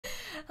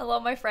Hello,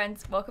 my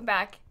friends. Welcome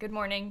back. Good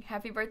morning.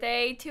 Happy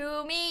birthday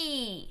to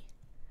me.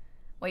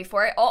 Wait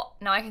for it. Oh,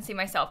 now I can see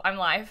myself. I'm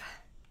live.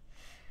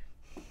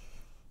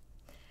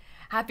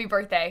 Happy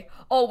birthday.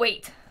 Oh,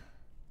 wait.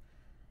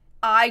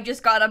 I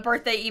just got a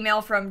birthday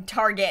email from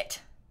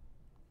Target.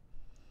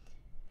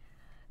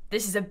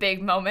 This is a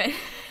big moment.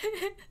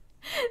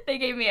 They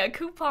gave me a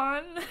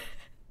coupon.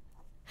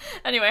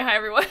 Anyway, hi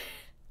everyone.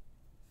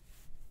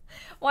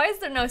 Why is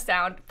there no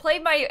sound? Play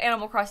my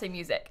Animal Crossing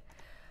music.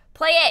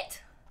 Play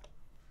it.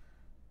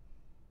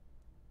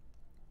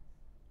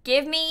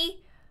 Give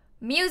me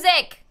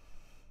music.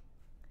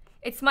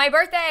 It's my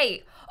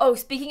birthday. Oh,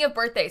 speaking of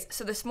birthdays,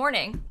 so this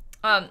morning,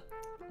 Dan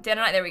and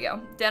I, there we go.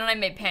 Dan and I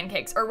made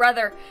pancakes, or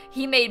rather,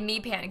 he made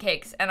me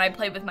pancakes, and I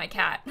played with my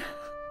cat.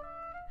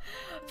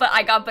 But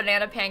I got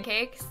banana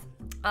pancakes.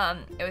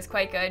 It was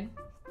quite good.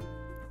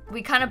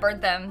 We kind of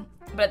burnt them,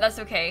 but that's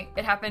okay.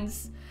 It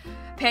happens.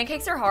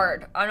 Pancakes are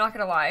hard, I'm not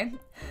gonna lie.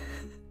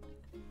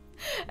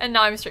 And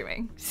now I'm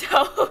streaming,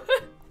 so.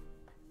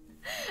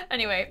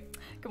 Anyway,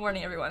 good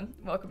morning everyone,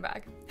 welcome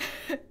back.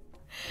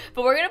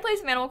 But we're gonna play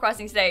some Animal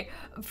Crossing today.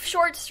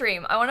 Short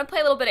stream. I wanna play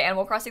a little bit of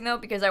Animal Crossing though,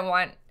 because I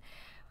want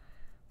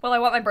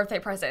my birthday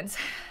presents.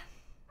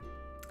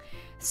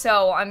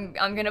 So I'm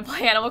gonna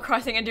play Animal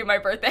Crossing and do my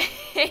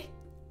birthday.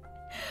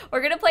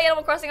 We're gonna play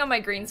Animal Crossing on my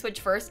green Switch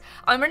first.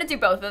 I'm gonna do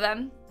both of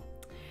them.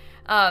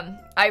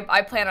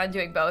 I plan on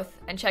doing both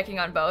and checking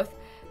on both.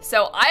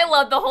 So I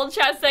love the whole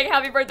chat saying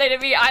happy birthday to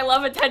me. I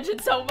love attention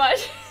so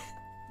much.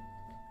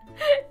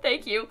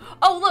 Thank you.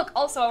 Oh look,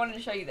 also I wanted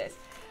to show you this.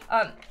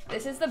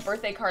 This is the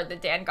birthday card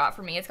that Dan got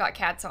for me. It's got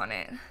cats on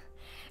it.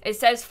 It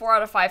says 4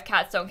 out of 5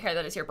 cats don't care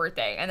that it's your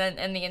birthday. And then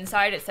in the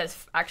inside it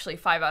says actually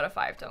 5 out of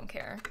 5 don't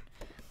care.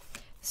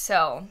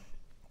 So,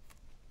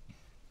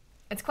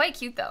 it's quite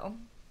cute though.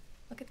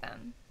 Look at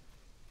them.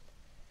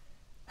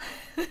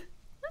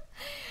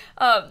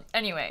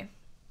 Anyway.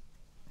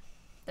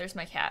 There's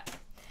my cat.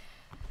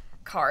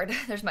 Card.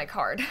 There's my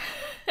card.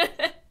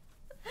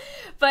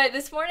 But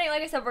this morning,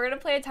 like I said, we're gonna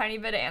play a tiny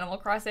bit of Animal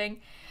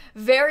Crossing.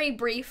 Very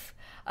brief.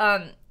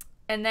 And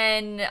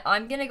then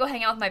I'm gonna go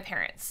hang out with my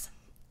parents.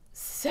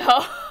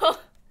 So,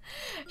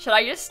 should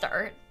I just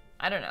start?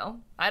 I don't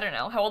know.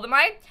 How old am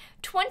I?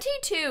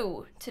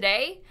 22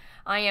 today.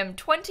 I am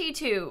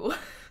 22.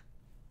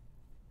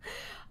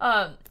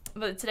 But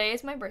today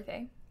is my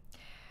birthday.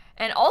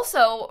 And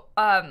also,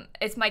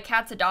 it's my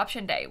cat's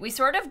adoption day. We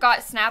sort of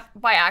got snapped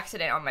by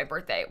accident on my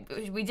birthday.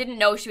 We didn't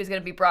know she was going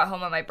to be brought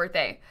home on my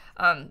birthday.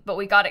 But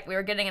we got it. We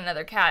were getting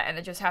another cat, and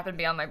it just happened to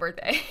be on my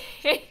birthday.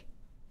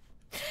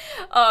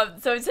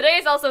 So today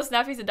is also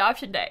Snappy's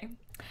adoption day.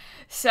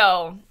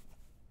 So,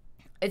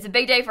 it's a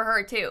big day for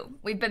her, too.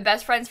 We've been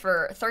best friends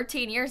for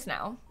 13 years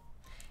now.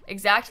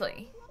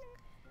 Exactly.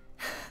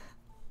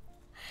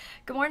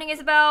 Good morning,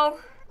 Isabel.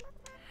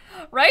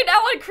 Right now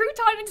on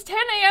Crouton, it's 10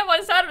 a.m.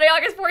 on Saturday,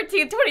 August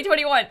 14th,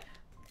 2021.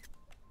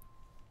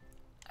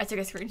 I took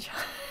a screenshot.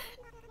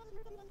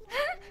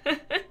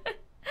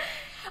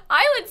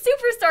 Island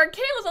Superstar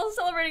Kayla's also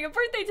celebrating a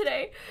birthday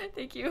today.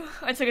 Thank you.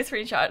 I took a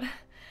screenshot.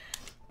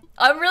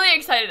 I'm really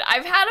excited.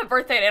 I've had a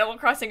birthday in Animal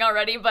Crossing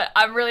already, but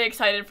I'm really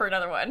excited for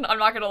another one. I'm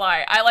not gonna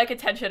lie. I like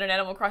attention in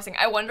Animal Crossing.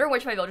 I wonder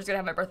which my villager's gonna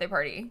have my birthday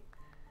party.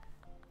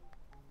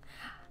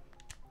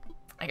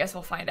 I guess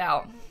we'll find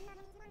out.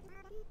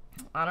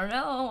 I don't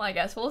know. I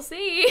guess we'll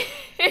see.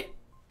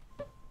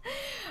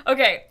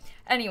 Okay.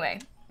 Anyway,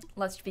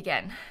 let's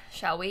begin,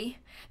 shall we?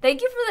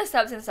 Thank you for the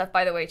subs and stuff,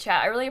 by the way,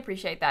 chat. I really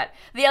appreciate that.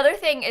 The other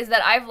thing is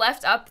that I've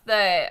left up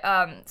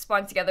the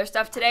Spawn Together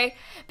stuff today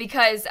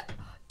because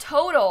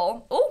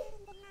total... Oh,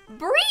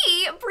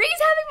 Bree!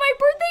 Bree's having my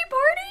birthday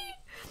party?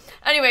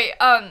 Anyway,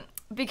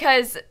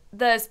 because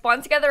the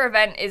Spawn Together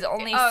event is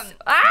only...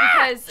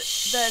 because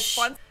the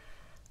Spawn...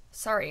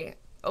 Sorry.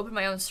 Opened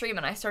my own stream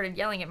and I started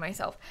yelling at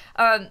myself.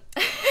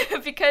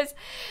 Because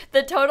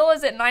the total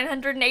is at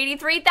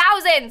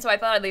 983,000, so I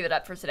thought I'd leave it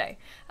up for today.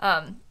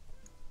 But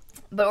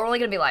we're only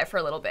gonna be live for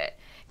a little bit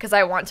because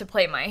I want to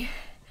play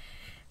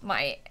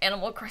my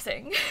Animal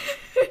Crossing.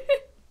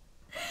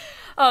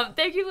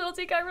 Thank you, Little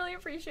Tika, I really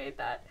appreciate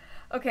that.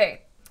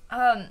 Okay,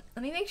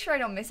 let me make sure I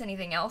don't miss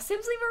anything else.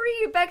 Simply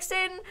Marie,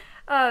 Bexton,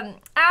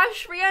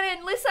 Ash,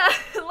 Rhiannon, Lissa,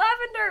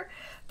 Lavender,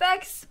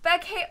 Bex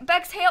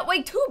Hale.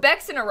 Wait, 2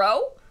 Bex in a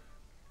row?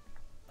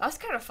 That's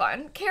kind of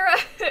fun. Kara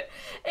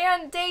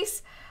and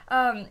Dace,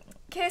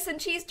 Kiss and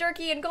Cheese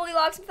Jerky and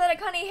Goldilocks, Pathetic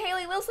Honey,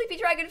 Haley, Lil Sleepy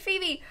Dragon,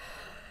 Phoebe,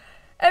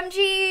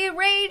 MG,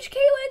 Rage,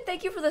 Kaylin.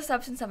 Thank you for the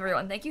subs and stuff,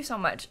 everyone. Thank you so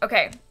much.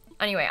 Okay,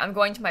 anyway, I'm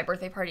going to my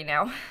birthday party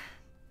now.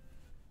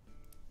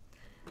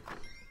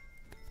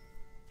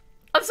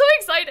 I'm so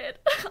excited.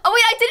 Oh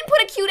wait, I didn't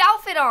put a cute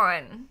outfit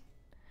on.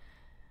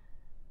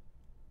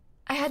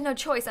 I had no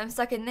choice. I'm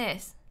stuck in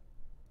this.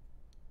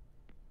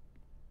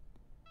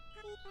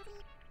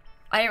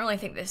 I didn't really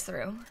think this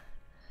through.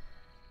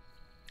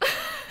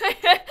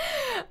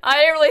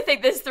 I didn't really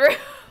think this through.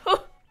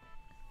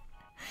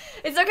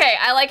 It's okay.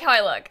 I like how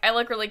I look. I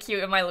look really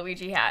cute in my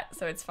Luigi hat,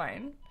 so it's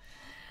fine.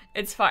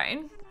 It's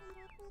fine.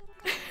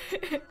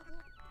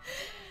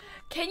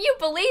 Can you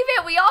believe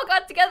it? We all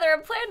got together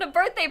and planned a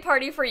birthday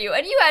party for you,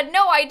 and you had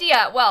no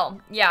idea.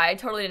 Well, yeah, I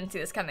totally didn't see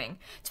this coming.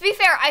 To be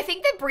fair, I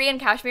think that Bree and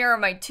Kashmir are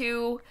my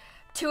two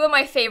of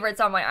my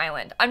favorites on my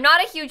island. I'm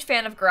not a huge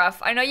fan of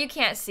Gruff. I know you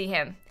can't see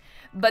him,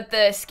 but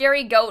the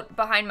scary goat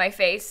behind my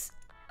face,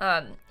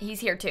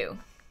 he's here too.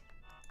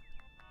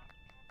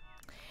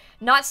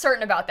 Not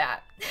certain about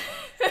that.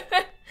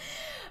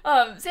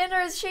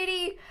 Sanders,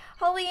 Shady,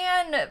 Holly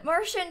Ann,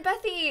 Martian,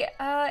 Bethy,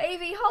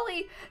 Avi,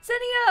 Holly,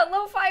 Xenia,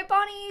 Lo-Fi,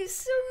 Bonnie,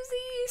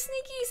 Susie,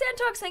 Sneaky,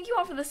 Santox, thank you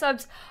all for the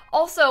subs.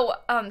 Also,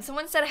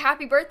 someone said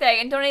happy birthday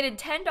and donated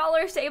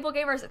 $10 to Able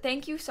Gamers.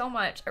 Thank you so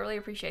much. I really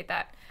appreciate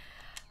that.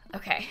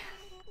 Okay.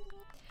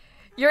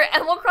 Your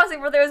Animal Crossing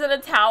birthday was in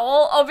a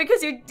towel? Oh,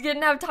 because you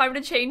didn't have time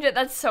to change it?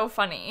 That's so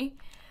funny.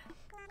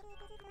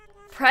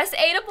 Press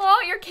A to blow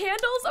out your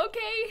candles?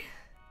 Okay.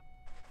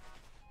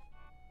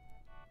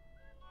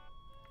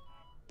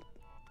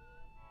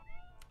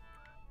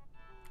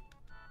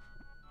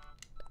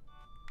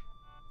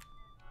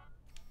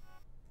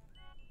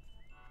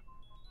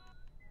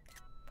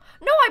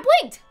 No, I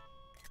blinked!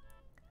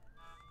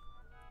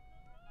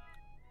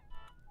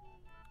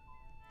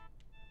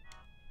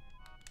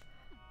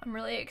 I'm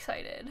really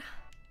excited.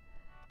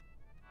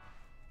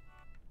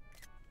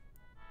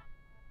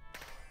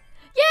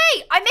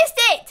 Yay! I missed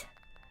it!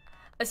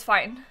 It's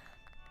fine.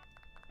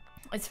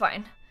 It's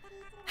fine.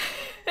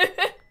 The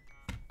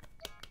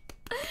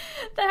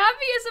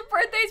happiest of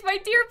birthdays, my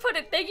dear put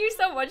it. Thank you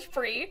so much,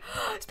 Bree.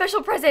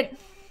 Special present.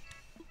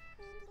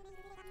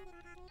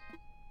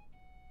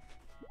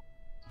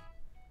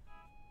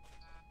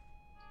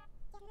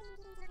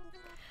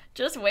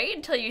 Just wait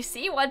until you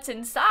see what's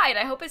inside.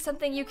 I hope it's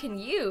something you can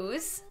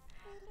use.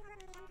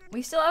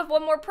 We still have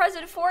one more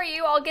present for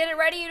you. I'll get it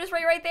ready. You just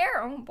wait right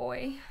there. Oh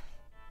boy.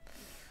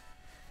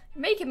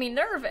 You're making me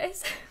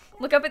nervous.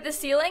 Look up at the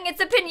ceiling.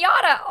 It's a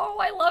piñata. Oh,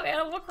 I love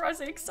Animal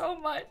Crossing so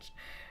much.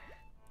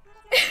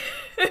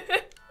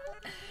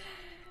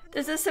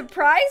 There's a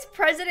surprise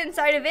present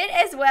inside of it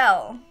as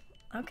well.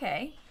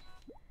 Okay.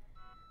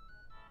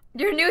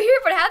 You're new here,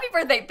 but happy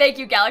birthday. Thank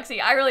you,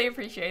 Galaxy. I really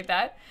appreciate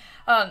that.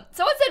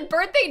 Someone said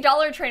birthday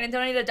Dollar Train and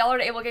donated $1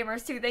 to Able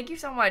Gamers too. Thank you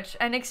so much.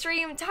 And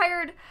Extreme,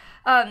 Tired,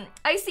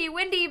 Icy,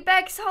 Windy,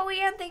 Bex, Holly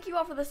Ann, thank you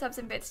all for the subs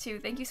and bits too.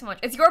 Thank you so much.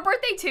 It's your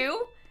birthday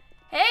too?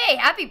 Hey,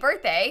 happy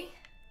birthday.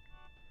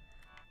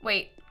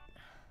 Wait.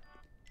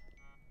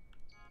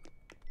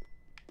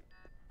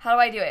 How do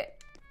I do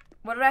it?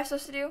 What am I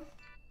supposed to do?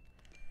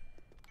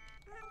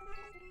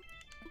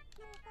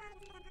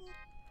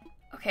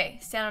 Okay,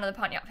 stand under the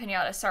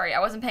piñata. Sorry, I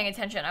wasn't paying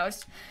attention. I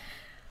was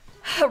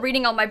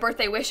reading all my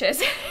birthday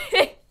wishes.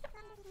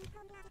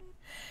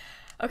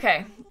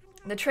 Okay,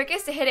 the trick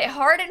is to hit it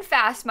hard and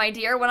fast, my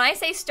dear. When I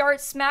say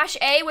start, smash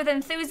A with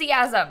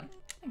enthusiasm.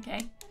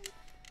 Okay.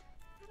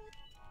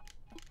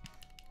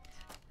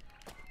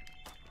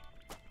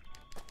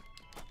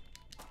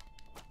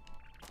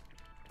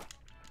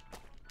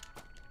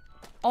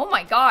 Oh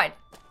my god.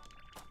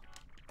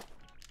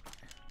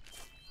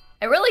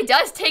 It really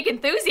does take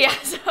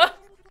enthusiasm.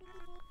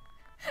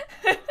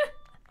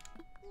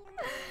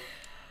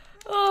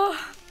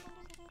 Oh.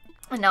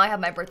 And now I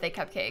have my birthday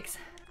cupcakes.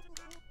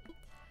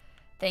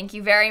 Thank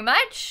you very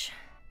much.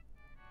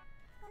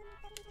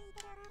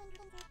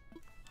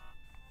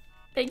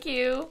 Thank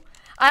you.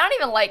 I don't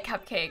even like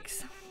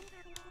cupcakes.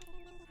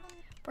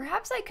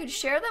 Perhaps I could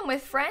share them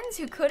with friends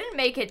who couldn't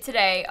make it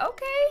today.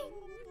 Okay.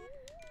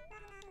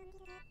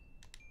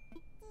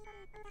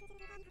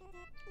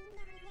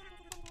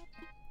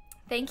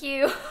 Thank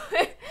you.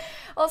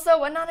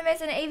 Also,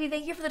 Anonymous and Avi,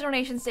 thank you for the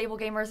donations, Stable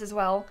Gamers as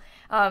well.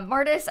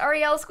 Martis,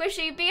 Ariel,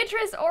 Squishy,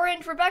 Beatrice,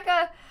 Orange,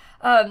 Rebecca,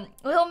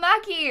 Lil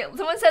Mackie,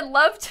 someone said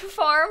love to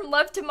farm,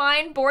 love to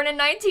mine, born in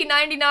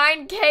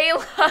 1999,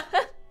 Kayla,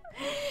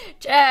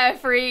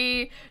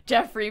 Jeffrey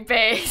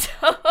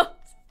Bezos.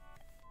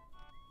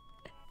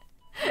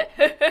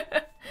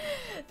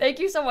 Thank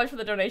you so much for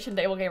the donation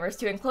to Able Gamers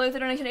too. Including the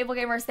donation to Able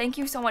Gamers, thank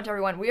you so much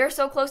everyone. We are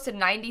so close to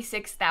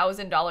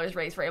 $96,000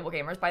 raised for Able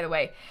Gamers, by the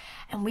way.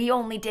 And we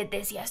only did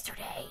this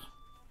yesterday.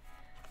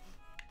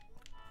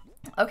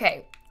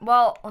 Okay,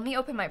 well, let me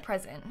open my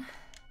present.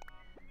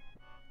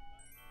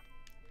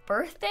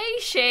 Birthday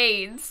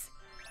shades.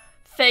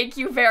 Thank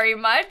you very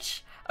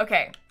much.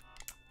 Okay.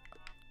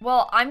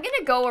 Well, I'm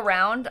gonna go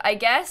around, I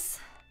guess,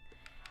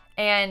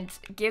 and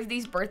give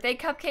these birthday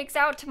cupcakes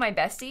out to my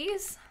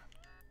besties.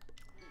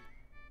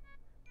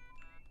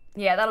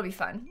 Yeah, that'll be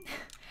fun.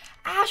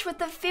 Ash with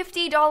the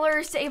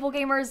 $50 to Able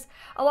Gamers.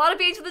 A lot of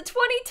beans with the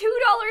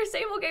 $22 to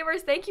Able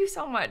Gamers. Thank you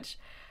so much.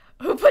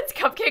 Who puts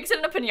cupcakes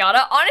in a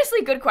piñata?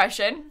 Honestly, good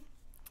question.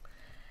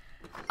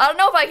 I don't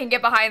know if I can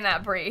get behind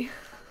that, Bree.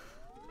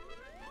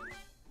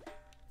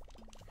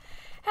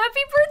 Happy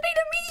birthday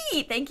to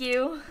me! Thank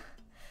you.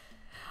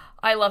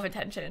 I love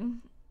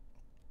attention.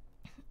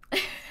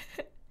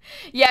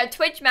 Yeah,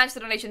 Twitch matched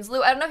the donations.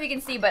 Lou, I don't know if you can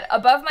see, but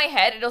above my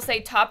head, it'll say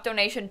top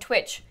donation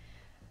Twitch.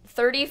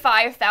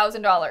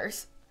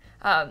 $35,000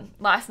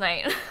 last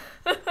night.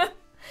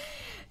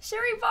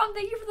 Sherry Bomb,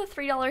 thank you for the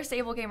 $3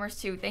 Stable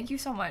Gamers too. Thank you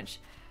so much.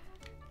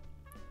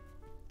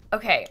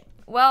 Okay,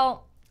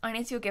 well, I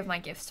need to give my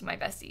gifts to my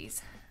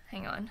besties.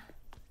 Hang on.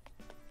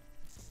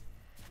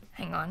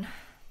 Hang on.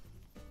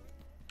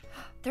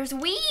 There's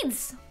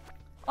weeds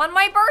on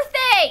my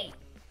birthday!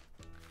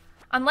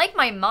 I'm like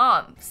my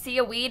mom. See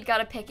a weed,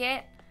 gotta pick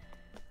it.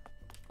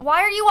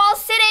 Why are you all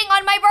sitting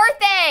on my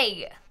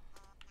birthday?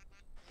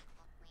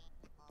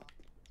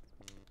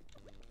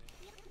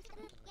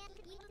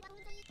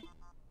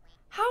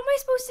 How am I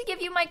supposed to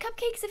give you my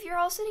cupcakes if you're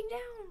all sitting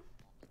down?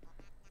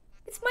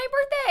 It's my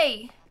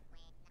birthday.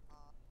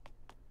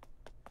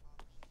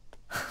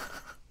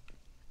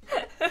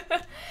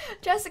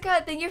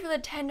 Jessica, thank you for the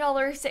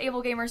 $10 to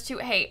Able Gamers too.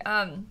 Hey,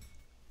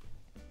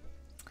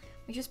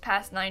 we just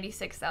passed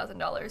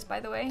 $96,000, by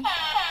the way.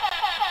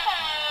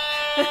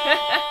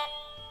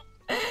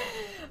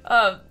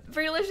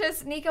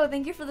 Freelicious, Nico,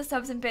 thank you for the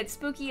subs and bits.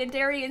 Spooky and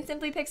Dairy and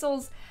Simply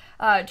Pixels,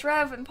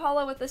 Trev and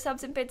Paula with the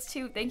subs and bits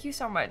too. Thank you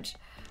so much.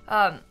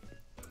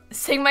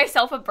 Sing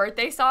myself a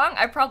birthday song?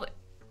 I probably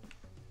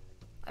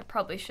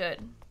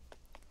should.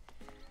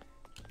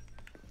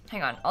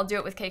 Hang on, I'll do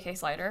it with KK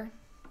Slider.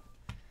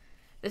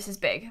 This is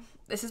big.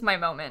 This is my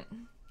moment.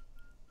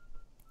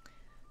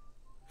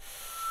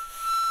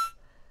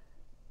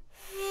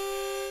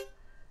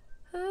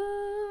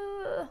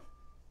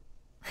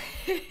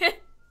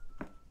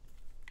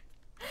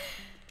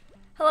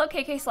 Hello,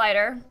 KK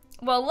Slider.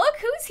 Well, look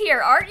who's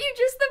here. Aren't you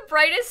just the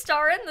brightest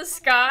star in the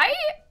sky?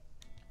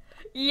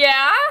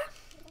 Yeah?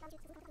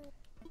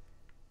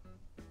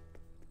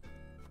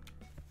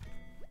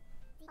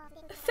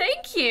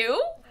 Thank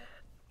you.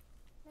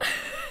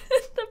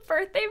 The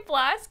birthday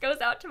blast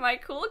goes out to my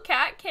cool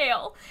cat,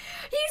 Kale.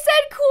 He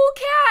said cool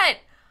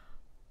cat.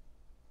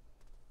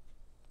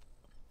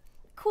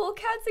 Cool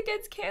cats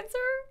against cancer?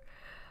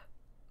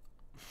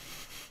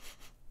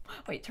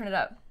 Wait, turn it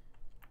up.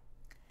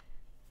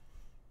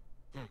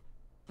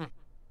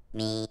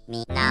 Me,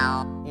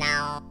 now,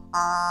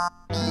 oh,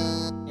 me,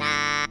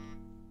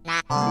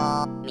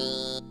 oh,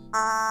 me,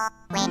 oh,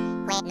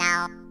 wait,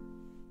 now,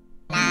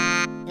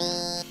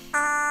 me,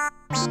 oh,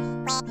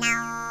 wait,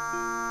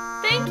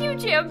 now. Thank you,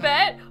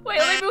 Jambet. Wait,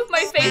 let me move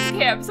my face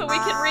cam so we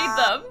can read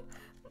them.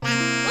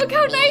 Look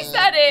how nice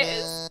that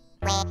is.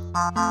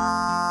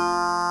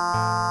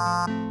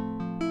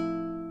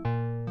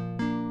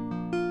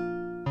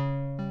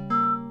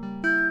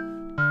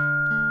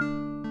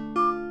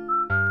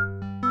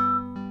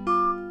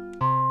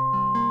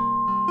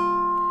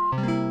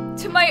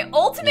 To my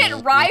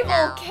ultimate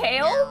rival,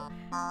 Kale?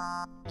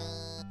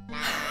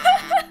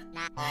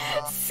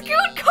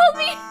 Scoot called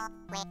me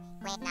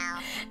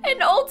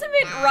an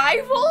ultimate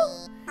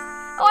rival?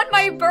 On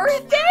my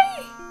birthday?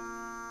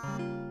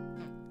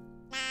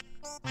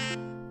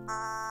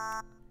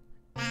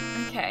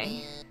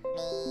 Okay.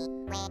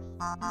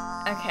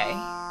 Okay.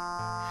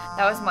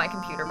 That was my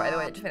computer, by the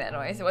way, that just made that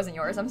noise. It wasn't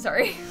yours, I'm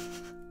sorry.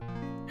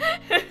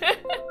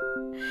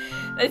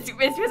 It's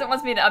because it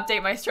wants me to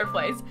update my strip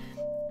plays.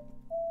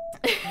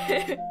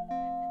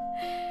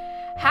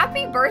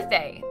 Happy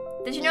birthday!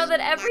 Did you know that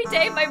every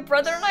day my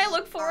brother and I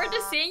look forward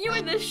to seeing you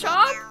in the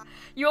shop?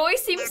 You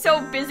always seem so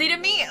busy to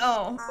me.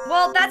 Oh,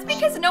 well, that's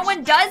because no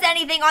one does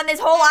anything on this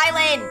whole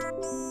island.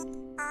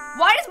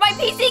 Why does my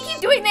PC keep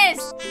doing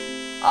this?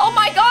 Oh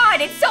my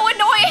god, it's so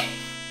annoying.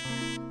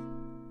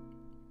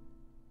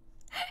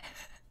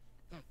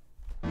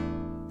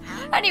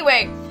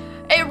 Anyway,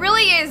 it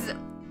really is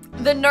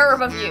the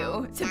nerve of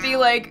you to be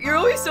like, you're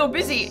always so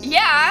busy.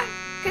 Yeah,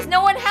 because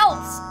no one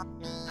helps.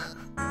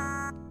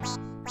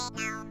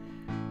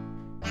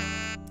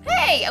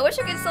 Hey, I wish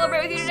I could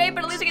celebrate with you today,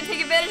 but at least I can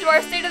take advantage of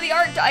our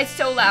state-of-the-art. It's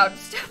so loud.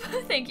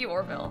 Thank you,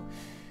 Orville.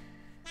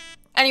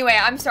 Anyway,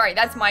 I'm sorry.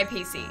 That's my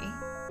PC.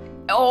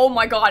 Oh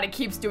my god, it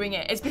keeps doing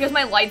it. It's because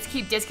my lights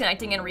keep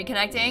disconnecting and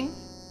reconnecting.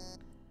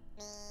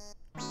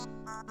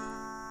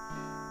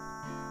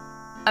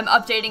 I'm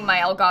updating my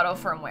Elgato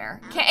firmware.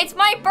 It's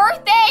my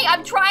birthday!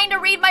 I'm trying to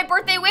read my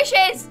birthday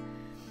wishes!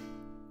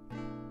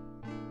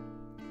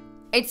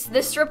 It's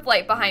the strip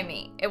light behind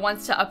me. It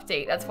wants to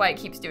update. That's why it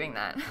keeps doing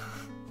that.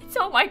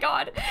 Oh my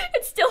god,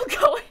 it's still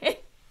going.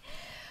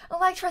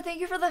 Electra,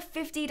 thank you for the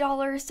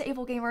 $50 to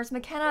Able Gamers.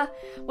 McKenna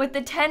with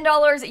the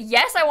 $10.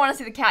 Yes, I want to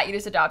see the cat you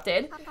just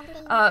adopted.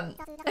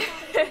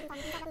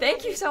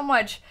 Thank you so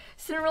much.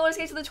 Cinderella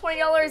Skates with the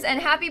 $20 and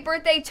happy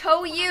birthday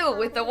to you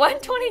with the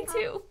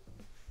 122.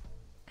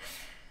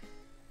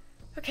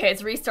 Okay,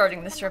 it's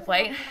restarting the strip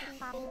light.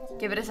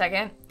 Give it a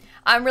second.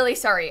 I'm really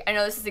sorry. I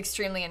know this is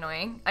extremely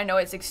annoying. I know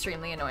it's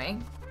extremely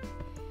annoying.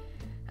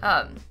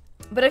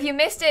 But if you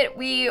missed it,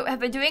 we have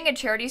been doing a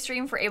charity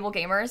stream for Able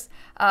Gamers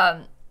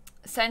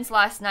since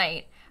last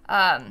night.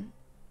 And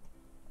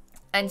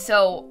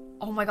so,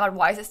 oh my god,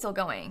 why is it still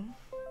going?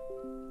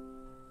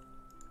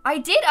 I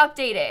did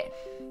update it.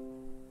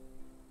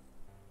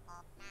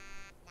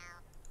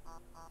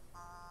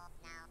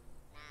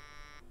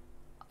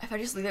 If I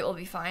just leave it, we'll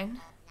be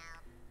fine.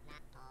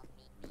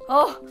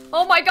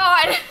 Oh my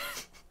god!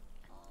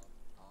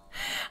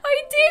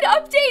 I did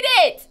update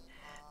it!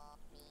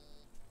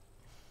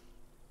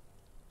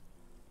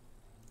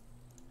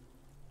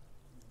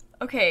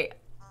 Okay.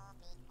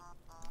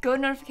 Go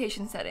to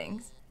notification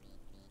settings.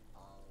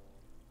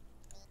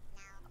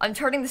 I'm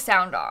turning the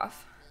sound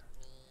off.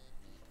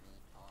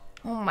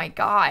 Oh my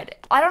god.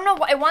 I don't know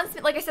why it wants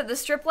me, like I said, the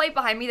strip light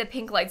behind me, the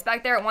pink light's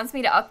back there, it wants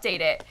me to update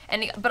it.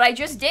 But I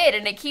just did,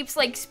 and it keeps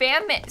like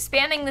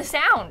spamming the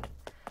sound.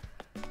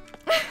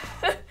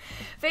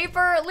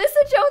 Vapor, Lisa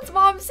Jones,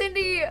 Mom,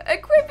 Cindy,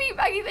 Equippy,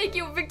 Maggie, thank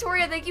you.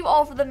 Victoria, thank you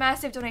all for the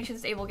massive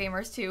donations to Able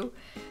Gamers too.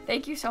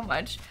 Thank you so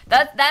much.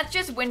 That's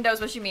just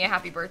Windows wishing me a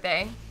happy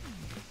birthday.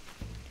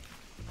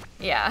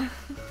 Yeah.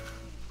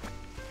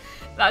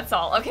 That's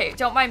all. Okay,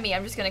 don't mind me.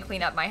 I'm just gonna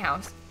clean up my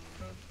house.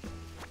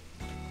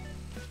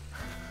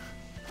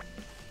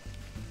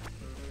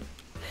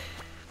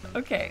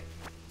 Okay.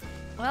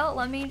 Well,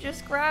 let me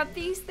just grab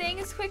these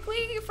things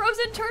quickly.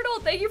 Frozen Turtle,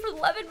 thank you for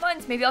 11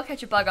 months. Maybe I'll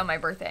catch a bug on my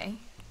birthday.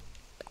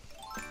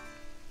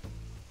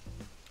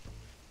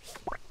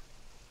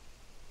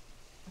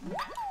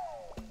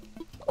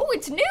 Oh,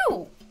 it's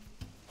new!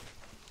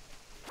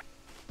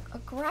 A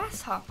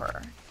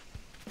grasshopper.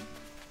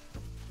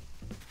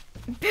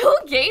 Bill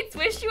Gates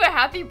wished you a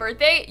happy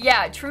birthday?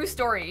 Yeah, true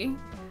story.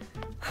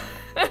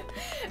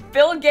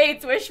 Bill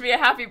Gates wished me a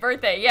happy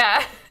birthday,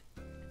 yeah.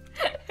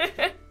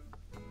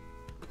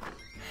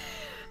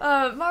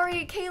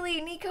 Mari,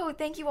 Kaylee, Nico,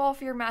 thank you all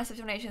for your massive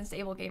donations to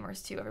Able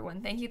Gamers too,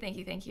 everyone. Thank you, thank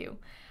you, thank you.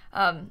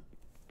 I'm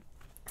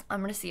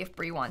gonna see if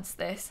Bree wants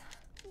this.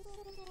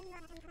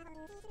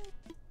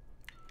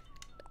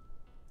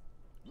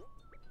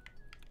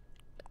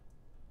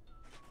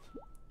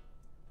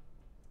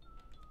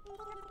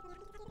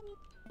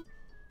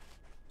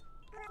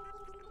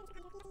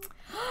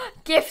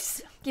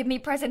 Gifts! Give me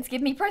presents,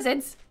 give me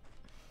presents!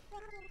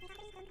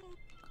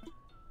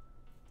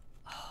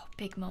 Oh,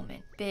 big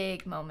moment,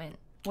 big moment.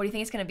 What do you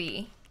think it's gonna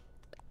be?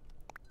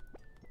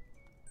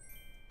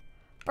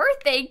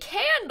 Birthday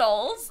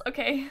candles?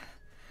 Okay.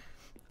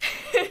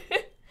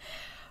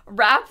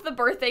 Wrap the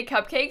birthday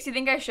cupcakes? You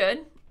think I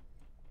should?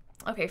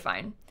 Okay,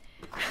 fine.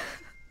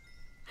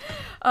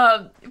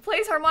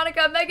 Plays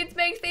harmonica, Megan's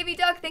Makes, Baby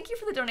Duck, thank you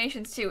for the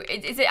donations too.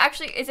 Is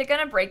it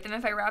gonna break them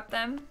if I wrap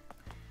them?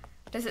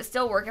 Does it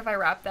still work if I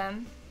wrap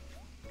them?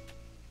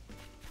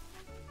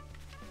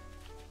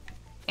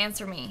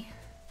 Answer me.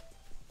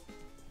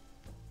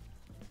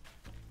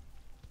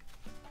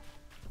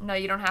 No,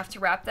 you don't have to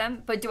wrap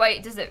them. But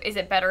is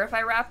it better if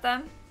I wrap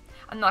them?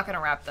 I'm not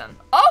gonna wrap them.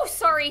 Oh,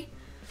 sorry.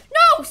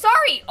 No,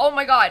 sorry. Oh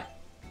my god.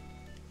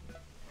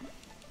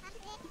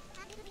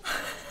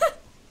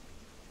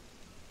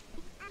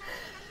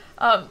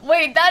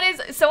 Wait, that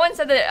is, someone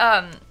said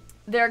that,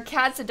 their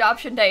cat's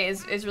adoption day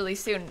is really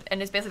soon,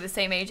 and it's basically the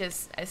same age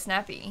as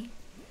Snappy.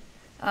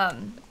 I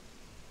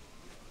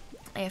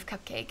have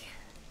Cupcake.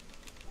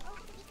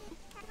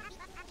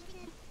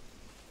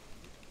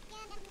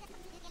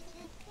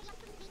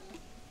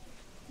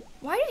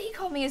 Why did he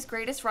call me his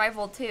greatest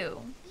rival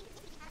too?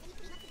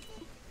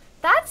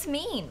 That's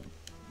mean.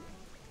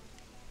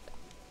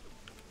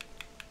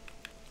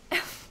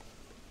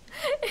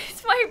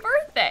 It's my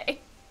birthday.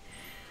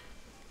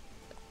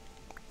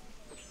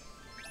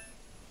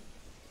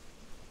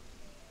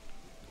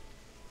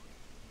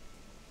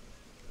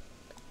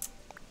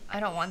 I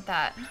don't want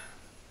that.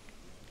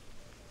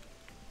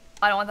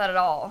 I don't want that at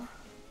all.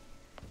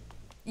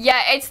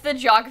 Yeah, it's the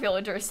jock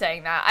villagers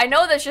saying that. I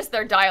know that's just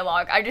their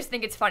dialogue. I just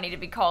think it's funny to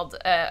be called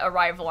a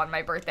rival on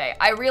my birthday.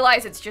 I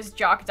realize it's just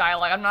jock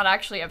dialogue. I'm not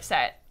actually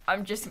upset.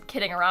 I'm just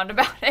kidding around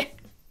about it.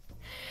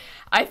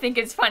 I think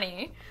it's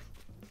funny.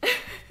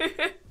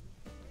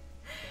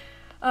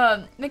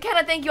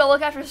 McKenna, thank you. I'll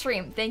look after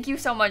stream. Thank you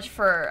so much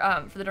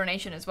for the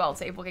donation as well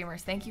to Able Gamers.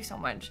 Thank you so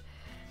much.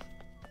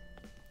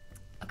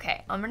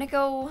 Okay, I'm gonna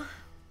go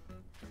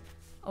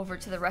over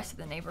to the rest of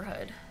the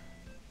neighborhood.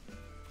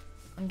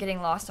 I'm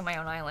getting lost on my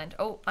own island.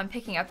 Oh, I'm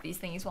picking up these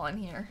things while I'm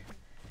here.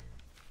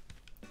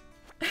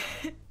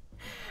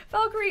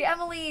 Valkyrie,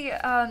 Emily,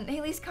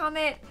 Haley's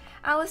Comet,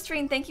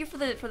 Alistrine, thank you for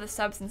the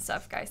subs and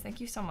stuff, guys.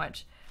 Thank you so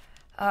much.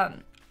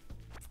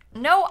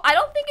 No, I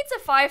don't think it's a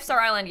 5-star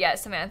island yet,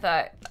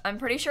 Samantha. I'm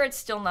pretty sure it's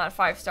still not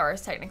 5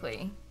 stars,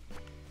 technically.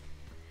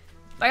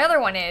 My other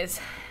one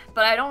is,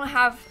 but I don't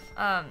have,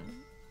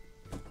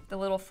 the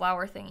little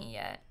flower thingy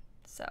yet,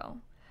 so.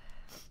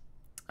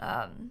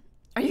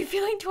 Are you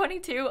feeling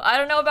 22? I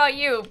don't know about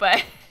you,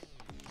 but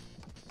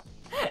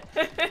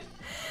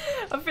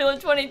I'm feeling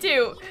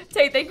 22.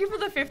 Tay, thank you for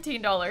the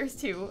 $15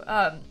 too.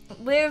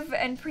 Liv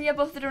and Priya,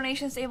 both the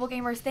donations to Able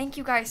Gamers. Thank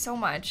you guys so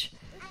much.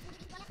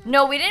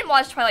 No, we didn't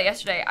watch Twilight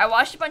yesterday. I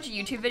watched a bunch of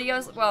YouTube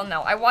videos. Well,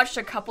 no, I watched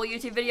a couple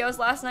YouTube videos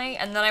last night,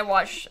 and then I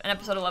watched an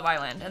episode of Love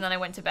Island, and then I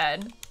went to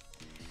bed.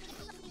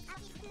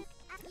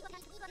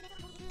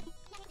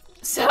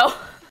 So.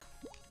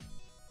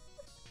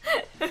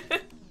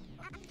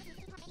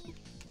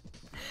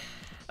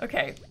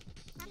 Okay.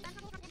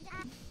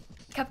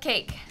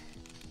 Cupcake.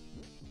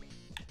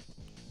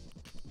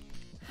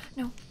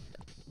 No.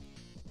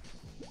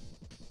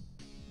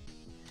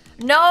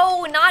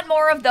 No, not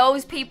more of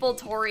those people,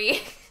 Tori.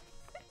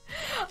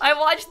 I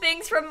watch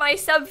things from my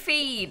sub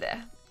feed.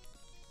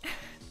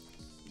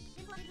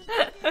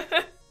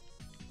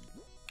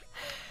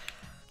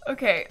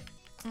 Okay,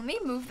 let me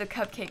move the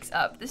cupcakes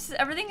up.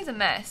 Everything is a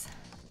mess.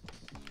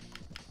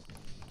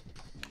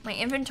 My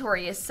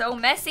inventory is so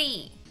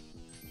messy.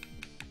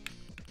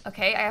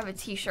 Okay, I have a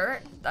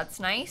t-shirt.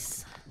 That's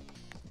nice.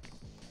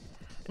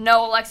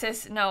 No,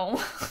 Alexis, no.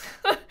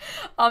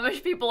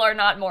 Amish people are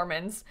not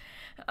Mormons.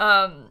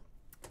 I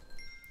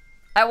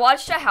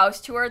watched a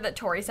house tour that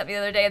Tori sent me the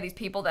other day of these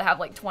people that have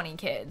like 20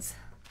 kids.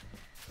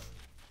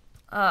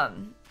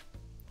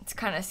 It's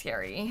kind of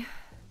scary.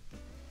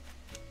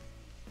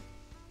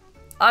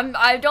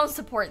 I don't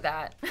support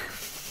that.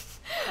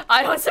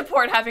 I don't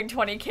support having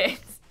 20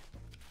 kids.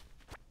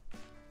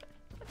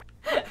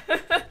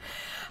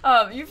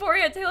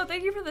 Euphoria Taylor,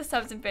 thank you for the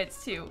subs and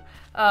bits too.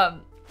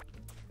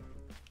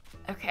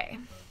 Okay.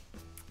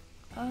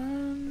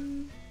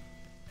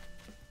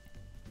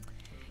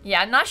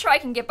 Yeah, I'm not sure I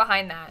can get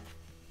behind that.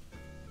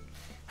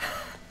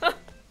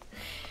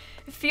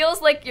 It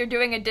feels like you're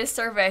doing a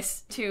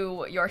disservice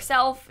to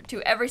yourself, to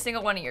every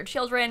single one of your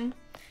children,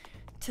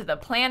 to the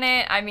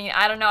planet. I mean,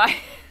 I don't know.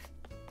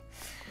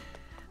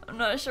 I'm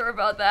not sure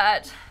about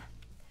that.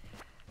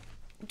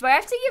 Do I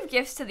have to give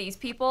gifts to these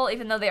people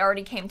even though they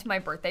already came to my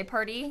birthday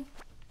party?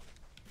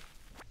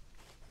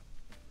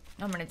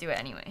 I'm gonna do it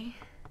anyway.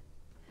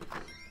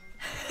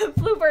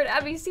 Bluebird,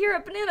 Abby,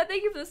 Sierra, Banana,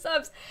 thank you for the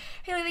subs.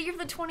 Haley, thank you for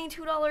the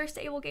 $22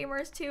 Stable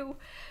Gamers too.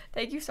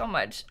 Thank you so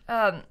much.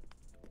 Are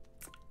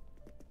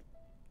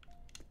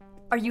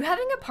you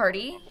having a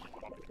party?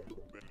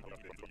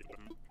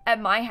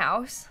 At my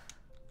house?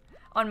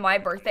 On my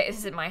birthday? This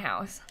is at my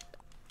house.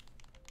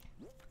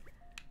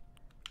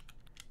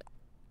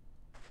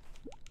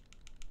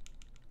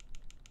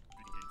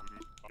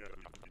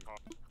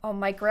 Oh,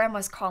 my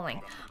grandma's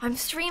calling. I'm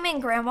streaming,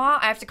 Grandma.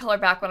 I have to call her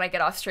back when I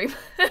get off stream.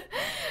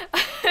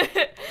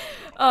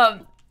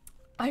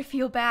 I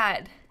feel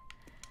bad.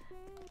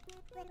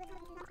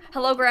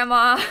 Hello,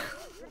 Grandma.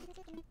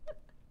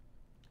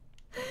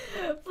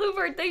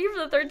 Bluebird, thank you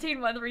for the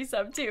 13-month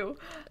resub, too.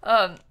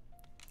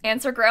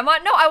 Answer, Grandma?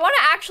 No, I want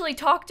to actually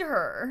talk to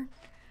her.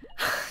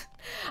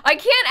 I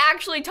can't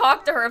actually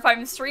talk to her if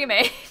I'm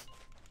streaming.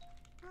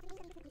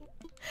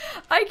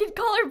 I can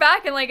call her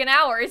back in like an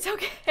hour. It's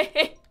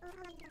okay.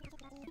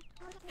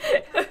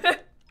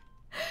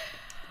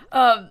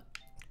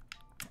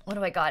 What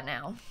do I got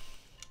now?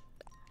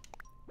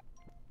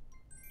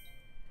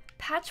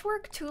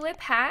 Patchwork tulip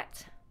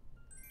hat.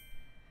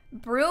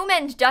 Broom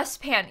and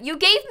dustpan. You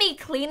gave me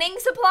cleaning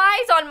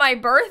supplies on my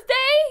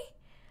birthday?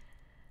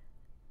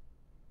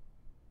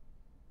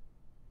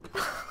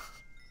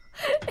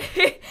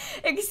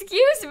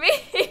 Excuse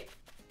me.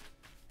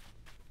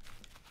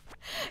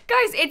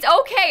 Guys, it's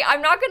okay.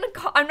 I'm not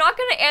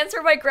gonna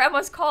answer my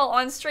grandma's call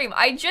on stream.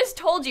 I just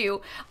told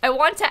you I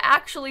want to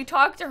actually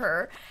talk to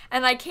her,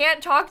 and I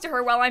can't talk to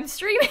her while I'm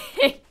streaming.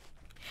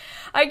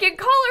 I can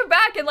call her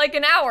back in like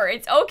an hour.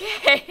 It's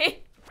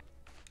okay.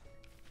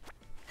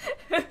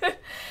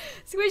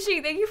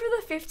 Squishy, thank you for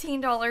the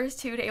 $15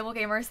 too to Able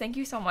Gamers. Thank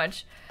you so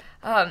much.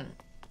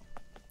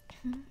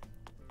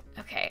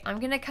 Okay, I'm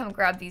gonna come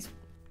grab these.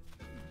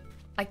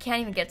 I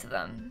can't even get to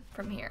them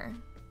from here.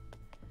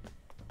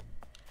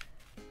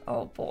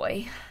 Oh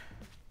boy.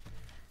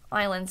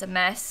 Island's a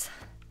mess.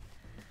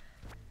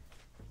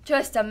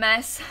 Just a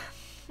mess.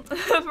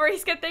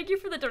 Mariska, thank you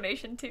for the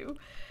donation too.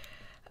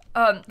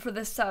 For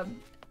the sub.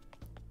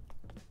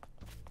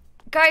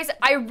 Guys,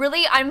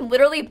 I'm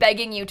literally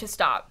begging you to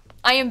stop.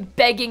 I am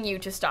begging you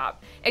to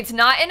stop. It's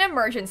not an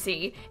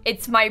emergency.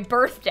 It's my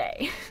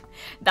birthday.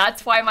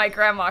 That's why my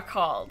grandma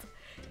called.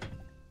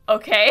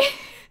 Okay?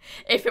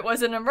 If it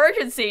was an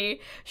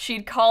emergency,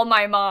 she'd call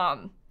my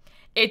mom.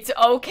 It's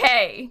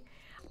okay.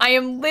 I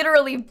am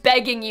literally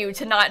begging you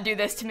to not do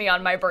this to me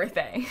on my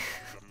birthday.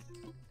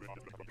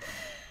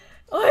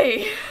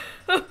 Oi.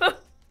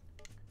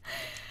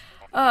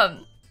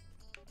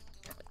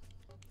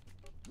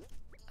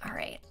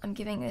 Alright, I'm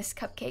giving this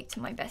cupcake to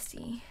my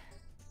bestie.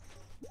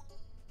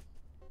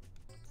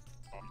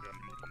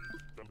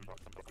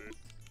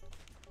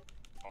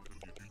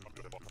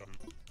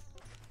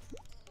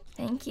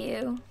 Thank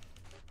you.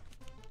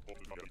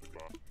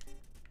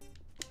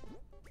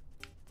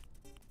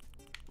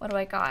 What do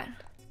I got?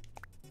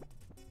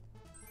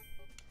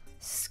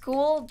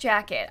 School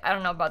jacket. I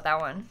don't know about that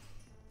one.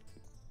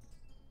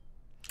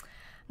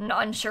 I'm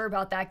not unsure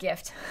about that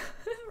gift.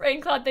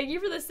 Raincloud, thank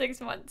you for the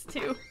 6 months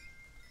too.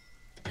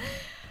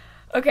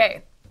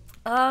 Okay.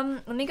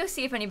 Let me go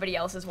see if anybody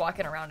else is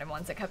walking around and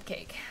wants a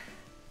cupcake.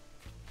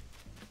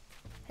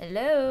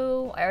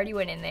 Hello? I already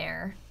went in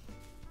there.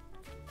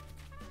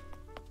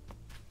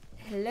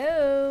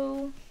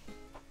 Hello?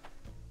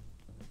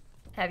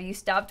 Have you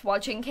stopped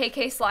watching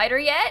KK Slider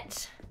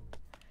yet?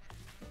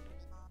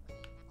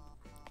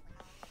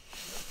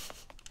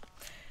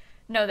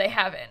 No, they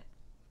haven't.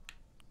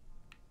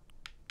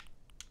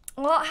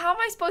 Well, how am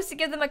I supposed to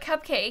give them a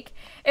cupcake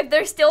if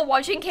they're still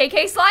watching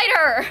KK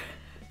Slider?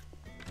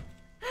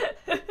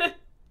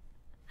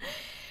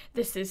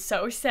 This is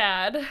so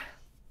sad.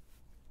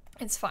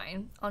 It's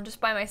fine. I'll just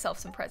buy myself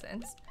some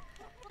presents.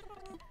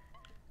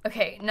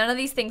 Okay, none of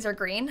these things are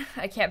green.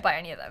 I can't buy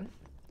any of them.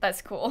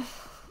 That's cool.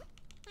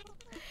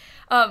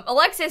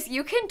 Alexis,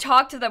 you can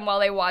talk to them while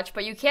they watch,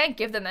 but you can't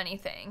give them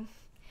anything.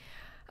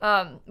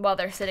 While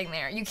they're sitting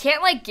there. You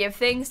can't, like, give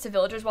things to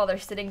villagers while they're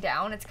sitting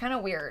down. It's kind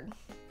of weird.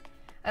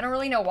 I don't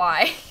really know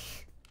why.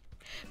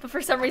 But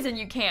for some reason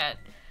you can't.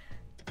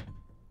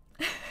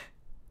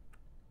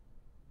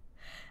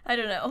 I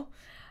don't know.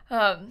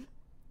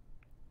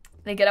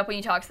 They get up when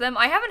you talk to them.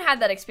 I haven't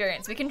had that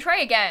experience. We can try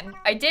again.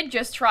 I did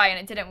just try and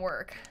it didn't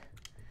work.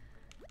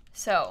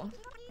 So,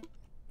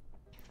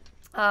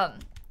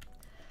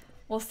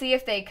 we'll see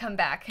if they come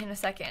back in a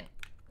second.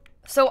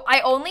 So I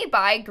only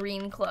buy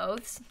green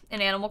clothes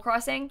in Animal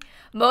Crossing.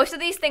 Most of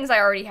these things I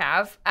already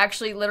have.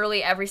 Actually,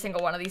 literally every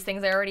single one of these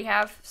things I already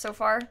have so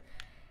far.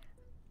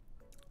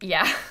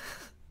 Yeah.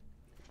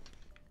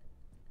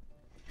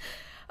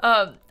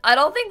 I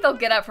don't think they'll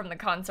get up from the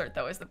concert,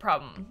 though, is the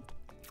problem.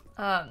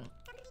 Happy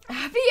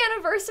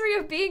anniversary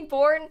of being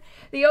born.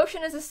 The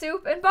ocean is a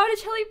soup. And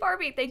Botticelli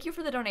Barbie, thank you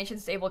for the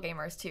donations to Able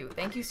Gamers, too.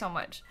 Thank you so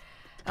much.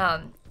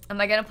 Am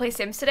I gonna play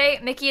Sims today?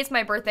 Mickey, it's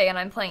my birthday, and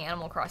I'm playing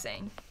Animal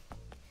Crossing.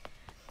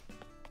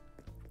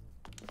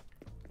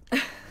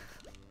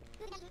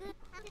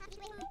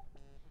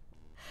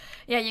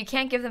 Yeah, you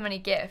can't give them any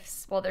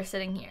gifts while they're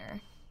sitting here.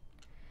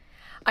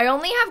 I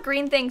only have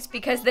green things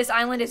because this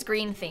island is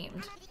green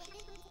themed.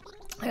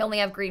 I only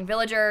have green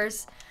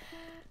villagers.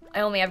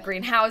 I only have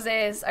green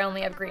houses. I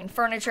only have green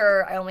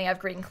furniture. I only have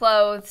green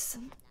clothes.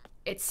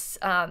 It's,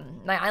 my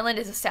island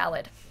is a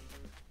salad.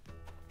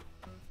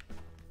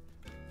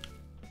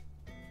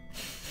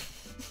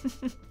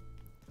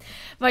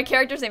 My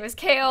character's name is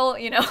Kale,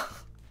 you know.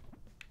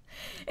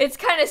 It's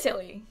kind of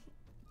silly.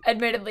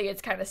 Admittedly,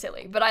 it's kind of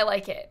silly, but I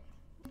like it.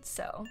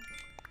 So,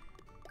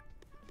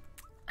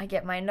 I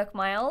get my Nook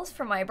Miles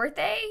for my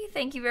birthday.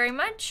 Thank you very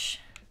much.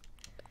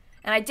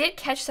 And I did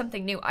catch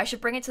something new. I should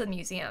bring it to the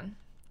museum.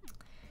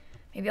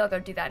 Maybe I'll go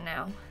do that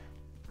now.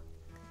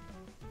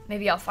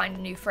 Maybe I'll find a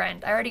new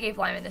friend. I already gave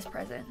Lyman this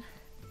present.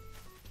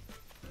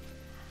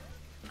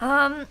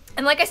 And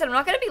like I said, I'm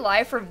not going to be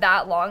live for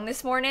that long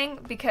this morning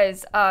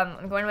because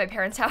I'm going to my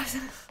parents' house.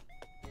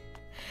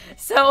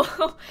 So,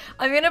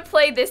 I'm going to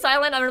play this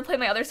island, I'm going to play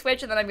my other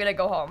Switch, and then I'm going to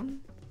go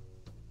home.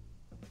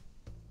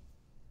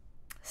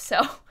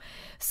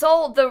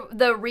 So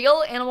the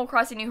real Animal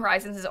Crossing New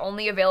Horizons is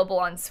only available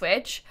on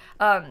Switch,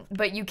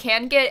 but you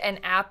can get an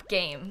app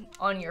game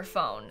on your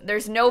phone.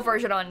 There's no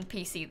version on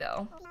PC,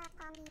 though.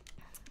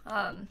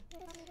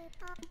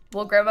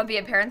 Will Grandma be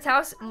at parents'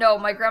 house? No,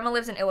 my grandma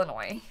lives in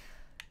Illinois.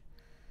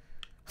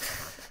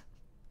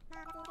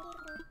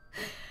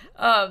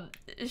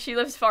 She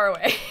lives far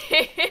away.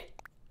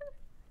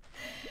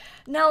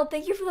 No,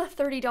 thank you for the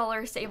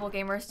 $30 Stable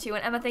Gamers, too.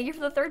 And Emma, thank you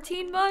for the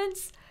 13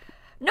 months.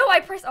 No,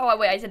 I pressed, oh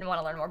wait, I didn't want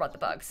to learn more about the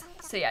bugs.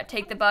 So yeah,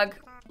 take the bug,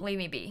 leave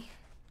me be.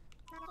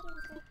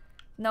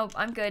 No,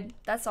 I'm good,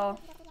 that's all.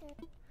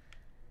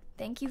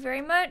 Thank you very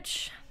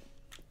much.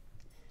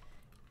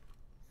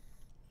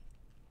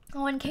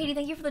 Oh, and Katie,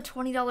 thank you for the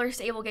 $20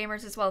 Stable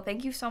Gamers as well.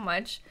 Thank you so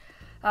much.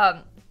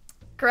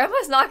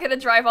 Grandma's not gonna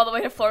drive all the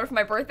way to Florida for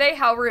my birthday?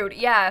 How rude.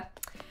 Yeah,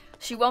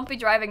 she won't be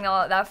driving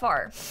that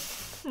far.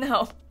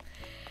 No.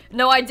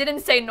 No, I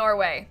didn't say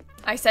Norway.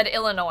 I said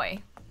Illinois.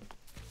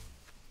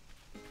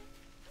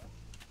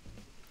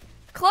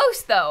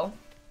 Close, though.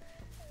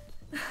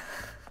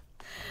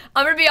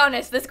 I'm gonna be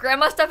honest, this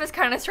grandma stuff is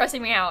kind of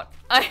stressing me out.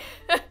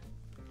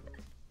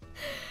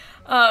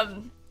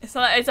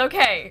 It's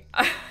okay.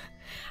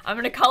 I'm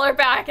gonna call her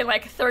back in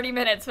like 30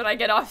 minutes when I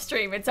get off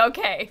stream. It's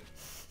okay.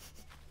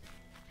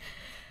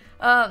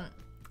 I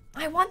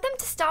want them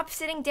to stop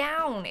sitting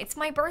down. It's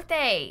my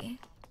birthday.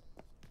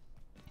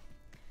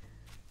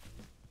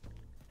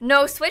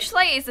 No, Switch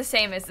Lite is the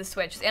same as the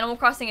Switch. Animal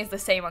Crossing is the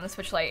same on the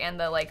Switch Lite and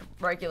the like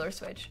regular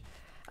Switch.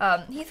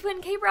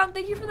 Heathwin K. Brown,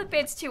 thank you for the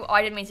bits too. Oh,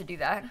 I didn't mean to do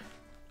that.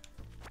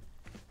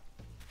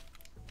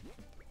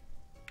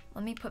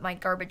 Let me put my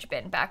garbage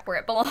bin back where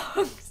it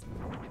belongs.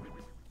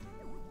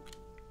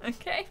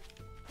 Okay.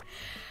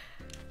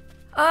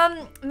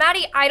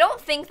 Maddie, I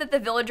don't think that the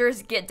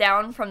villagers get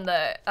down from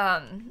the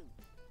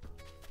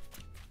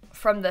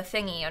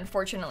thingy,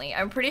 unfortunately.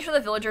 I'm pretty sure the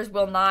villagers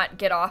will not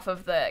get off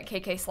of the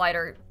KK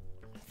slider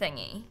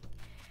thingy.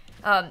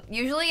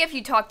 Usually if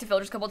you talk to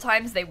villagers a couple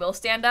times, they will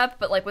stand up,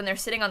 but like when they're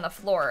sitting on the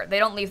floor, they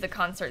don't leave the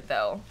concert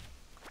though.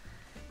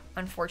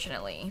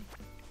 Unfortunately.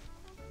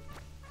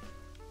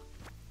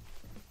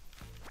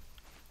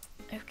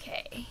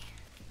 Okay.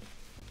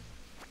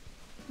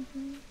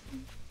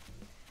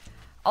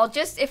 I'll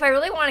just, if I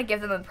really want to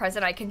give them a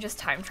present, I can just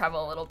time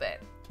travel a little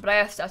bit. But I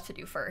have stuff to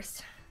do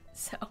first.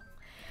 So.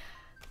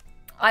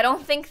 I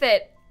don't think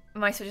that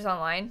my Switch is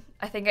online.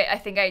 I think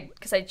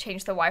because I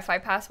changed the Wi-Fi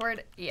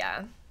password.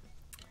 Yeah.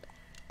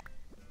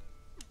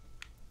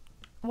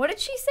 What did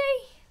she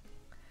say?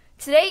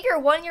 Today you're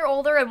 1 year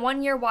older and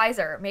 1 year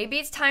wiser. Maybe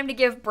it's time to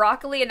give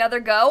broccoli another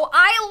go.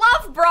 I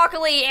love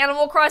broccoli,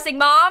 Animal Crossing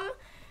mom!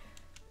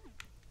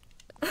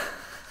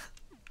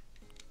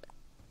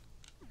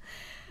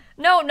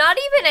 No, not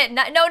even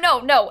at,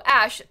 no,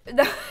 Ash.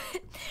 The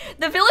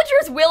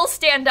villagers will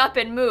stand up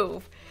and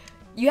move.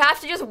 You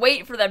have to just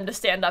wait for them to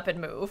stand up and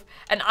move.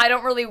 And I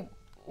don't really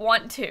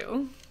want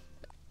to.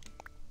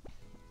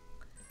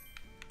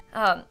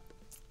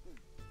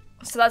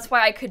 So that's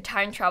why I could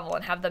time travel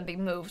and have them be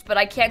moved. But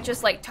I can't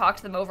just like talk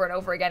to them over and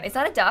over again. Is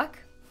that a duck?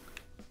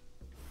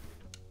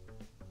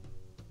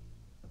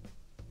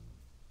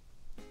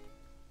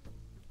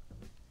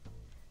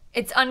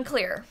 It's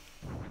unclear.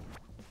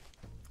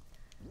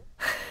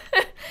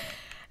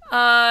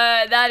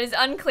 That is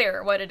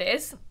unclear what it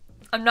is.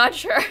 I'm not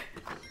sure.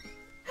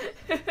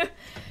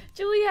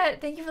 Juliet,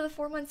 thank you for the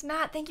 4 months.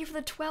 Matt, thank you for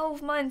the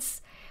 12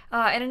 months.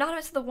 And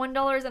anonymous for the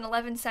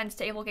 $1.11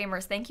 to Able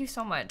Gamers. Thank you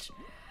so much.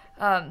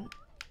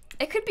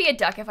 It could be a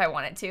duck if I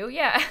wanted to.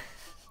 Yeah.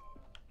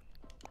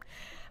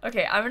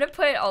 Okay, I'm gonna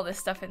put all this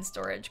stuff in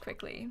storage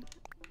quickly.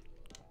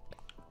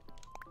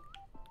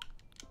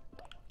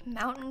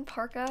 Mountain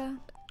parka.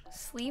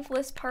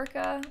 Sleeveless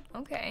parka.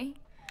 Okay.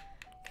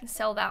 Can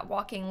sell that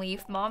walking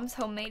leaf. Mom's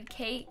homemade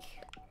cake.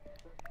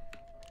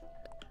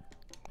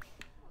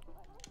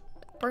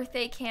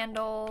 Birthday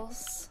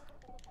candles.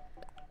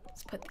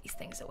 Let's put these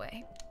things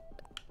away.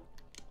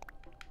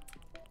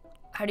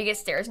 How do you get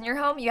stairs in your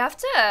home? You have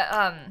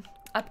to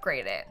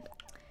upgrade it.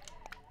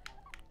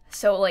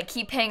 So like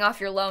keep paying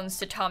off your loans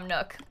to Tom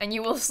Nook and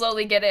you will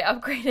slowly get it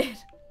upgraded.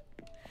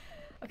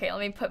 Okay, let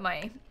me put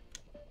my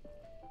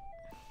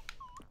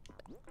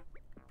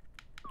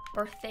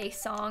birthday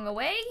song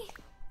away.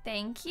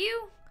 Thank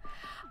you.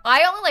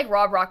 I only like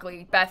raw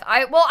broccoli, Beth.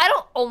 Well, I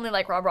don't only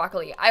like raw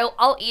broccoli.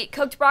 I'll eat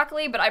cooked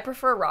broccoli, but I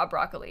prefer raw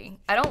broccoli.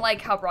 I don't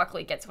like how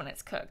broccoli gets when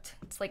it's cooked.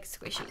 It's like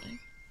squishy.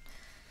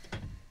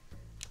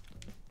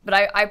 But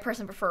I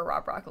personally prefer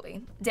raw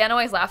broccoli. Dan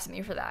always laughs at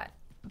me for that.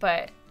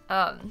 But,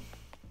 I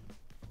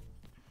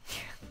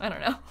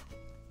don't know.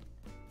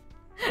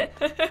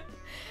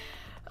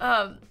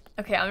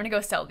 Okay, I'm gonna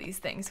go sell these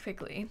things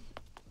quickly.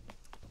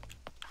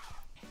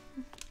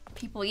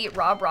 People eat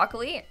raw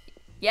broccoli?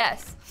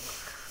 Yes.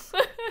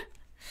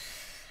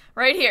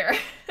 Right here.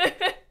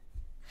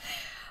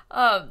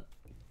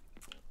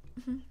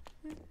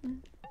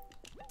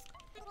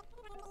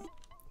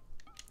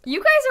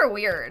 You guys are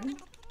weird.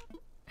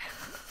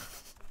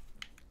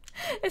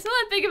 It's not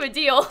that big of a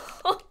deal.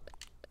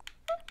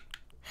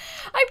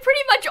 I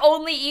pretty much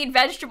only eat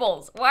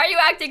vegetables. Why are you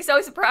acting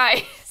so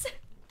surprised?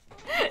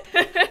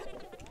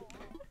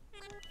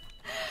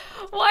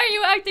 Why are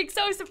you acting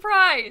so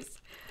surprised?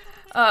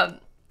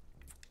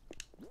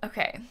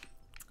 Okay.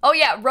 Oh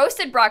yeah,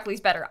 roasted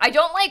broccoli's better. I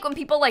don't like when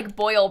people like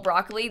boil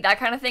broccoli. That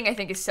kind of thing I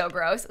think is so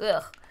gross.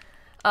 Ugh.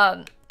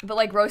 But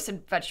like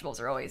roasted vegetables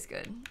are always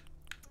good.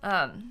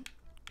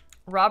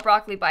 Raw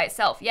broccoli by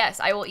itself. Yes,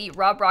 I will eat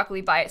raw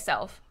broccoli by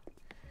itself.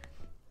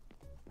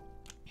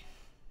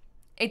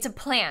 It's a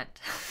plant.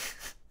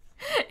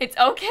 It's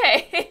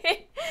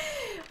okay.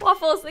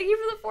 Waffles, thank you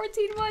for the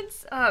 14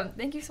 months.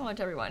 Thank you so much,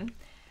 everyone.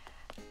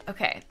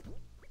 Okay.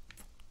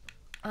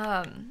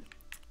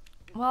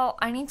 Well,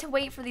 I need to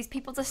wait for these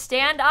people to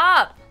stand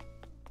up.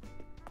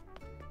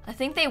 I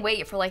think they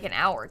wait for like an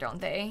hour, don't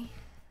they?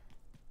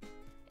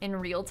 In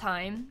real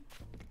time.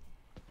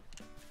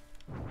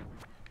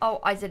 Oh,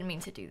 I didn't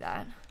mean to do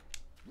that.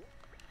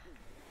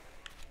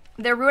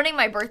 They're ruining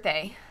my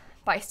birthday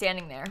by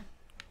standing there.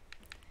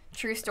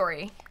 True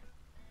story.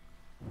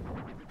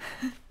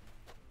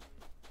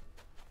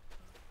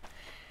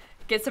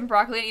 Get some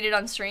broccoli and eat it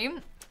on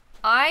stream.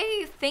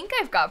 I think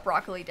I've got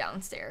broccoli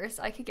downstairs.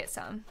 I could get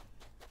some.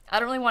 I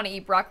don't really want to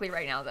eat broccoli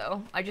right now,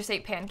 though. I just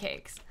ate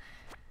pancakes.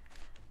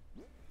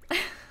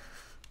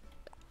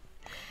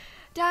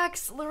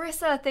 Dax,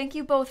 Larissa, thank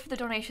you both for the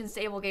donations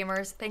to Able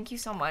Gamers. Thank you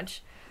so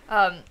much.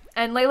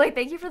 And Lele,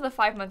 thank you for the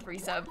 5-month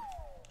resub.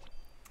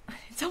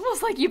 It's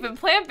almost like you've been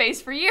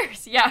plant-based for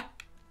years. Yeah.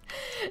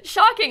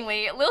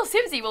 Shockingly,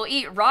 lilsimsie will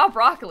eat raw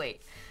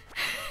broccoli.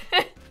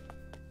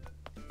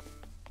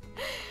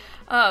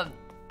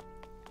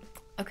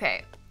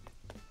 Okay.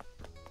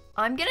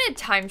 I'm gonna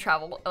time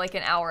travel like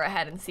an hour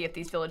ahead and see if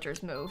these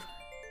villagers move.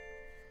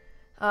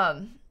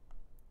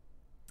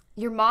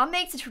 Your mom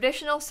makes a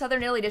traditional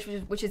southern Italy dish,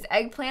 which is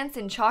eggplants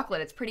and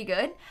chocolate. It's pretty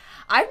good.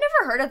 I've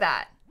never heard of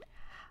that.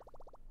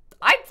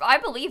 I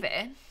believe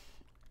it.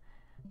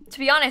 To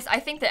be honest, I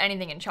think that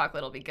anything in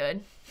chocolate will be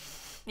good.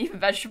 Even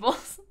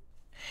vegetables.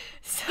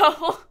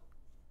 So,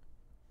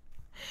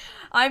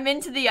 I'm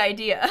into the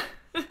idea.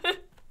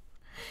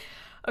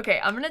 Okay,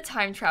 I'm gonna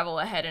time travel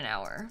ahead an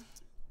hour.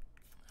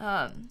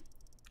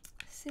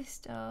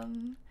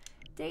 System,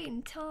 date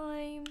and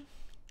time.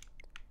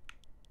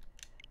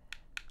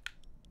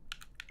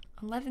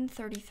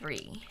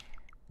 11:33.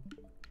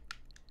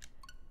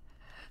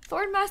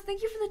 Thornmask,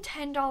 thank you for the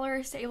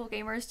 $10 to Able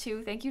Gamers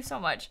too. Thank you so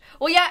much.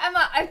 Well, yeah,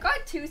 Emma, I've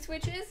got 2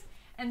 switches,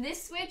 and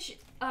this switch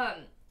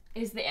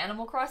is the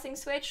Animal Crossing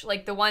switch,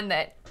 like the one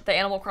that the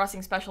Animal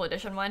Crossing Special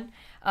Edition one.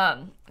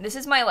 This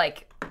is my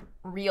like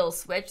real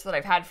switch that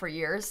I've had for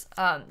years,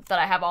 that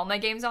I have all my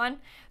games on.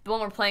 The one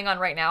we're playing on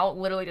right now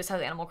literally just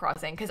has Animal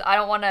Crossing because I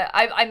don't want to.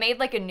 I made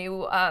like a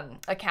new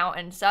account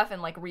and stuff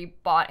and like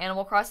rebought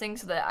Animal Crossing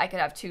so that I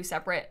could have 2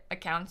 separate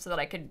accounts so that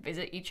I could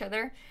visit each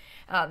other.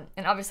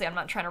 And obviously I'm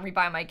not trying to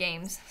rebuy my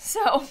games,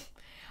 so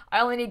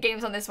I only need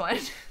games on this one.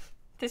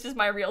 This is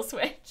my real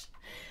Switch.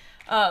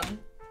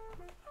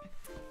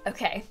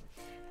 Okay.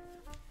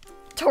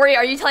 Tori,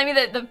 are you telling me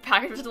that the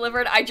package was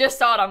delivered? I just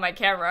saw it on my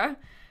camera.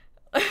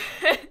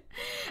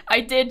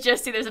 I did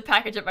just see there's a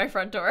package at my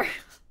front door.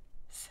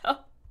 So,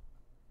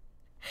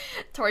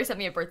 Tori sent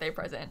me a birthday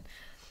present.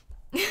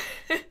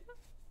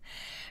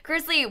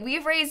 Grizzly,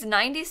 we've raised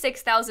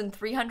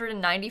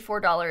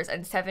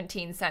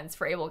 $96,394.17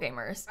 for Able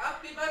Gamers.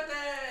 Happy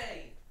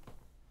birthday!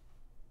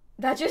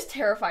 That just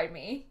terrified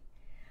me.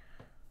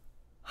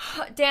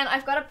 Dan,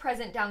 I've got a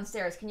present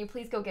downstairs. Can you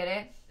please go get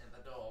it? In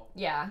the door.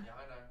 Yeah. Yeah,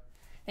 I know.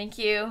 Thank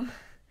you.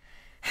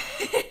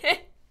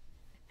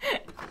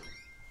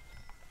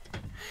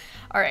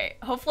 Alright,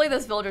 hopefully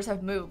those villagers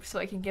have moved so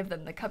I can give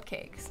them the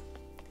cupcakes.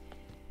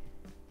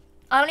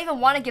 I don't even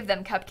want to give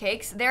them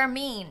cupcakes. They're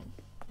mean.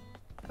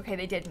 Okay,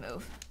 they did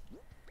move.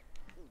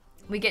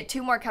 We get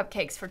 2 more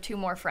cupcakes for 2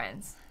 more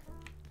friends.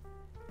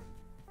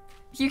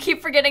 You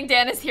keep forgetting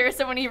Dan is here,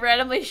 so when he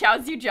randomly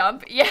shouts, you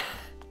jump. Yeah.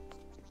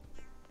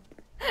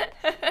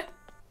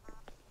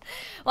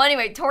 Well,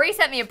 anyway, Tori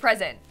sent me a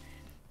present.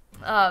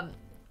 And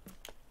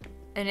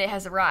it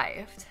has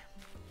arrived.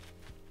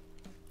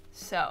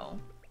 So.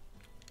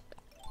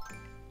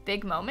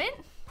 Big moment?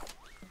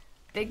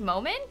 Big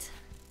moment?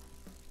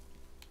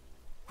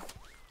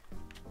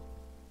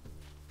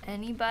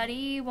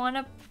 Anybody want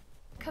a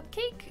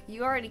cupcake?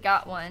 You already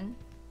got one.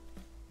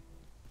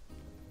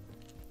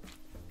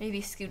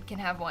 Maybe Scoot can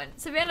have one.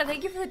 Savannah,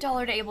 thank you for the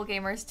 $1 to Able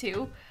Gamers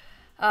too.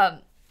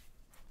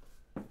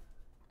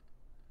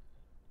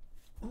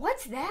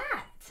 What's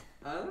that?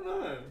 I don't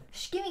know.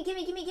 Shh,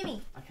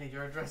 gimme. Okay,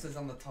 your address is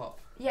on the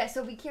top. Yeah,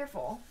 so be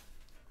careful.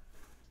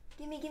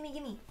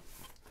 Gimme.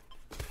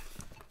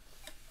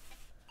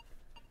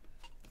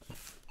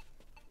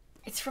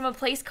 It's from a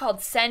place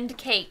called Send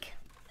Cake.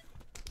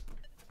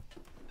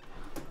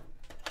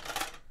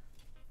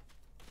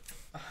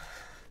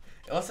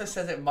 It also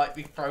says it might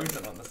be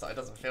frozen on the side. It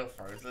doesn't feel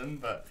frozen,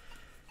 but...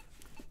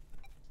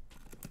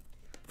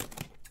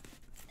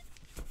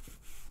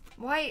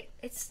 Why?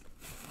 It's...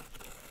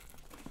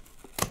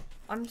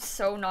 I'm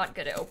so not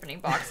good at opening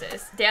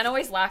boxes. Dan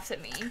always laughs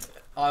at me.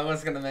 I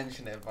was going to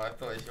mention it, but I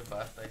thought it was your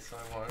birthday, so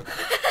I won't.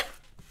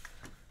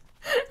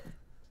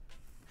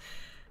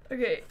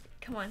 Okay,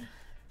 come on.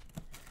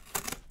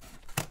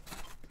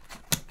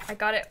 I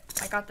got it.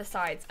 I got the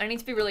sides. I need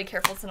to be really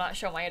careful to not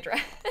show my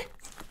address.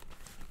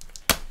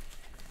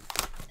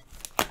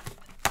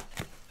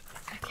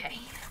 Okay.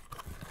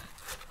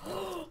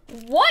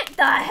 What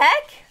the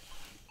heck?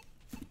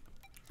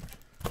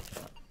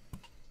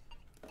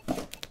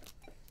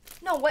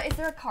 No, what? Is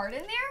there a card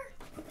in there?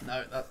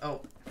 No, that...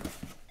 Oh.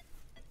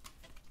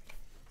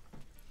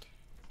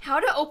 How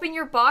to open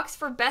your box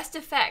for best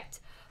effect.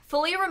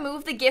 Fully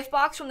remove the gift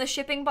box from the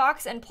shipping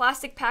box and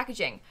plastic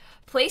packaging.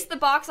 Place the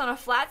box on a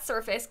flat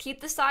surface.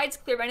 Keep the sides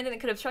clear of anything that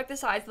could obstruct the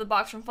sides of the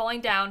box from falling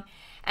down.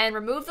 And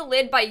remove the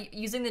lid by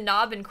using the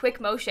knob in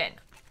quick motion.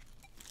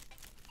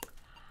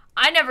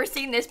 I never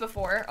seen this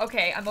before.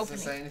 Okay, I'm opening.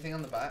 Does it say anything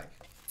on the back?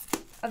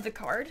 Of the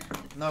card?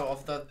 No,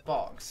 of the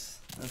box.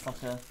 There's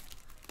like a...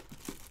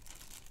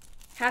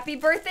 Happy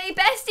birthday,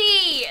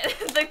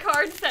 bestie! The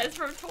card says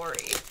from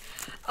Tori.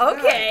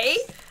 Okay.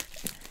 Nice.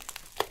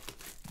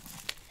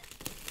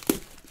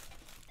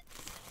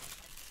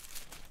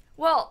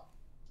 Well,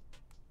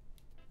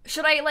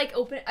 should I like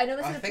open it? I know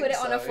this is I gonna think put it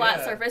on a so, flat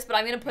yeah. surface, but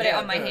I'm gonna put it Yeah,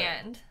 on my do it.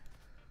 hand.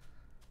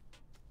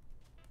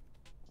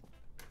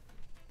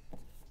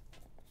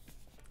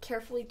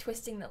 Carefully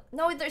twisting the...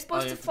 No, they're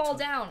supposed to fall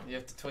down. You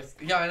have to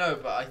twist... Yeah, I know,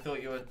 but I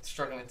thought you were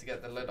struggling to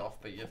get the lid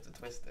off, but you have to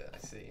twist it, I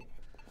see.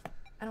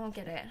 I don't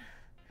get it.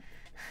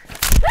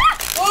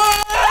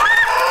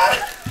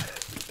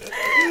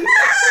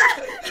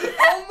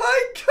 Oh my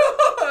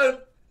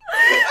god!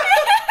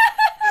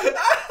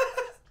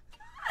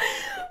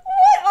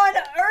 What on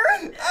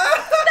earth?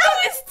 That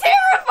was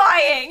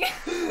terrifying! I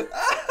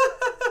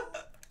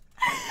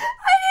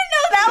didn't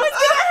know that was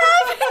gonna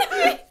happen to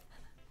me!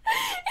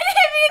 It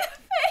hit me in the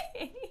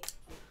face!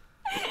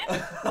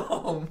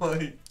 Oh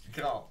my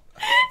god.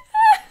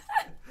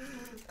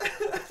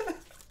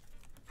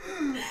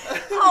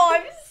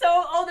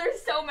 Oh,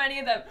 there's so many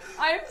of them.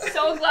 I'm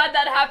so glad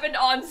that happened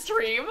on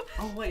stream.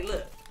 Oh wait,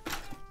 look.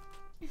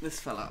 This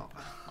fell out.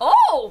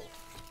 Oh!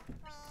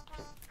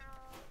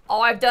 Oh,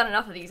 I've done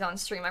enough of these on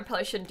stream. I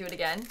probably shouldn't do it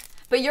again.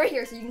 But you're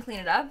here, so you can clean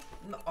it up.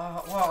 No,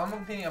 well, I'm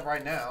not cleaning it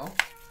right now.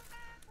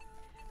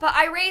 But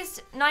I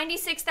raised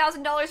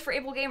 $96,000 for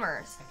Able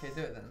Gamers. Okay,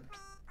 do it then.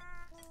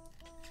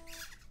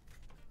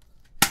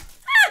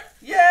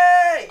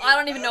 Yay! I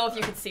don't even know if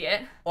you could see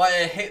it. Well,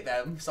 I hit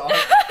them, so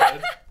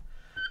I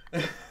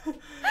good.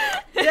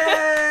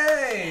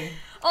 Yay!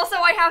 Also,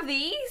 I have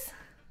these.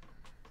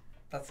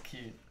 That's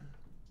cute.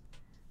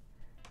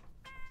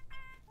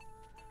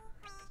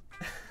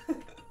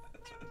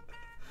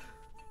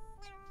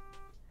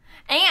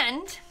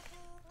 And,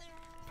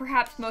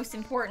 perhaps most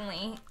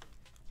importantly,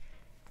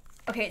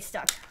 okay, it's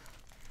stuck.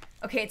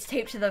 Okay, it's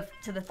taped to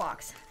the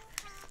box.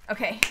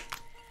 Okay.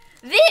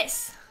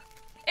 This!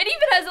 It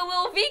even has a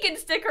little vegan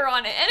sticker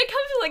on it, and it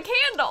comes with a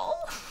candle.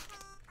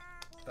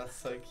 That's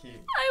so cute.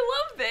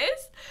 I love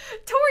this.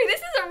 Tori, this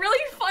is a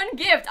really fun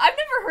gift. I've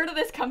never heard of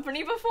this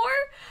company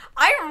before.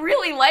 I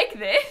really like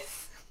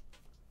this.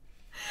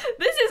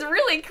 This is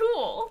really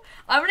cool.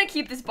 I'm gonna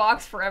keep this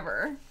box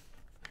forever.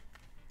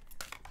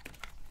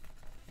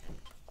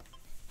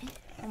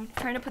 I'm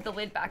trying to put the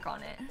lid back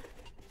on it.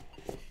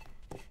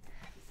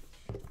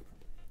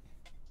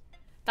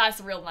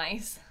 That's real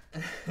nice.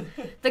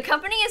 The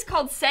company is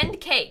called Send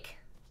Cake.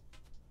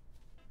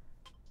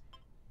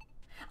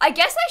 I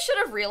guess I should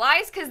have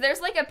realized because there's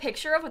like a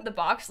picture of what the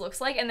box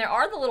looks like and there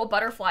are the little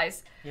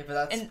butterflies. Yeah, but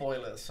that's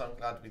spoilers, so I'm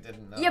glad we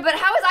didn't know. Yeah, but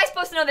how was I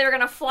supposed to know they were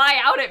gonna fly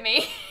out at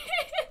me?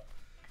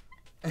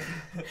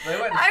 They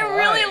went I flying.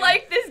 really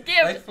like this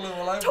gift. They flew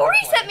all over Tori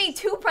the place. sent me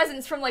 2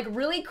 presents from like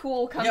really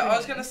cool companies. Yeah, I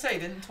was gonna say,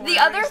 didn't Tori The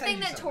already other send thing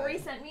you that something? Tori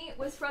sent me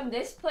was from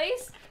this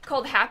place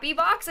called Happy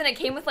Box, and it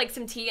came with like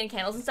some tea and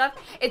candles and stuff.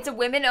 It's a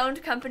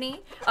women-owned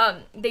company.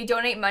 They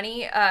donate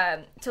money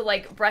to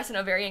like breast and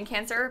ovarian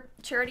cancer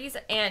charities,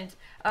 and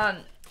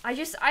I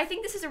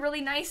think this is a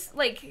really nice,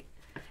 like,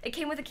 it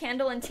came with a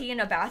candle and tea and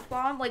a bath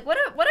bomb. Like, what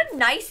a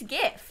nice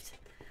gift.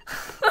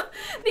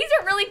 These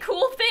are really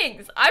cool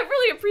things. I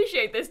really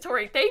appreciate this,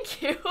 Tori.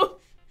 Thank you.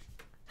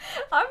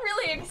 I'm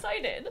really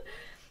excited.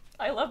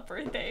 I love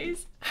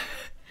birthdays.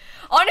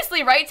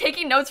 Honestly, right?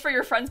 Taking notes for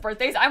your friends'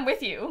 birthdays, I'm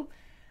with you.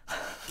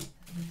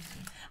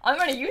 I'm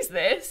gonna use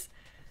this.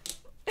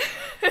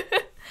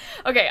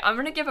 Okay, I'm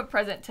gonna give a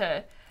present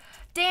to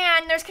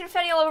Dan. There's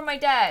confetti all over my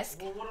desk.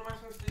 Well, what am I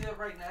supposed to do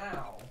right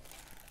now?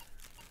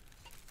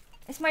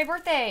 It's my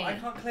birthday. I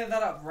can't clear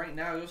that up right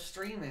now. You're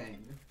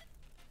streaming.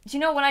 Do you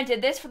know when I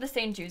did this for the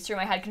St. Jude stream,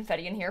 I had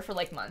confetti in here for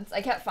like months.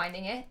 I kept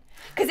finding it.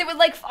 Because it would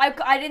like,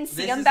 I didn't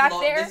see them back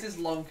there. This is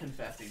long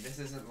confetti. This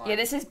isn't like... Yeah,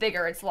 this is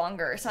bigger. It's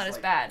longer. It's not as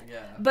like, bad.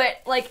 Yeah.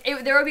 But like,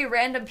 there would be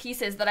random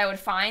pieces that I would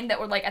find that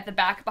were like at the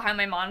back behind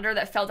my monitor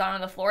that fell down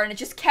on the floor, and it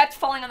just kept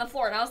falling on the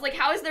floor. And I was like,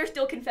 how is there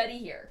still confetti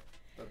here?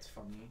 That's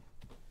funny.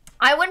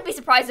 I wouldn't be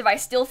surprised if I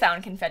still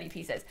found confetti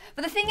pieces.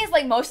 But the thing is,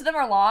 like, most of them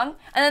are long,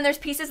 and then there's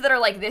pieces that are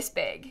like this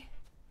big.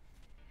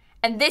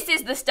 And this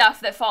is the stuff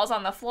that falls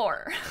on the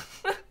floor.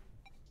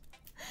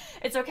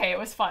 It's okay, it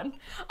was fun.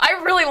 I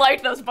really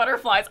liked those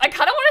butterflies. I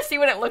kind of want to see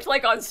what it looked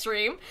like on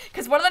stream,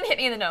 because one of them hit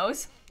me in the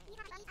nose.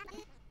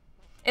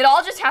 It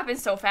all just happened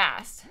so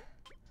fast.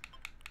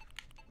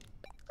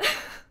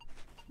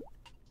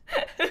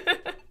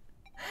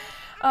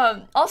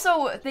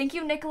 Also, thank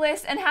you,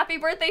 Nicholas, and happy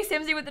birthday,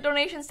 Simsie, with the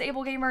donations to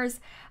Able Gamers.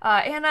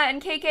 Anna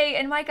and KK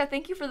and Micah,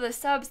 thank you for the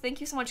subs.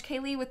 Thank you so much,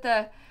 Kaylee, with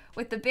the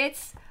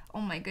bits. Oh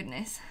my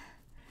goodness.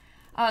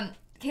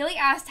 Kaylee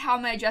asked how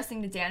am I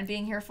adjusting to Dan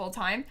being here full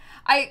time.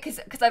 Cause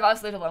I've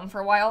obviously lived alone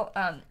for a while,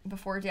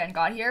 before Dan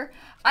got here.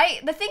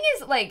 The thing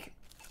is, like,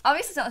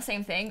 obviously it's not the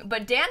same thing,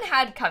 but Dan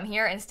had come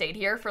here and stayed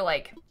here for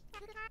like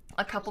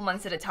a couple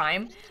months at a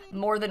time,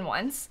 more than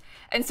once.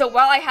 And so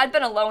while I had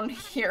been alone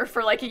here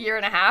for like a year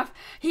and a half,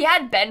 he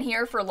had been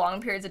here for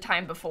long periods of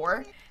time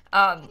before.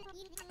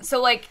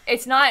 So like,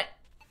 it's not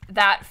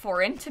that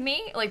foreign to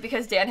me, like,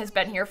 because Dan has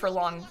been here for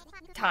long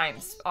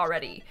times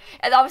already.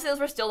 And obviously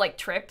those were still like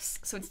trips,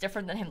 so it's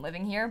different than him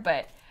living here,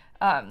 but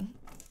I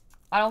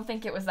don't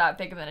think it was that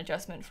big of an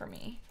adjustment for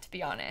me, to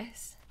be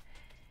honest.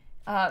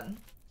 Not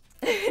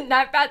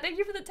bad, thank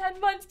you for the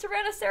 10 months,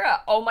 Tyranna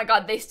Sarah. Oh my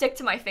god, they stick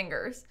to my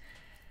fingers.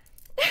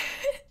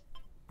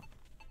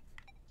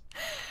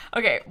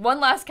 Okay, one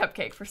last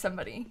cupcake for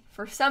somebody.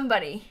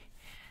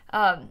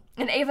 And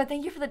Ava,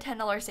 thank you for the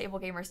 $10 Stable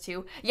Gamers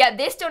too. Yeah,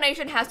 this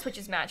donation has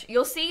Twitch's match.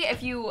 You'll see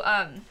if you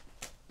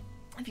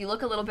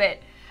look a little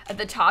bit at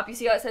the top, you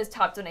see how it says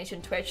top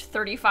donation Twitch,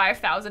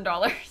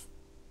 $35,000.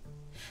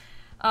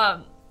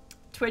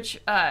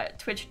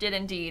 Twitch did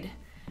indeed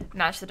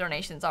match the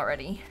donations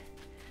already.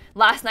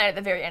 Last night at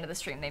the very end of the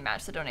stream, they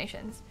matched the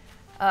donations.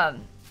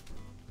 Another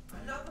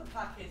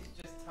package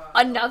just turned up.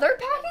 Another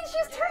package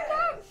just turned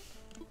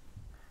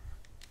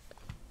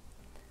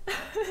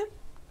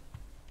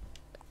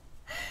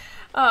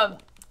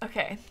up?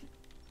 Okay.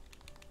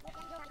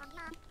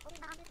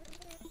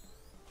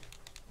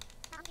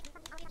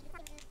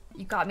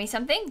 You got me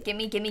something?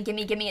 Gimme, gimme,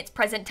 gimme, gimme, it's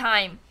present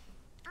time.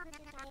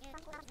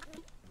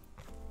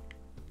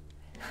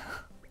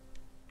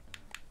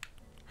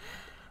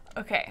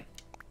 Okay.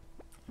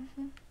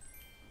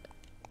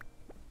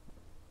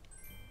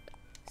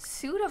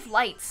 Suit of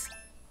lights.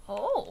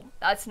 Oh,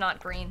 that's not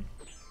green.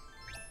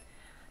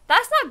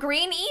 That's not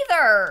green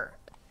either!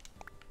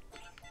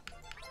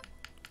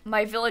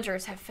 My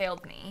villagers have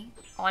failed me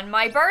on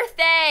my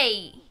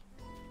birthday!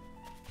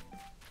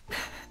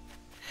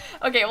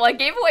 Okay, well, I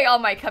gave away all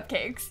my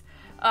cupcakes.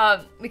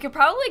 We could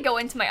probably go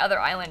into my other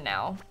island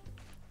now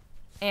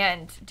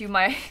and do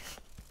my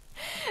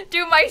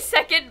do my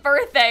second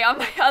birthday on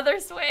my other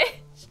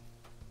Switch.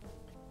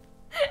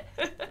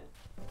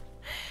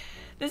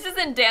 This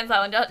isn't Dan's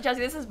island, Jesse,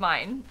 this is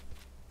mine.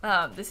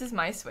 This is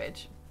my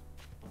Switch.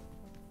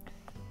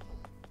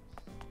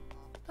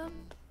 This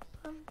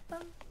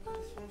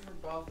one's from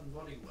Bath and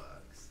Body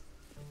Works.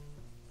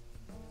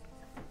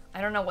 I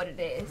I don't know what it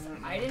is.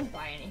 I didn't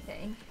buy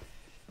anything.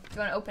 Do you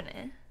want to open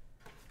it?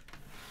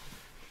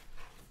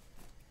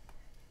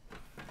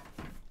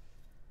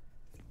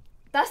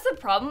 That's the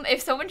problem.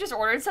 If someone just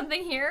ordered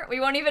something here,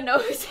 we won't even know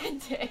who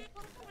sent it.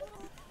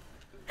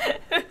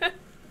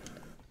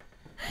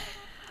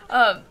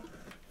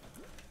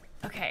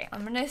 Okay,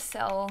 I'm gonna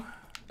sell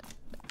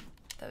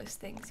those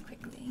things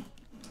quickly.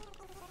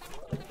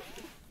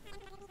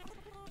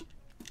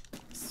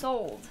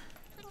 Sold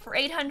for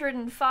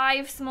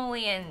 805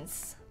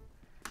 simoleons.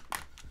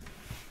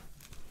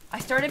 I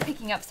started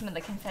picking up some of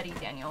the confetti,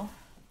 Daniel.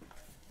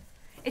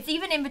 It's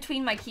even in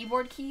between my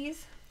keyboard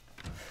keys.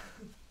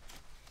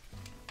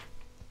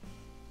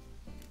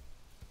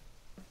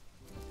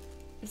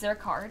 Is there a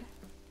card?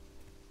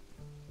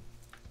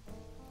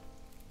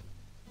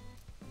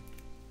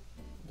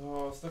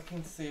 Oh, I was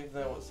looking to see if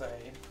there was a...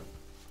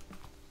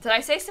 Did I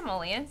say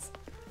simoleons?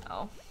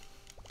 Oh.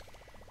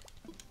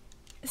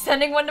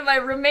 Sending one to my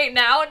roommate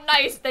now?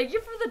 Nice! Thank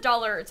you for the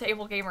 $1 to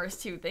Able Gamers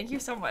too. Thank you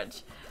so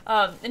much.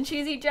 And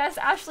Cheesy, Jess,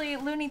 Ashley,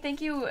 Looney, thank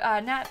you.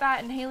 Natbat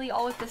and Haley,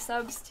 all with the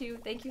subs too.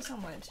 Thank you so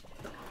much.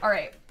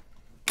 Alright.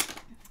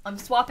 I'm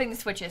swapping the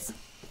switches.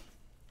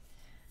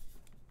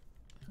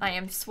 I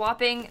am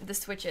swapping the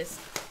switches.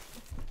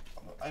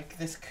 Like,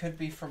 this could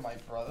be from my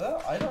brother?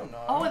 I don't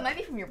know. Oh, it might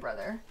be from your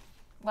brother.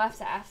 We'll have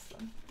to ask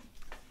them.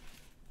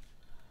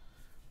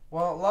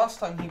 Well, last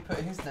time he put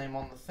his name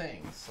on the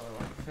thing, so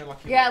I feel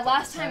like he Yeah, would've done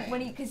last the time same.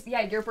 when he, cause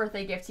yeah, your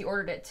birthday gift, he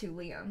ordered it to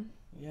Liam.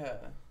 Yeah.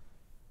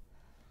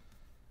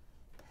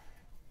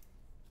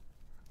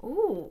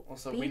 Ooh.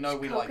 Also, beach we know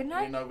we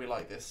coconut?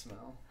 like this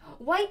smell.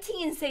 White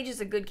tea and sage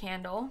is a good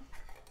candle.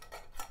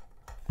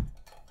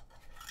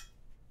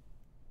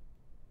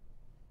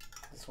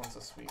 This one's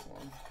a sweet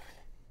one.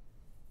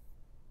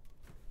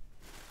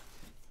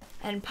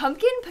 And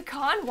pumpkin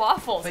pecan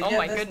waffles. But Oh yeah,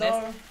 my there's goodness.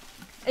 no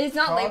It's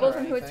not card labeled or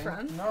from who it's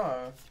anything. from.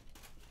 No.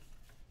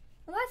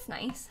 Well, that's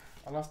nice.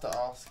 I'll have to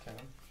ask him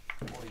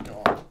what he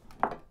got.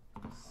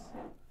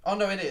 Oh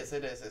no, it is.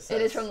 It is. It says.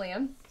 It is from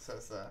Liam. It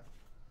says there.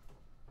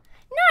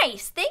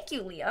 Nice. Thank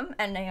you, Liam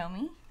and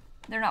Naomi.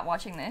 They're not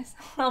watching this.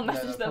 I'll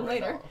message they're them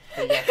probably later. not.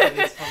 But yes, it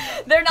is from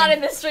them. They're not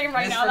in the stream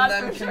right It is now, from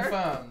that's them, for sure.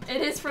 confirmed.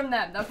 It is from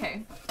them.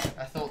 Okay.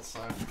 I thought so.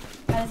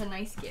 That is a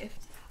nice gift.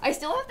 I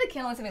still have the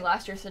candle they sent me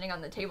last year sitting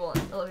on the table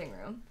in the living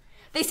room.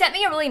 They sent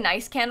me a really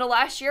nice candle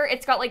last year.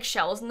 It's got like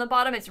shells in the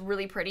bottom. It's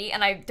really pretty,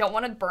 and I don't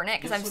want to burn it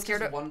because I'm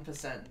scared of.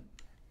 1%.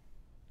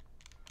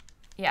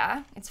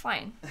 Yeah, it's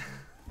fine.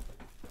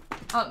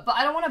 But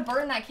I don't want to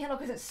burn that candle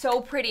because it's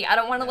so pretty. I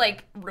don't want to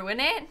like ruin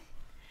it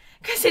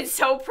because it's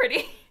so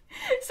pretty.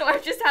 So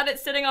I've just had it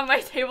sitting on my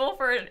table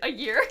for a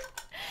year.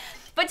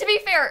 But to be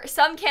fair,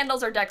 some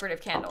candles are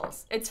decorative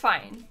candles. It's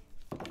fine.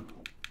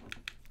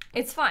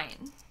 It's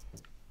fine.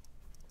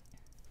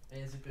 It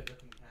is a good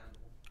looking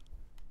candle.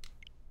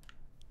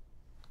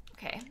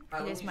 Okay, How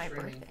long it is are my you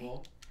streaming birthday.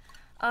 for?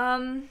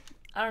 I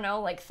don't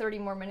know, like 30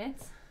 more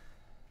minutes.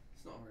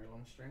 It's not a very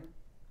long stream.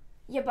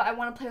 Yeah, but I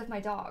want to play with my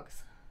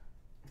dogs.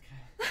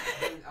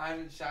 Okay. I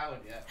haven't showered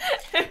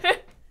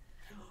yet.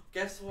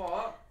 Guess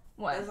what?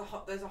 What?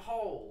 There's a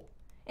hole.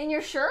 In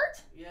your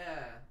shirt?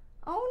 Yeah.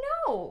 Oh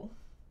no.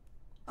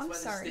 That's I'm where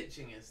sorry. the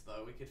stitching is,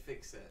 though. We could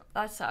fix it.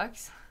 That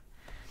sucks.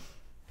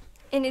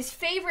 In his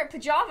favorite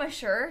pajama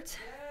shirt.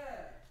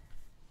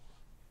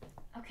 Yeah.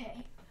 Okay.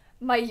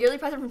 My yearly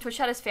present from Twitch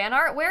Chat is fan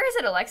art. Where is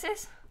it,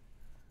 Alexis?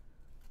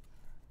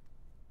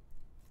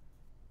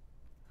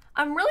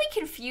 I'm really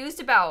confused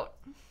about...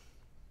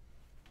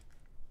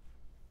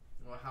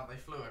 Well, how they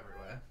flew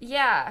everywhere.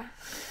 Yeah.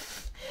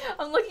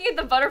 I'm looking at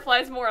the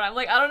butterflies more and I'm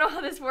like, I don't know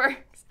how this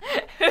works.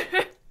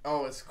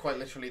 Oh, it's quite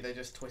literally they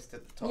just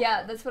twisted the top.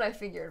 Yeah, that's what I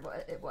figured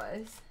what it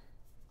was.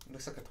 It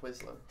looks like a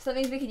Twizzler. So that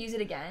means we could use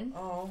it again.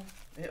 Oh,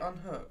 it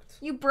unhooked.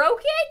 You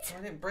broke it?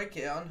 I didn't break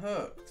it, it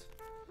unhooked.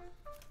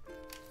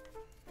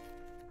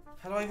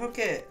 How do I hook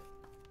it?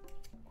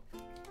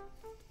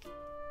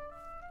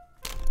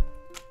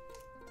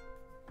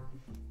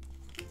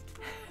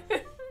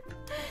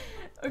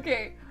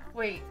 Okay,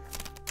 wait.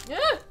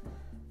 Ugh.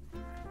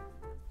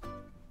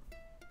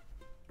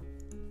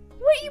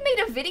 Wait, you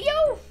made a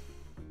video?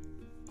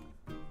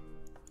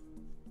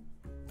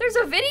 There's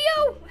a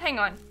video? Hang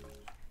on.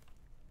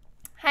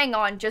 Hang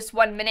on just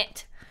 1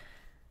 minute.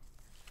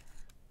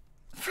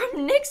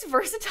 From Nick's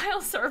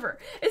Versatile server.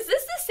 Is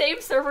this the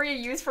same server you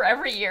use for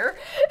every year?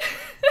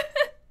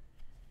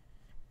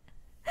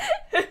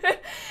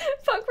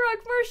 Punk Rock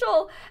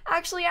Marshall,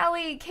 Actually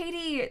Ali,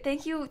 Katie,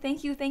 thank you,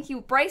 thank you, thank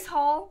you. Bryce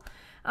Hall,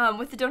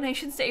 with the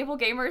donations to Able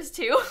Gamers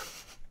too.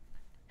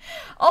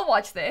 I'll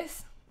watch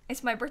this.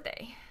 It's my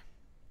birthday.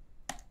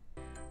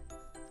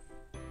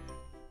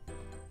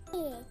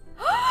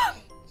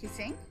 You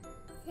sing?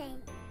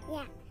 Sing.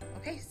 Yeah.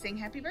 Okay, sing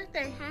happy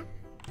birthday.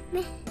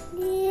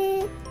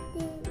 Mary!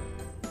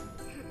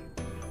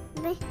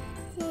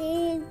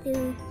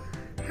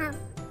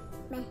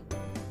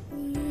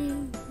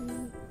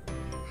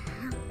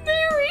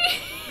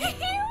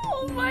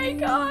 Oh my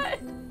god.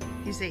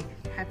 You say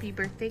happy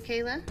birthday,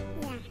 Kayla?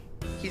 Yeah.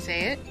 You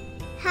say it?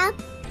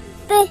 Happy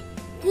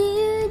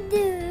do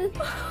do.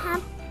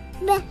 Happy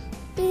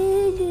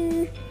do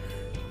do.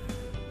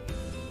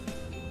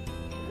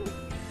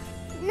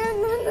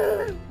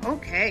 No.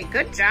 Okay,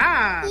 good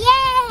job.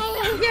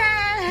 Yay!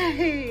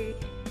 Yay!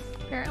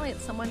 Apparently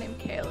it's someone named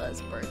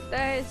Kayla's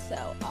birthday,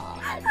 so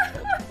I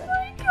Oh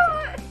my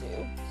god.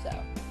 Too, so.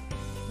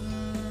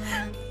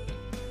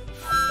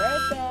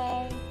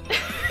 Birthday.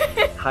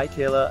 Hi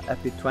Kayla,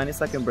 happy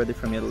 22nd birthday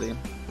from Italy.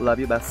 Love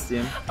you,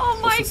 bestie. Oh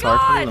my Also sorry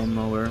for god. the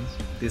lawnmower.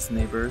 These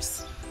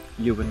neighbors,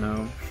 you would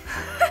know.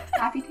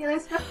 Happy Taylor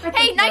Swift birthday.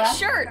 Hey, nice Kayla,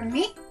 shirt. From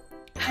me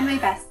and my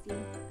bestie.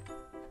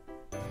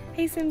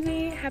 Hey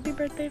Simsie, happy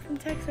birthday from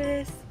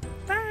Texas.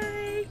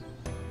 Bye.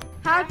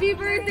 Happy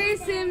birthday,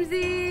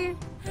 Simsie.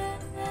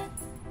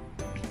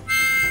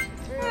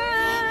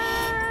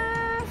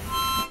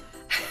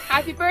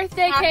 Happy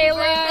birthday,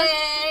 Kayla.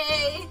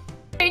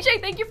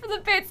 AJ, thank you for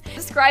the bits.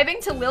 Subscribing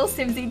to Lil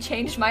Simsie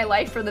changed my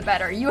life for the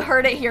better. You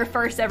heard it here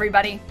first,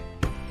 everybody.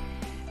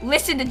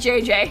 Listen to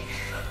JJ.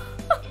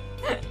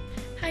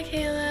 Hi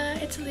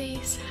Kayla, it's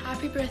Elise.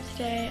 Happy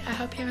birthday. I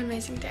hope you have an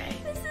amazing day.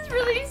 This is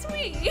really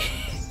sweet.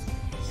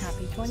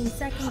 Happy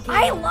 22nd.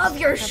 I love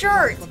your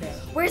shirt.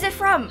 Where's it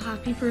from?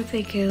 Happy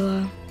birthday,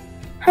 Kayla.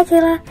 Hi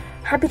Kayla.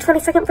 Happy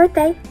 22nd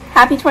birthday.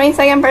 Happy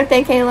 22nd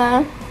birthday,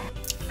 Kayla.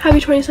 Happy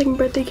 22nd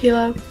birthday,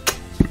 Kayla.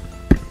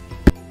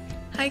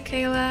 Hi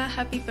Kayla,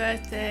 happy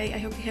birthday. I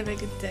hope you have a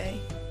good day.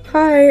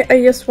 Hi,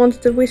 I just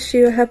wanted to wish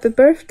you a happy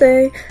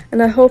birthday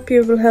and I hope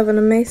you will have an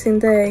amazing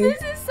day.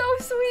 This is so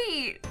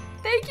sweet.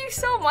 Thank you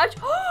so much.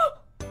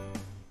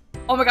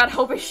 Oh my god,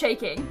 Hope is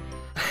shaking.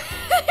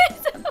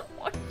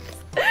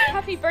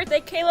 Happy birthday,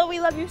 Kayla. We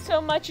love you so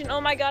much, and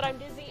oh my god, I'm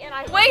dizzy, and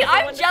I hope Wait, you have a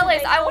I'm wonderful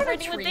jealous. day I want a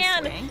celebrating tree with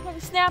Dan swing. from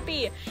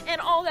Snappy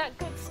and all that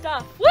good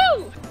stuff.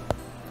 Woo!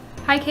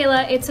 Hi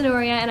Kayla, it's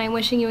Honoria and I'm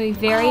wishing you a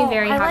very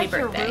happy like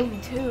birthday. Your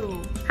room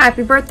too.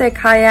 Happy birthday,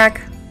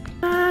 Kayak.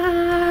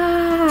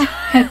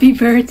 Happy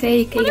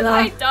birthday, What have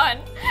I Kayla. done?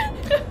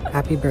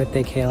 Happy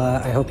birthday,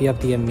 Kayla. I hope you have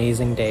the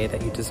amazing day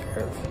that you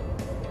deserve.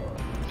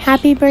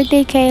 Happy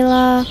birthday,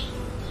 Kayla.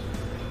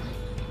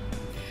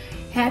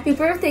 Happy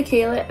birthday,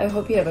 Kayla. I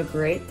hope you have a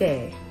great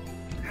day.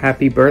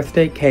 Happy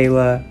birthday,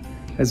 Kayla.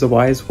 As a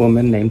wise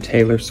woman named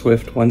Taylor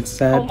Swift once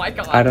said, Oh my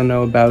God. I don't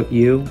know about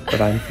you, but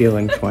I'm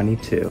feeling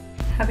 22.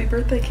 Happy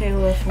birthday,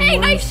 Kayla, from Hey,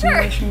 one nice shirt.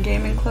 Simulation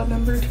Gaming Club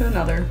member to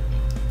another.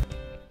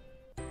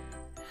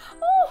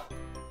 Oh.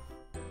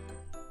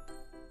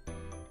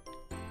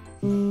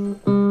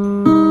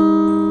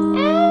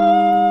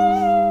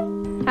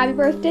 Happy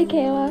birthday,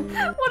 Kayla.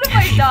 What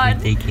have I done?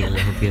 Hey Kayla,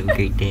 hope you have a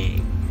great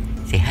day.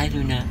 Say hi,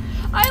 Luna.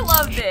 I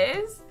love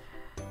this.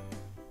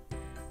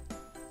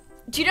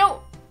 Do you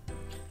know?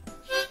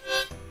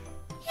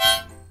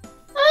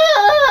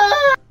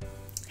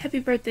 Happy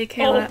birthday,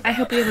 Kayla. I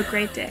hope you have a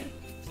great day.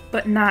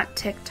 But not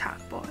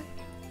TikTok, boy.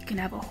 You can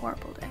have a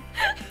horrible day.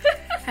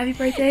 Happy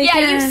birthday Yeah,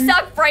 again. you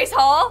suck, Bryce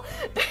Hall.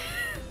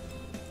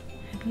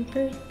 Happy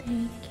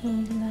birthday,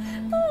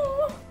 Kayla.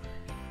 Oh.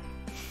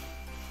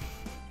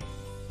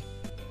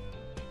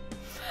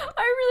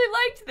 I really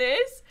liked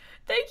this.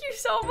 Thank you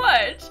so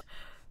much.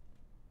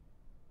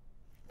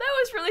 That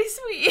was really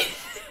sweet.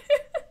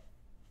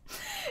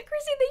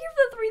 Chrissy, thank you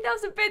for the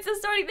 3,000 bits and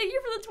starting. Thank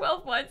you for the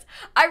 12 months.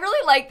 I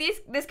really like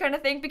this kind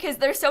of thing because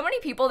there's so many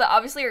people that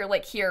obviously are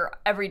like here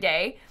every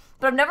day,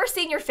 but I've never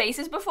seen your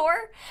faces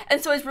before.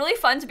 And so it's really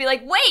fun to be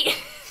like, wait,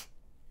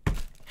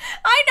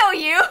 I know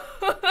you.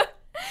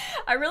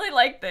 I really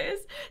like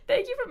this.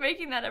 Thank you for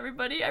making that,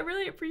 everybody. I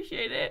really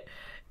appreciate it.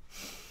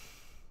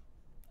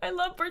 I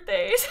love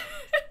birthdays.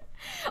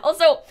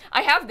 Also,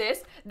 I have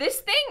this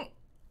thing.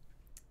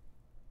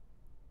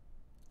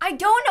 I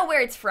don't know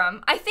where it's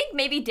from. I think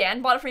maybe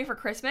Dan bought it for me for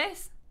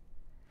Christmas.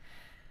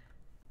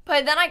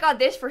 But then I got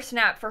this for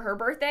Snap for her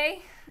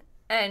birthday.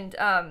 And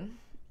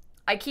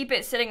I keep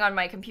it sitting on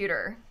my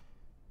computer.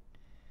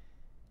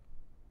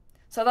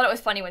 So I thought it was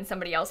funny when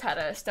somebody else had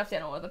a stuffed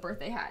animal with a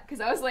birthday hat. Because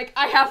I was like,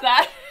 I have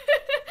that.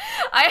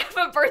 I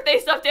have a birthday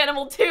stuffed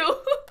animal too.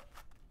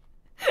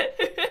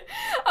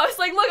 I was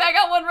like, look, I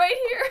got one right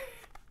here.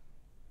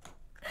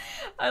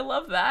 I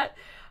love that.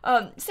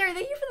 Sarah,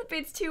 thank you for the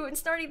bits too, and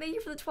Snarty, thank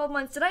you for the 12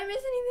 months. Did I miss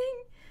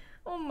anything?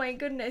 Oh my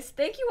goodness.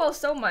 Thank you all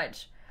so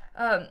much.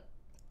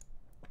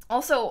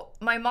 Also,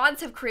 my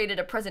mods have created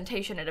a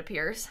presentation, it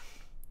appears.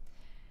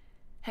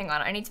 Hang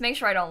on, I need to make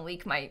sure I don't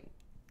leak my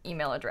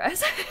email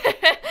address.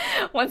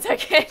 1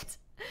 second.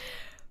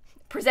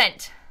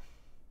 Present.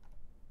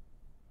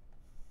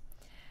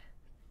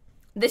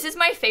 This is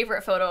my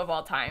favorite photo of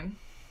all time.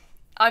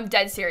 I'm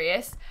dead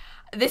serious.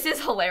 This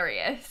is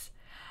hilarious.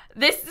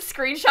 This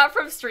screenshot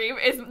from stream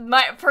is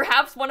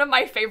perhaps one of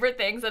my favorite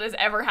things that has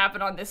ever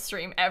happened on this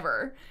stream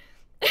ever.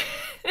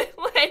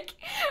 Like,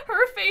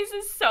 her face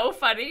is so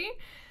funny.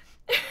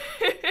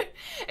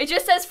 It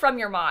just says from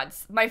your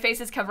mods. My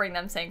face is covering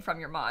them saying from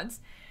your mods.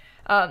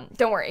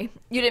 Don't worry,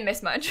 you didn't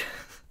miss much.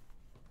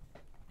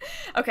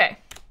 Okay.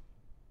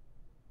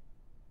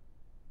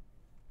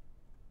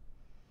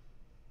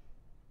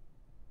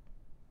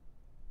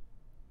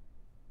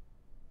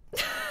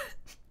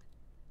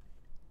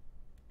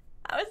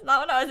 I was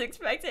not what I was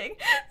expecting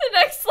the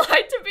next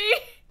slide to be.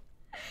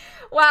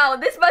 Wow,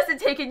 this must have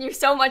taken you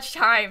so much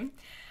time.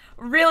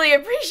 Really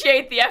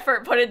appreciate the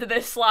effort put into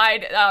this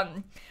slide.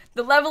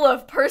 The level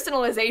of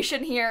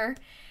personalization here,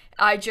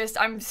 I'm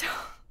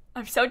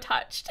so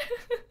touched.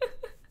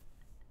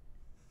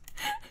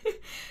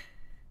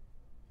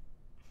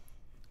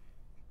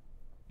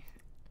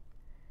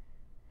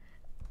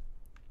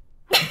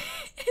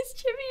 Is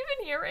Jimmy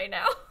even here right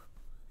now?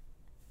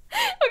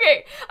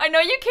 Okay, I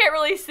know you can't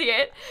really see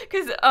it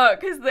because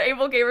the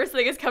Able Gamers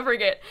thing is covering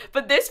it,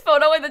 but this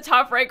photo in the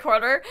top right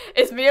corner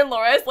is me and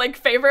Laura's like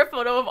favorite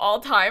photo of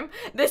all time.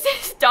 This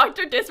is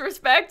Dr.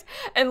 Disrespect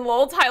and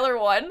Lol Tyler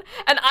 1,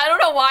 and I don't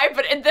know why,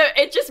 but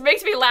it just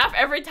makes me laugh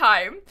every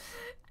time.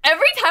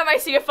 Every time I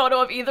see a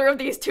photo of either of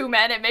these two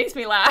men, it makes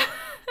me laugh.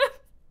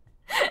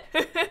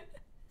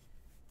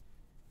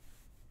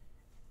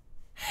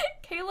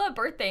 Kayla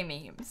birthday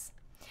memes.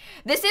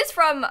 This is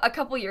from a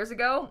couple years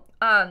ago.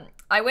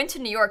 I went to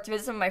New York to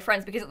visit some of my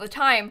friends because at the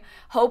time,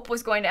 Hope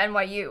was going to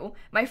NYU.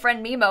 My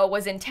friend Mimo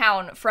was in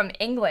town from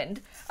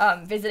England,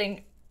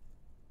 visiting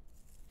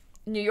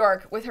New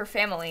York with her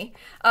family.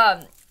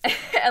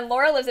 And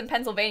Laura lives in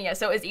Pennsylvania,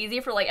 so it was easy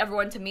for like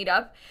everyone to meet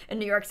up in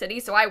New York City.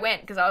 So I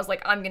went because I was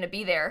like, I'm gonna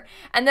be there.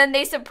 And then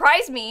they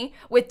surprised me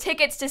with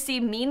tickets to see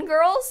Mean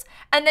Girls,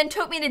 and then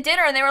took me to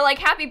dinner, and they were like,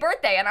 happy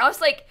birthday. And I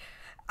was like,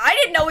 I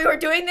didn't know we were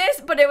doing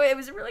this, but it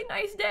was a really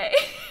nice day.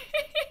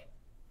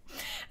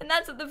 And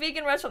that's at the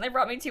vegan restaurant they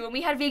brought me to, and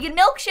we had vegan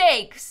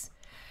milkshakes.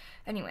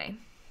 Anyway.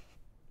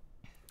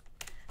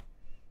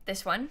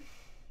 This one.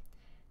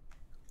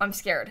 I'm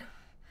scared.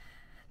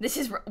 This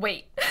is,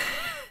 wait.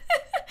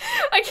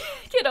 I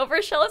can't get over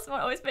Shella's one,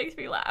 always makes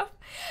me laugh.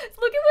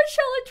 Look at what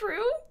Shella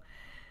drew.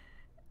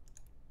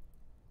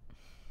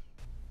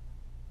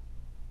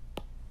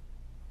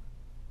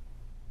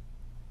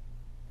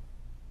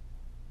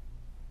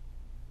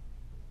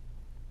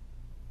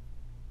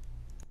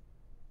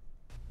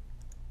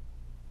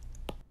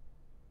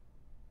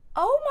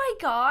 Oh my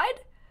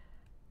god.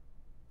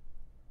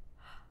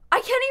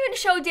 I can't even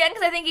show Dan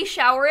because I think he's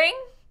showering.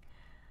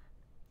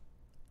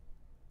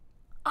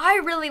 I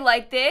really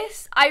like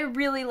this. I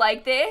really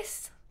like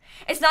this.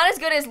 It's not as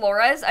good as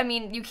Laura's. I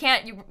mean, you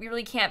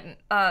really can't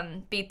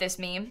beat this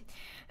meme.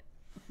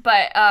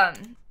 But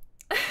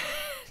this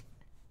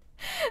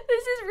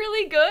is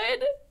really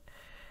good.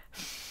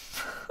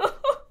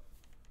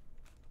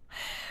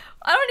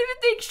 I don't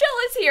even think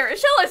Shella's here.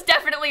 Shella's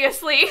definitely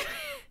asleep.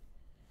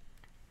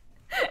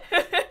 I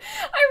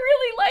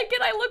really like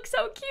it. I look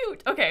so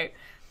cute. Okay.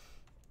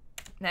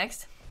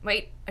 Next.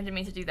 Wait, I didn't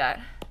mean to do that.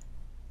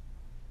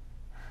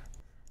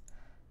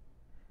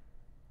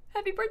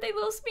 Happy birthday,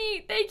 Lil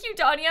Smee. Thank you,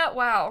 Danya.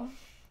 Wow.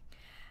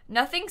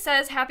 Nothing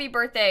says happy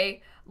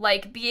birthday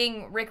like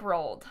being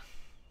rickrolled.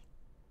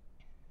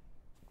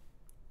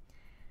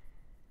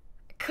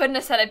 Couldn't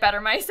have said it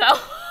better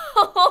myself.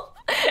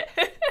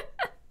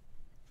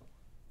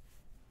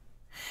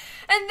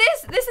 And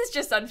this is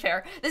just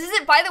unfair. This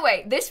isn't, by the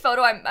way, this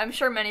photo, I'm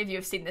sure many of you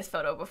have seen this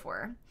photo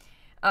before.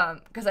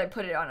 Because I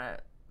put it on a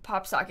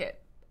pop socket.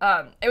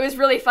 It was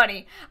really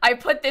funny. I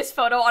put this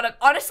photo on a,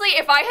 honestly,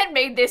 if I had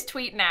made this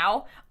tweet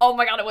now, oh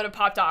my god, it would have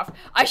popped off.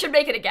 I should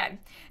make it again.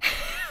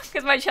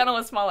 Because my channel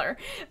is smaller.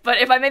 But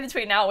if I made the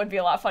tweet now, it would be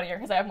a lot funnier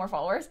because I have more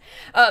followers.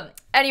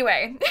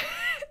 Anyway,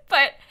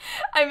 but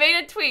I made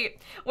a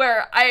tweet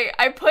where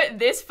I put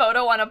this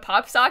photo on a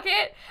pop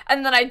socket,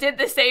 and then I did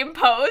the same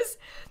pose,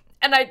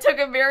 and I took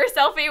a mirror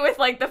selfie with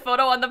like the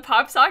photo on the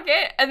pop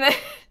socket, and then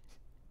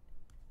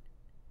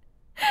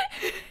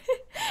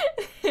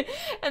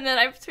and then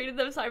I tweeted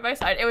them side by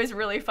side. It was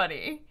really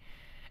funny.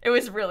 It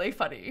was really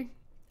funny.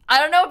 I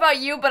don't know about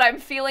you, but I'm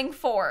feeling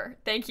 4.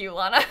 Thank you,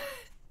 Lana.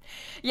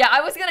 Yeah, I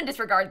was gonna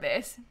disregard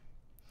this.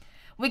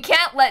 We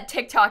can't let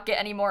TikTok get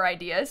any more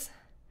ideas.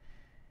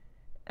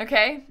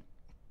 Okay?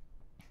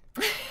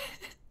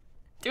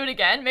 Do it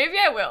again? Maybe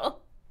I will.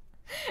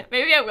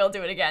 Maybe I will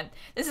do it again.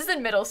 This is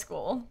in middle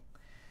school.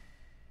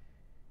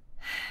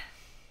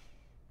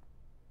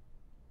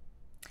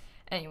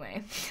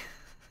 Anyway.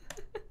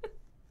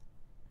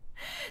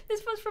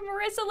 This was from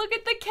Marissa. Look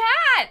at the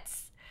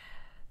cats!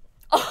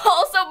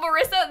 Also,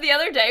 Marissa, the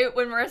other day,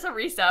 when Marissa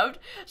resubbed,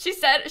 she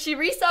said she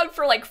resubbed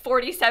for like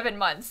 47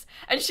 months.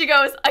 And she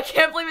goes, I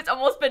can't believe it's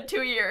almost been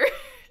 2 years.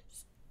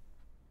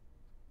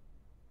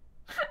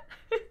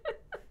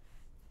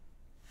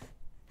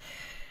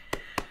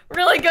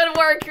 Really good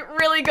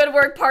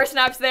work,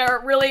 Parsnaps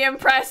there. Really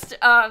impressed.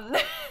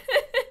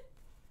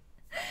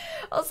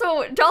 Also,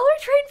 Dollar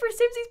Train for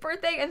Simsie's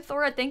birthday, and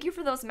Thora, thank you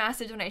for those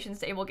massive donations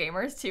to Able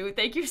Gamers too.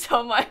 Thank you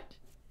so much.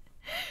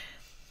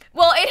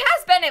 Well, it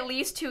has been at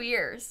least 2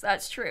 years.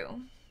 That's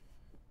true.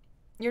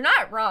 You're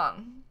not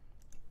wrong.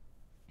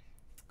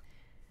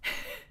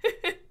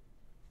 Look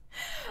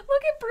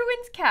at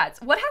Bruin's cats.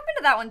 What happened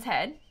to that one's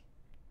head?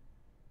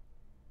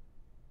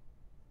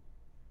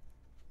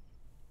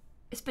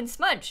 It's been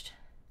smudged.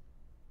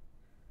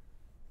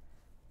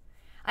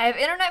 I have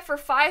internet for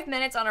 5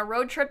 minutes on a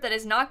road trip that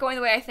is not going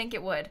the way I think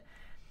it would.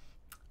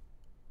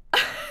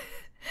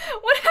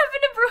 What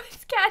happened to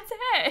Bruin's cat's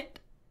Dad's head.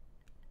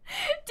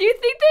 Do you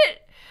think that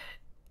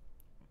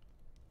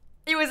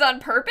it was on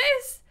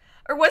purpose?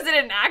 Or was it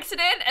an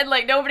accident and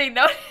like nobody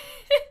noticed?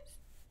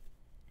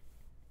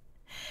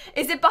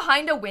 Is it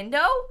behind a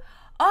window?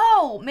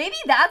 Oh, maybe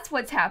that's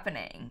what's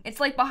happening. It's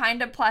like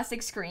behind a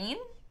plastic screen.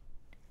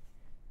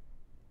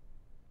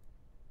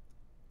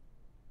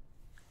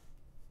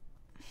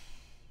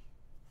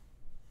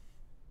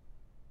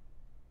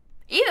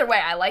 Either way,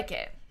 I like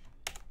it.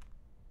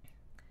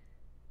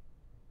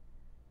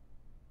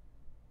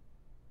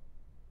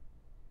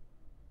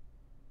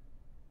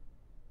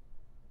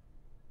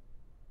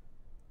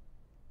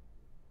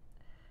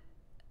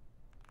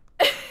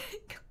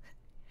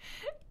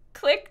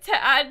 Click to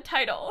add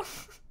title.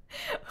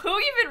 Who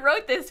even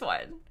wrote this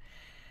one?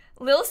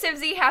 Lil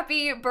Simsie,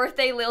 happy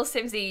birthday, Lil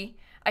Simsie.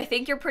 I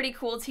think you're pretty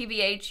cool,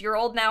 TBH. You're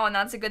old now, and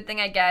that's a good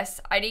thing, I guess.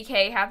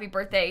 IDK, happy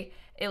birthday,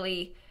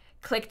 Illy.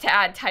 Click to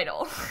add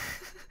title.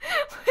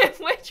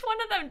 Which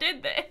one of them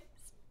did this?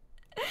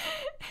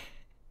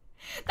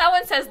 That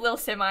one says Lil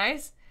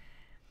Simis.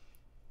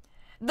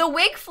 The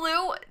wig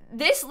flew.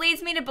 This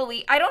leads me to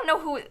believe. I don't know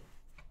who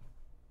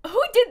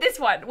did this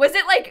one. Was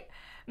it like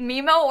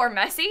Mimo or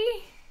Messi?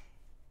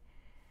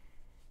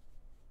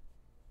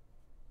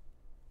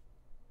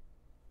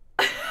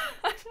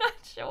 I'm not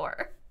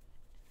sure.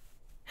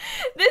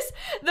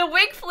 The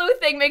wig flu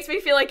thing makes me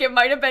feel like it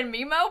might have been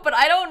Mimo, but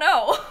I don't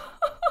know.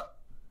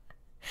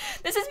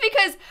 This is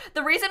because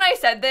the reason I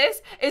said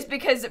this is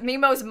because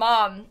Mimo's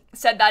mom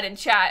said that in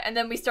chat, and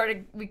then we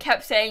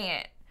kept saying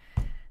it.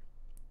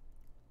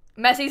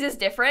 Messi's is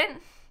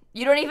different?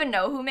 You don't even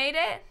know who made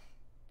it?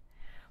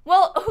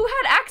 Well, who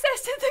had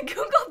access to the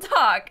Google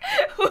Doc?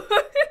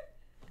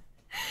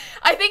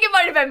 I think it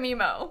might have been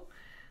Mimo.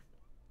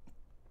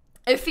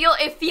 It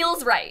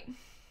feels right.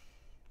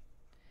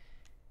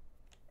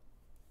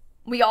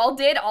 We all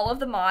did, all of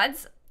the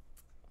mods.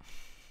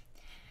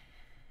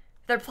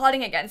 They're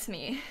plotting against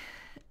me.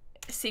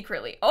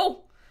 Secretly.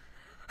 Oh!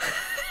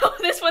 Oh,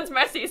 this one's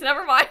Messi's,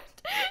 never mind.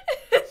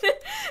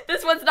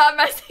 This one's not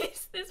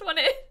Messi's, this one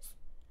is.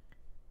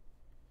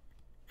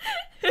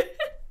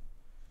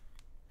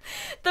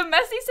 The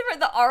Messi,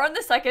 the R on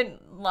the second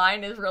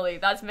line is really,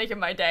 that's making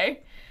my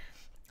day.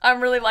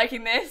 I'm really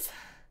liking this.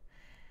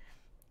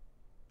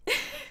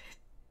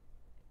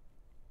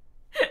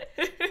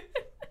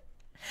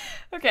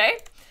 Okay.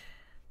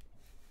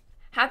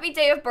 Happy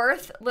day of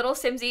birth, little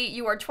Simsie.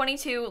 You are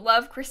 22.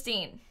 Love,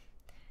 Christine.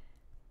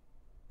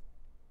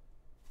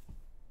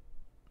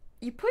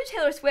 You put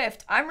Taylor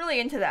Swift. I'm really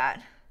into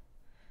that.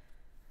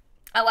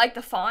 I like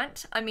the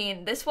font. I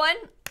mean, this one,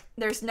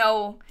 there's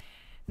no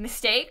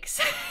mistakes.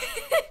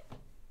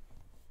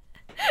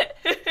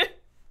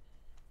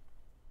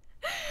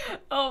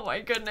 Oh my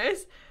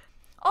goodness.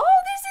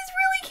 Oh, this is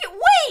really cute.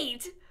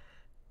 Wait!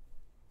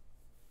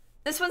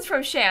 This one's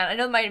from Shan. I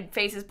know my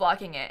face is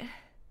blocking it.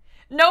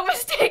 No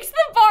mistakes.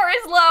 The bar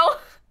is low.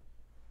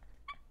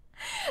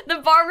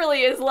 The bar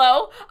really is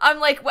low. I'm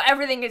like, well,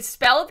 everything is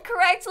spelled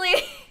correctly.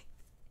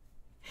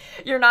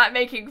 You're not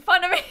making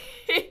fun of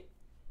me.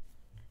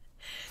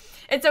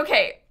 It's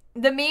okay.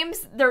 The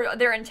memes,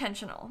 they're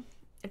intentional.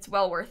 It's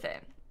well worth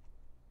it.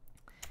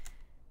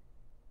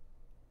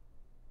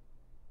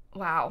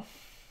 Wow.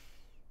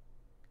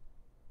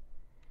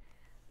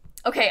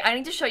 Okay, I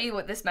need to show you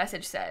what this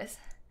message says.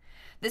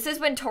 This is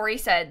when Tori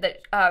said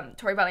that,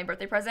 Tori bought my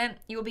birthday present.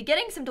 You will be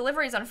getting some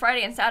deliveries on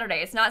Friday and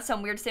Saturday. It's not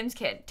some weird Sims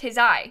kid. 'Tis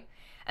I.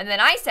 And then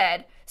I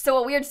said, so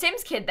a weird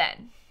Sims kid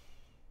then.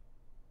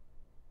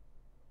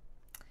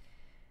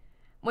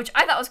 Which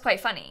I thought was quite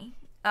funny.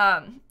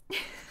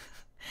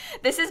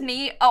 This is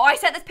me. Oh, I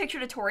sent this picture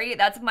to Tori.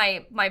 That's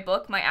my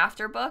book, my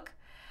after book.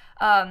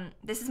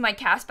 This is my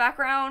cast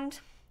background.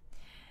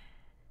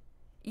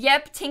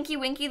 Yep, Tinky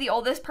Winky, the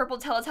oldest purple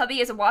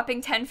Teletubby, is a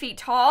whopping 10 feet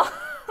tall.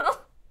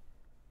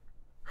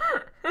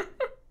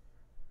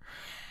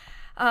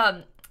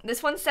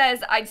 This one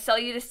says, I'd sell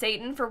you to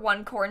Satan for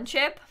 1 corn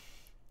chip.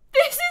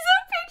 This is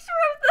a picture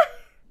of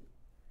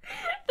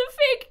the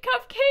fake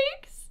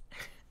cupcakes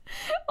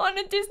on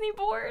a Disney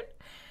board.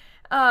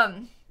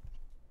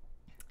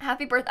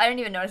 Happy birthday. I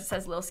didn't even notice it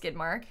says Lil Skid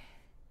Mark.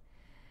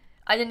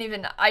 I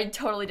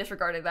totally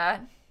disregarded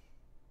that.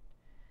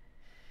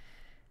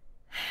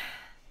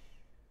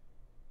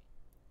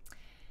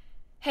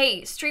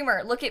 Hey,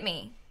 streamer, look at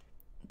me.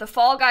 The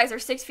Fall Guys are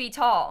 6 feet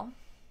tall.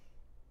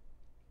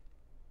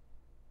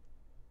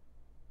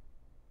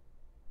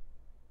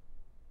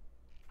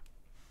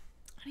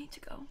 I need to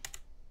go.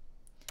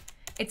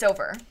 It's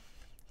over.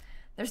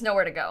 There's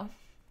nowhere to go.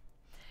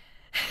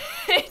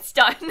 It's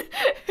done.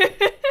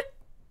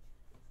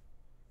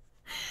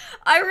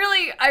 I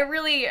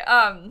really,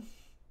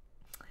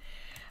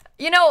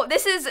 you know,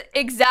 this is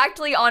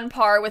exactly on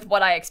par with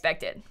what I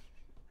expected.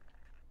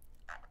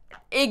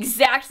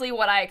 Exactly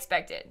what I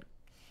expected.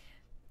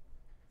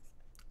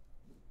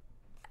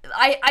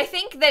 I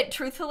think that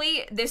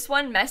truthfully, this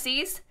one,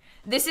 Messi's,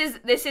 this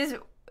is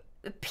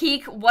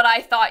peak what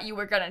I thought you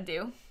were gonna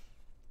do.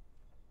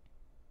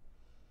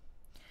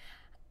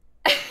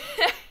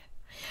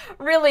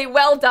 Really,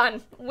 well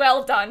done.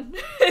 Well done.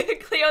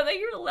 Cleo, thank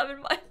you for the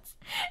 11 months.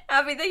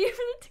 Abby, thank you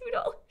for the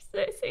 $2.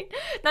 Did I say?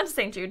 Not to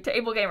St. Jude, to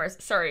Able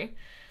Gamers. Sorry.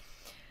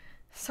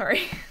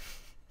 Sorry.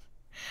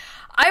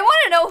 I want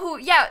to know who,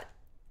 yeah,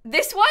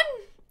 this one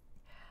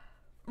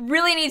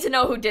really need to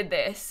know who did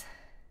this.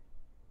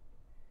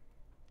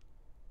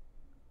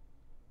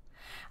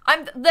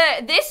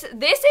 This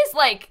is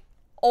like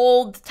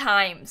old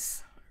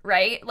times,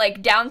 right?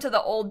 Like down to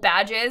the old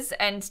badges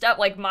and stuff.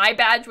 Like my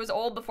badge was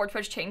old before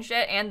Twitch changed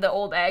it, and the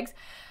old eggs.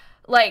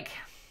 Like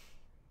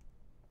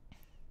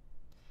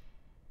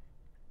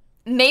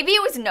maybe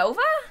it was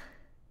Nova?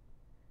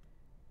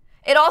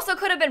 It also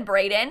could have been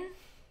Brayden.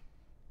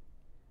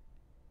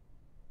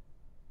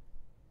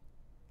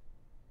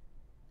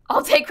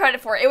 I'll take credit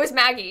for it. It was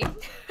Maggie.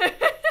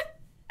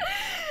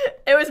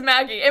 It was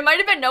Maggie. It might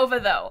have been Nova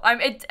though.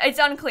 It's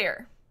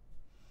unclear.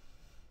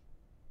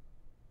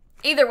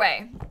 Either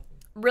way,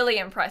 really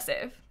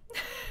impressive.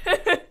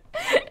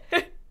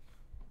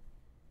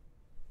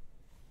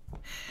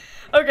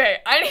 Okay,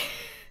 I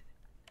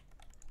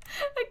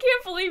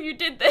can't believe you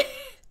did this.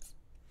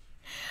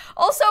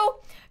 Also,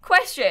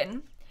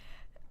 question.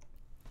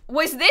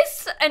 Was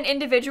this an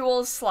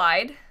individual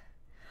slide?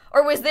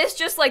 Or was this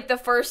just like the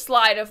first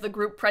slide of the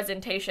group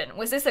presentation?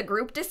 Was this a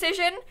group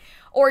decision?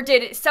 Or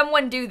did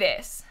someone do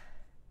this?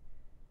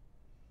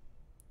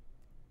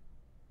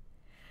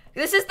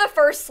 This is the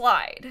first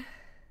slide.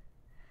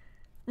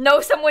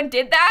 No, someone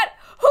did that?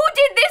 Who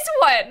did this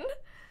one?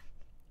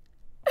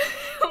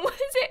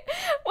 Was it?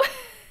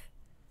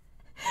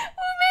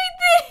 Who made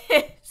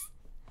this?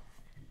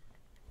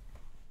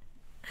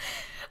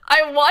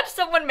 I watched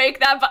someone make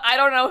that, but I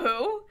don't know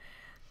who.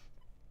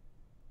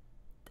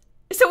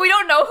 So we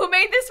don't know who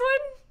made this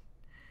one?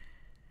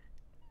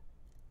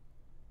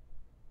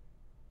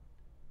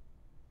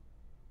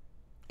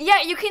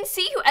 Yeah, you can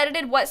see who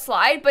edited what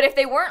slide, but if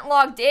they weren't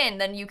logged in,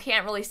 then you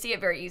can't really see it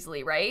very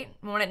easily, right?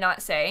 Won't it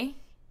not say?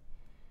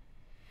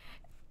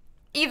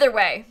 Either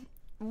way,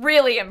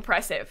 really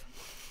impressive.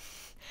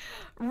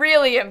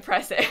 Really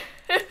impressive.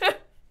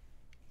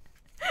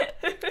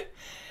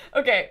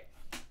 Okay,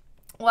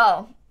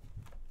 well,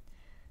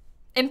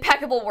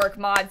 impeccable work,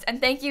 mods,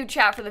 and thank you,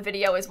 chat, for the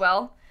video as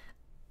well.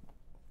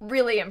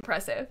 Really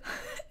impressive.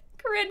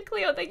 Corinne,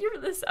 Cleo, thank you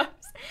for the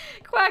subs.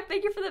 Quack,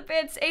 thank you for the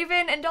bits.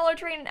 Avon and Dollar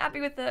Train and Abby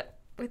with the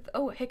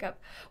oh, hiccup,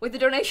 with the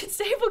donations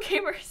to Able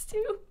Gamers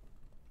too.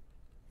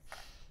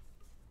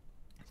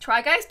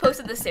 Try Guys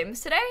posted The Sims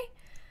today.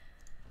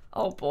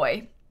 Oh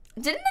boy,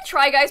 didn't the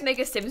Try Guys make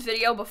a Sims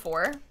video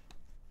before?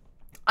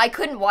 I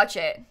couldn't watch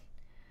it.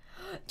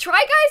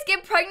 Try Guys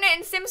get pregnant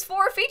in Sims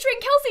 4 featuring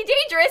Kelsey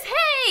Dangerous.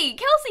 Hey,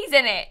 Kelsey's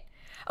in it.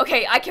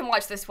 Okay, I can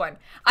watch this one.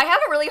 I have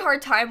a really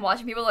hard time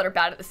watching people that are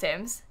bad at The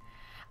Sims.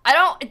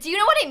 Do you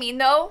know what I mean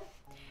though?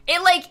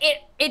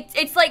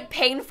 It's like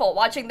painful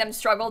watching them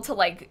struggle to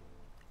like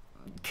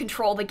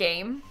control the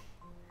game.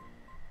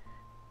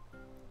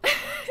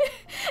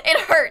 It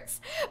hurts.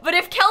 But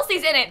if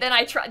Kelsey's in it, then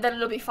then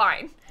it'll be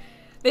fine.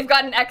 They've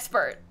got an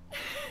expert.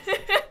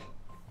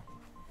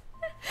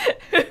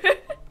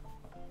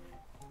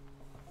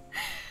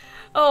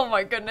 Oh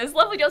my goodness.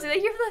 Lovely Josie,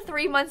 thank you for the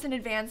 3 months in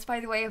advance, by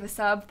the way, of a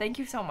sub. Thank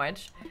you so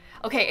much.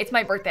 Okay, it's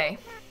my birthday.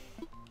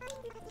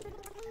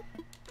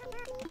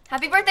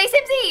 Happy birthday,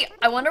 Simsy!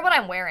 I wonder what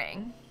I'm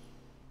wearing.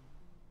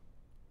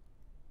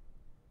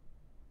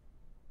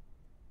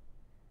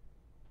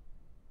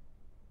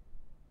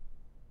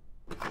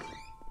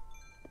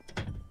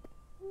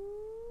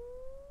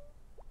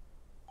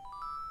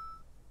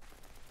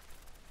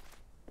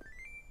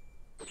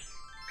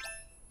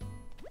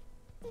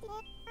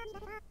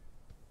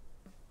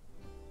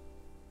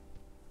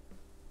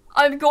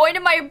 I'm going to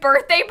my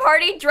birthday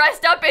party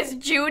dressed up as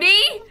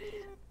Judy?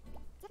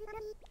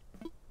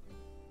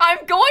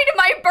 I'm going to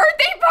my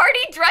birthday party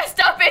dressed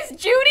up as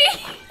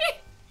Judy?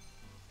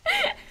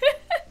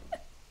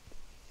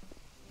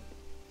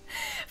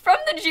 From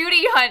the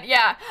Judy hunt,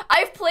 yeah.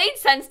 I've played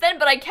since then,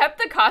 but I kept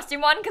the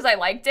costume on because I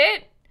liked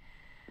it.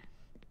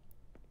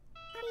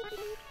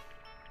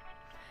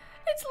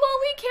 It's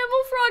Lolly,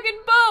 Camel Frog,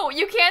 and Bo.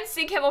 You can't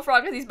see Camel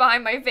Frog because he's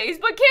behind my face,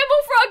 but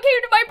Camel Frog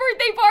came to my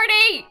birthday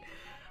party.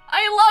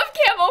 I love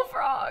Camel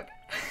Frog.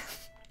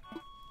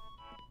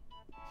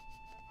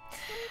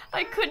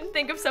 I couldn't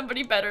think of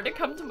somebody better to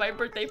come to my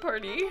birthday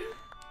party.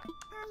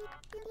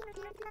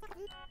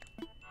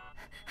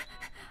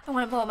 I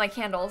want to blow out my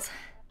candles.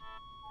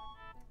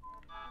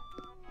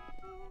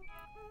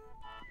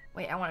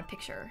 Wait, I want a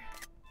picture.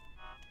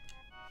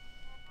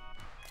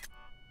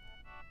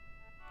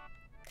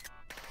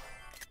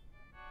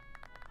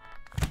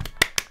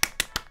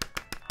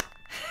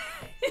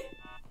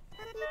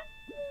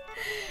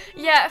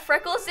 Yeah,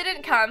 Freckles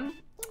didn't come.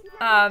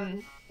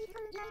 I'm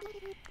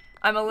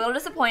a little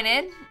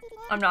disappointed.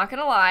 I'm not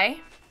gonna lie.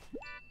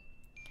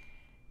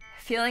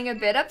 Feeling a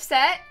bit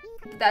upset.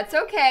 But that's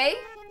okay.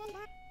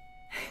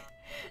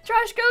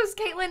 Trash Ghost,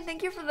 Caitlin,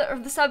 thank you for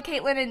the sub,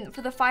 Caitlin, and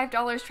for the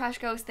 $5, Trash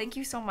Ghost. Thank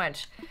you so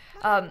much.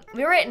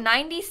 We were at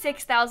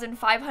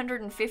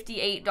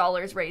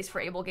 $96,558 raised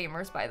for Able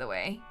Gamers, by the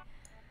way.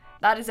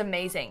 That is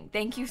amazing.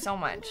 Thank you so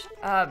much.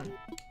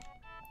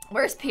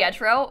 Where's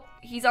Pietro?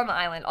 He's on the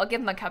island. I'll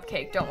give him a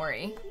cupcake, don't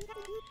worry.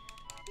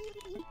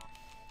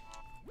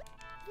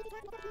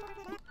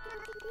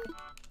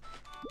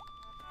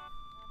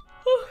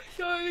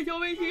 Sorry,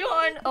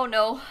 oh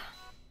no.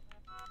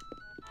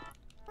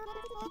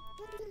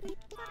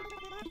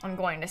 I'm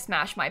going to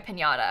smash my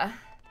piñata.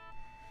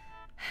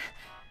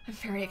 I'm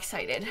very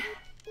excited.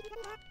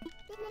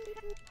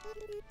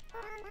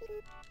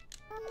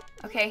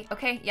 Okay,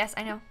 okay, yes,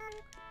 I know.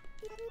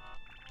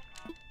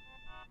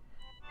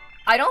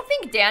 I don't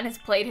think Dan has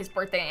played his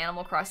birthday in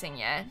Animal Crossing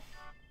yet.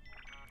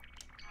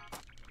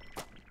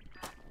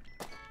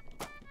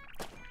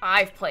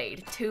 I've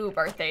played 2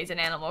 birthdays in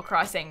Animal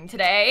Crossing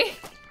today.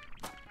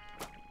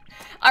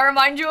 I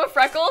remind you of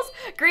Freckles?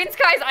 Green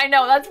skies, I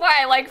know, that's why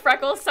I like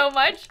Freckles so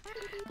much.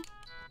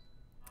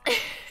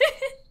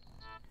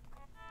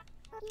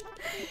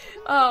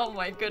 Oh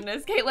my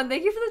goodness. Caitlin,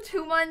 thank you for the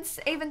 2 months.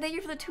 Avon, thank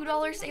you for the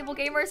 $2 Stable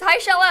Gamers. Hi,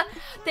 Shella.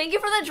 Thank you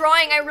for the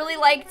drawing. I really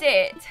liked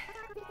it.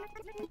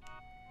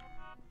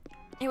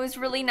 It was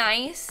really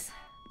nice.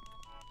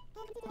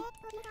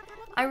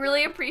 I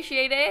really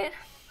appreciate it.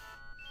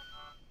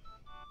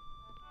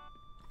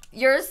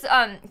 Yours,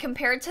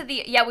 compared to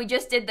the... Yeah, we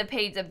just did the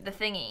page of the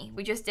thingy.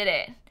 We just did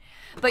it.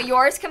 But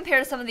yours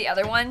compared to some of the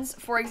other ones,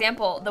 for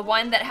example, the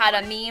one that had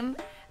a meme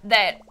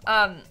that,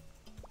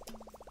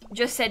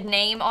 just said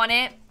name on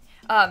it.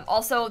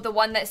 Also, the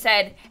one that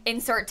said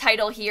insert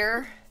title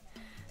here.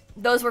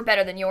 Those were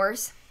better than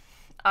yours.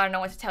 I don't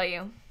know what to tell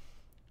you.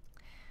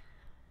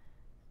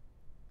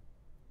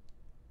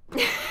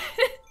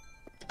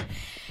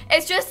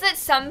 It's just that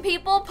some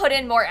people put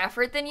in more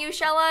effort than you,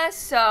 Shella,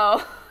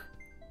 so...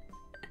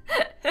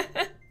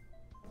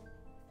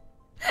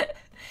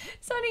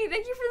 Sunny,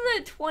 thank you for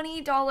the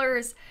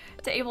 $20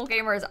 to Able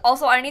Gamers.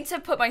 Also, I need to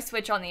put my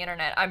Switch on the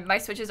internet. My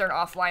Switches are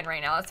offline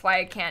right now. That's why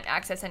I can't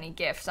access any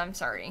gifts. I'm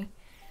sorry.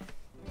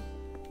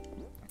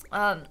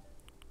 Why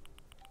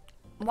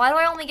do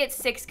I only get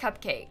 6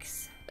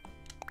 cupcakes?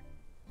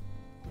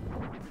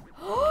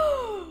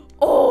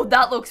 Oh,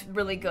 that looks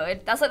really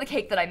good. That's like the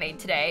cake that I made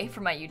today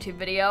for my YouTube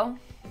video.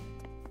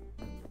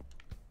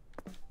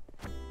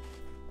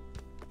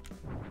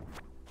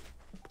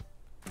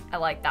 I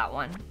like that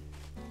one.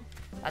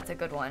 That's a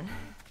good one.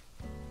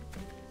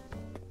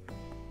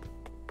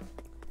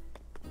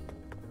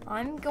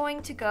 I'm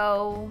going to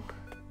go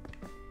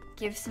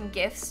give some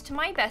gifts to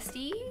my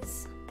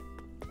besties.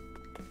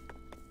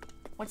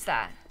 What's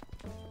that?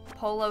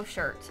 Polo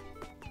shirt.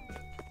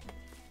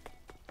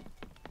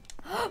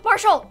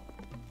 Marshall!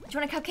 Do you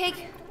want a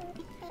cupcake?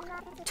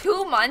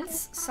 2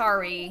 months?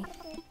 Sorry.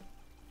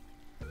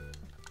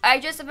 I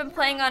just have been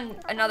playing on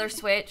another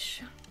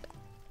Switch.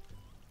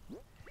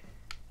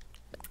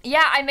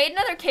 Yeah, I made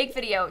another cake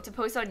video to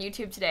post on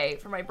YouTube today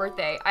for my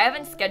birthday. I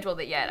haven't scheduled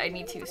it yet. I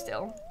need to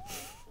still.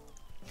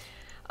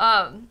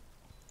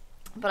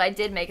 But I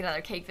did make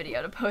another cake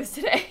video to post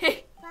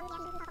today.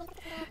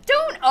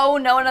 Don't oh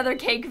no another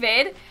cake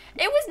vid.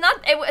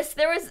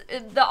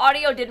 The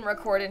audio didn't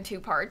record in 2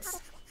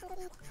 parts.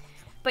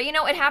 But you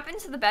know, it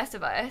happens to the best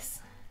of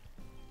us.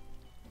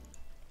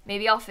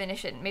 Maybe I'll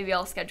finish it. Maybe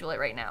I'll schedule it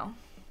right now.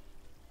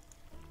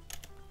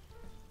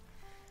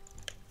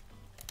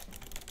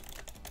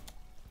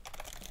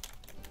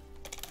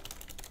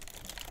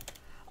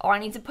 Oh, I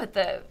need to put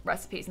the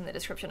recipes in the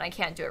description. I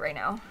can't do it right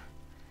now.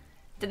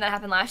 Didn't that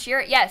happen last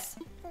year? Yes.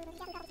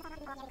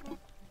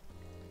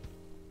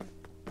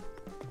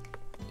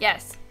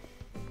 Yes.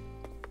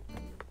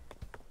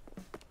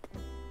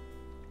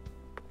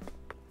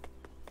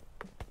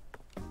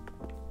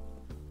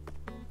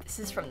 This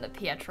is from the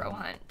Pietro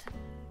hunt.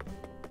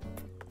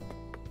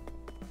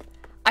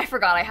 I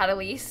forgot I had a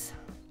lease.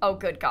 Oh,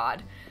 good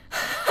God.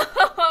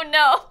 Oh,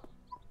 no.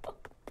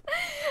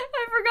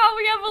 I forgot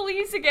we have a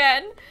lease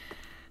again.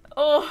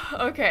 Oh,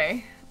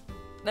 okay.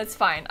 That's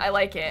fine. I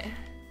like it.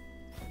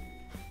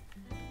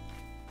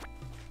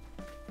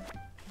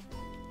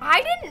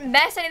 I didn't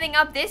mess anything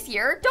up this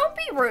year. Don't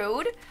be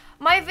rude.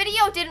 My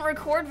video didn't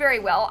record very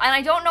well, and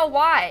I don't know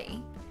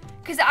why.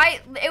 Because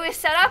it was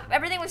set up,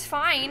 everything was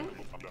fine.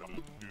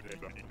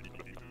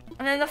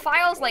 And then the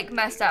files, like,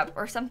 messed up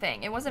or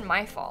something. It wasn't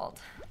my fault.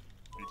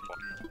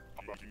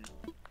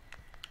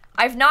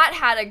 I've not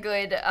had a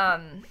good,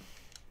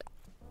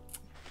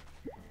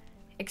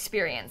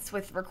 experience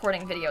with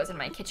recording videos in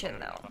my kitchen,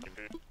 though.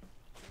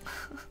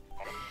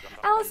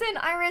 Allison,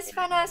 Iris,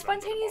 Fenna,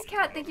 Spontaneous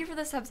Cat, thank you for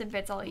the subs and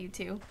bits, all of you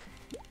too.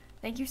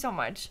 Thank you so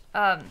much.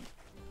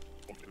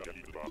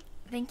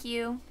 Thank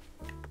you.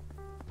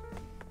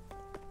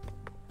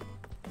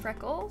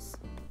 Freckles?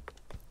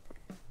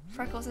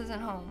 Freckles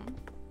isn't home.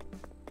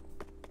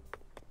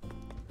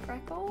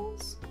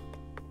 Freckles?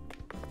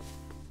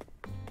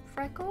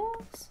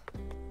 Freckles?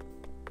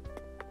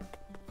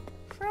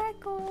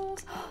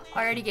 Freckles.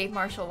 I already gave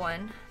Marshall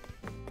one.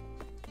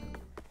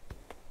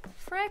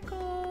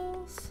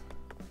 Freckles.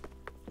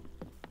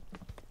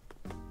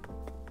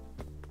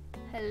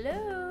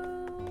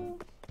 Hello.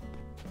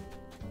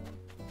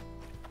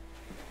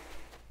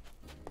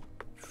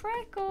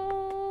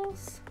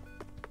 Freckles.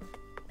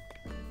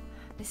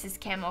 This is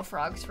Camo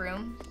Frog's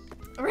room.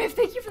 Riff,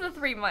 thank you for the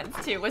 3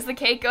 months too. Was the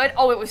cake good?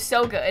 Oh, it was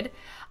so good.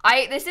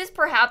 This is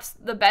perhaps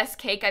the best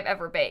cake I've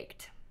ever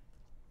baked.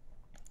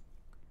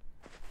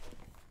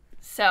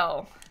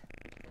 So,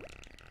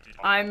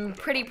 I'm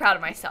pretty proud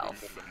of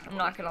myself. I'm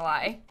not gonna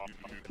lie.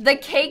 The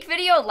cake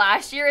video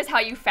last year is how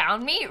you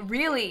found me?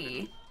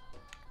 Really?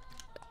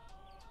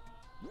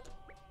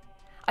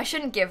 I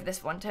shouldn't give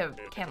this one to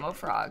Camo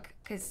Frog,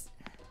 because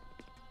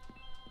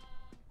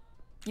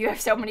you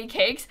have so many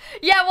cakes.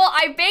 Yeah, well,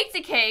 I baked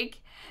a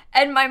cake,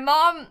 and my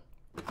mom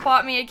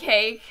bought me a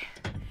cake,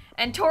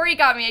 and Tori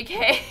got me a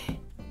cake.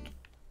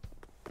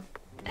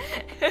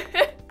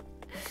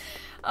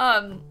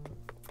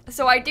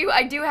 So I do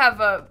have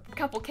a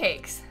couple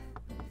cakes.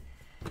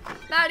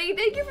 Maddie,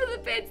 thank you for the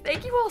bits.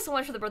 Thank you all so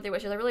much for the birthday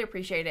wishes. I really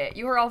appreciate it.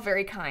 You are all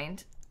very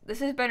kind. This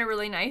has been a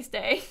really nice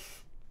day.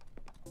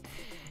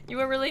 You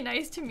were really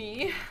nice to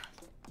me.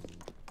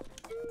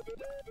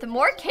 The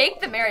more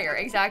cake, the merrier.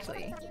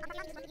 Exactly.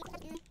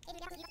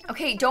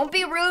 Okay, don't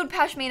be rude,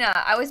 Pashmina.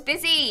 I was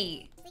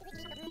busy.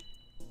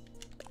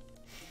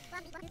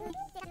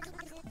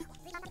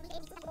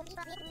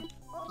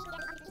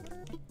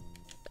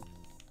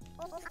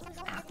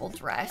 Apple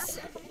dress.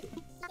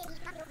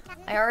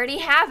 I already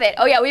have it.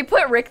 Oh yeah, we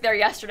put Rick there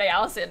yesterday,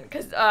 Allison,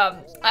 because I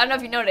don't know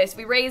if you noticed,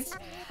 we raised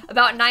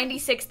about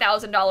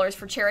 $96,000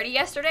 for charity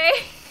yesterday.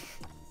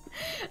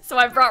 So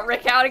I brought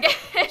Rick out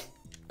again.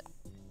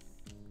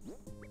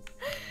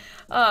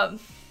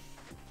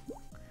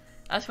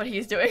 That's what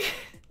he's doing.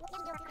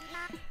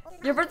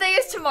 Your birthday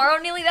is tomorrow,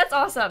 Neely? That's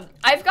awesome.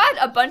 I've got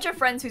a bunch of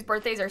friends whose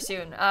birthdays are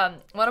soon.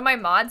 One of my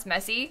mods,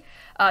 Messy,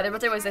 their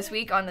birthday was this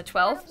week on the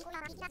 12th.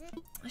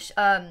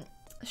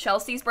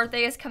 Chelsea's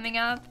birthday is coming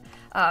up.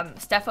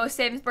 Stepho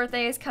Sim's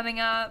birthday is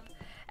coming up.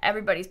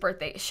 Everybody's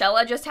birthday.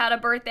 Shella just had a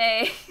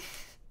birthday.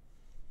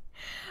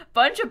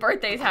 Bunch of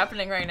birthdays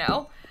happening right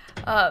now.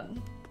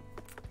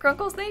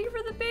 Grunkles, thank you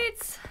for the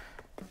bits.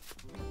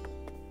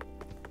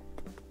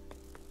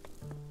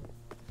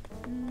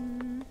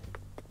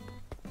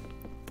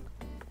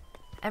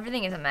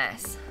 Everything is a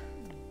mess.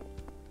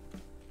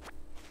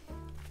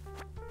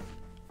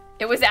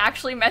 It was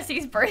actually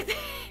Messy's birthday.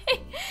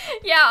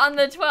 Yeah, on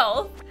the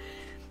 12th.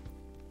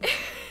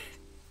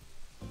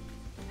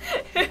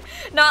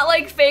 Not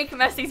like fake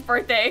Messy's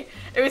birthday.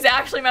 It was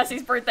actually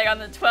Messy's birthday on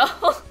the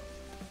 12th.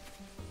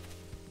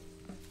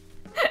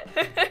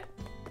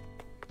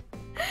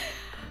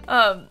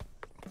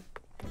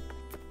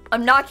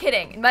 I'm not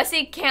kidding.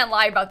 Messy can't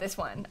lie about this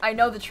one. I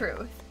know the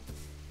truth.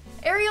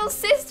 Ariel's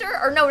sister,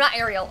 or no, not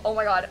Ariel. Oh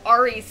my god,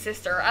 Ari's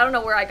sister. I don't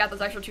know where I got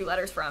those extra 2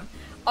 letters from.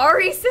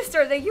 Ari's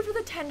sister, thank you for the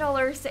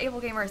 $10 to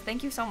Able Gamers.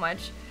 Thank you so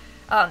much.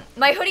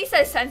 My hoodie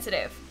says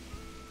sensitive.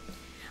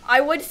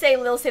 I would say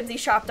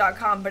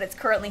lilsimsieshop.com, but it's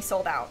currently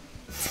sold out.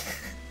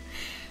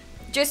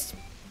 Just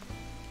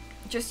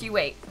you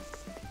wait.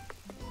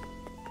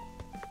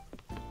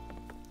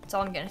 That's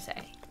all I'm gonna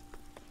say.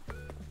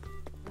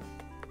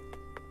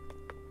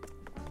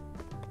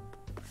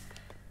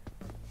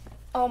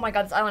 Oh my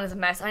god, this island is a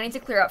mess. I need to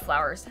clear up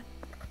flowers.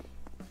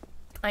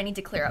 I need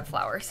to clear up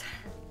flowers.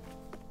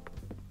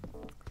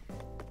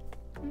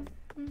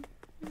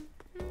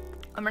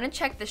 I'm gonna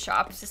check the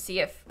shops to see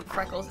if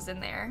Freckles is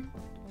in there.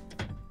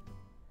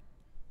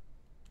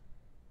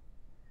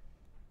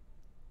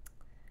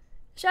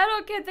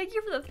 Shadow Kid, thank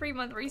you for the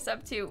 3-month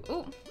resub too.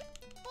 Ooh.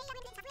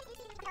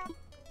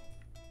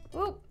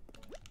 Ooh.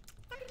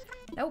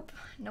 Nope,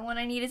 no one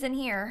I need is in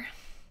here.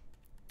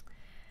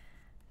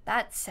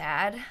 That's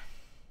sad.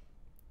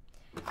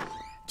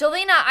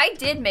 Jolena, I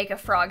did make a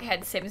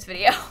Froghead Sims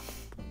video.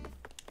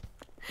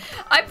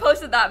 I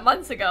posted that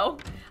months ago.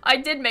 I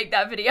did make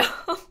that video.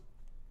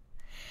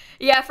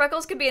 Yeah,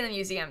 Freckles could be in the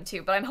museum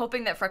too, but I'm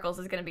hoping that Freckles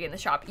is gonna be in the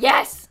shop.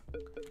 Yes!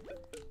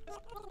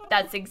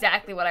 That's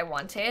exactly what I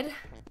wanted.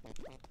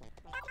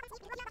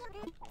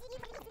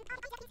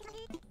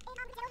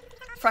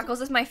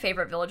 Freckles is my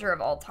favorite villager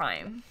of all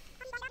time.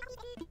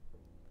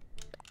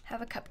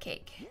 Have a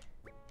cupcake.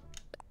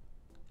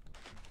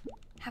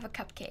 Have a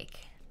cupcake.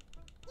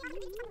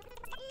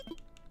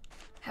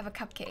 Have a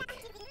cupcake.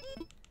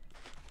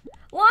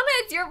 Lana,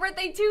 it's your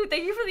birthday too.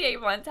 Thank you for the 8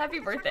 months. Happy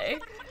birthday.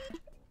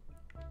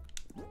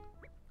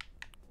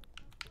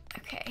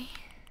 Okay.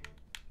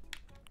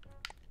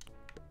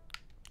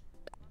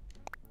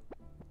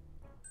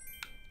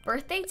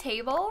 Birthday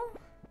table.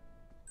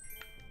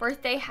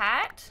 Birthday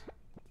hat.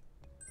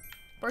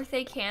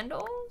 Birthday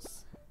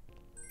candles.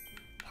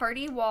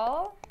 Party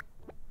wall.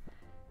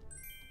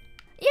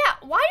 Yeah,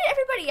 why did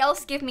everybody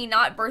else give me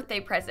not birthday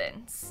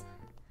presents?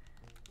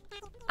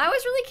 I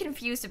was really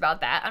confused about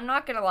that, I'm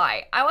not gonna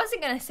lie. I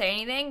wasn't gonna say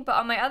anything, but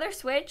on my other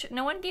Switch,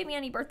 no one gave me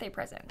any birthday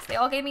presents. They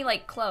all gave me,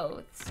 like,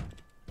 clothes.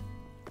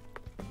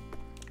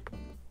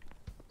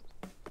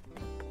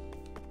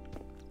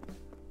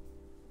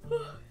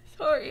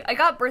 Sorry. I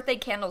got birthday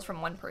candles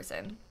from one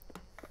person.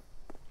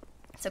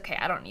 It's okay,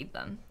 I don't need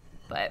them,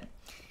 but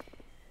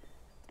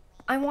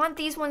I want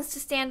these ones to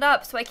stand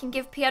up so I can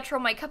give Pietro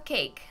my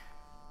cupcake.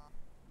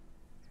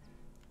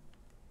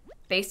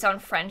 Based on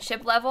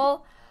friendship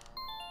level?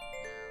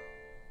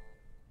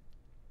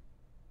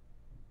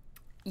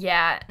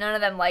 Yeah, none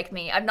of them like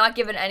me. I've not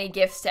given any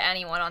gifts to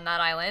anyone on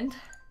that island.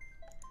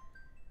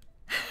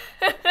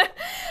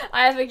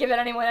 I haven't given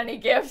anyone any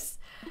gifts.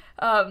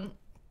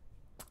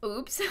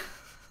 Oops.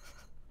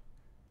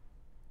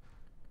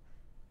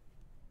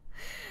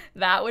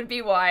 That would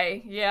be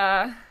why.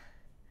 Yeah.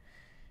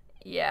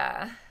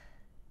 Yeah.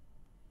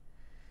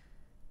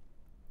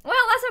 Well,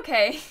 that's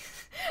okay.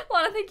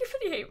 Lana, thank you for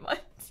the 8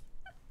 months.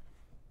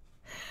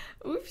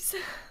 Oops.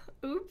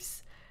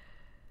 Oops.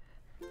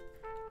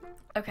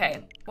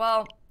 Okay,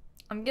 well,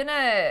 I'm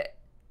gonna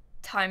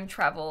time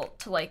travel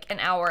to like an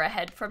hour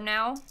ahead from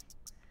now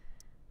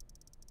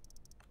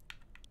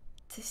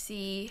to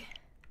see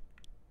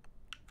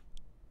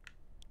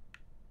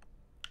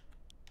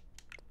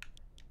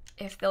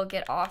if they'll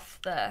get off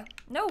the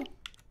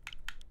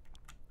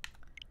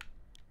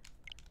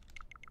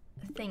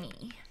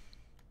thingy.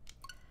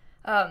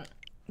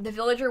 The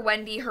villager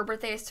Wendy, her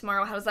birthday is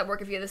tomorrow. How does that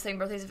work if you have the same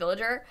birthday as a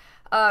villager?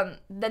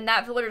 Then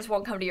that villager just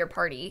won't come to your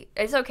party.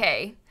 It's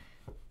okay.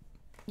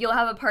 You'll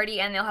have a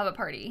party and they'll have a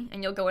party,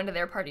 and you'll go into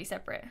their party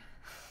separate.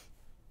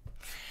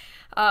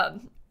 But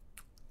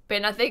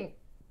nothing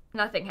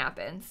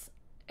happens.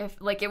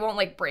 If like it won't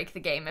like break the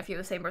game if you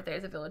have the same birthday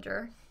as a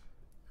villager.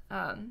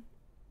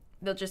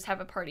 They'll just have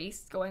a party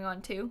going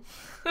on too.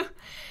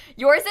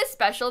 Yours is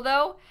special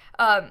though.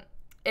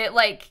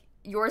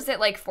 Yours it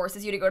like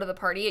forces you to go to the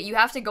party. You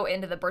have to go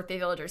into the birthday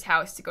villager's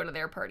house to go to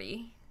their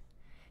party.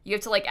 You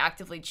have to like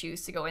actively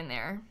choose to go in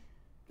there.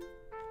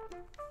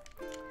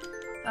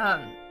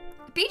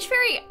 Beach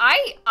Fairy,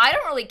 I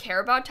don't really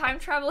care about time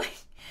traveling.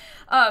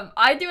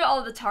 I do it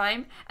all the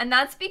time, and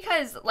that's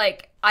because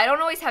like I don't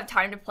always have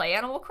time to play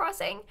Animal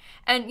Crossing.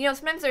 And you know,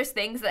 sometimes there's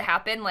things that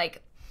happen,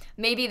 like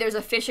maybe there's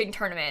a fishing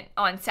tournament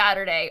on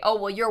Saturday. Oh,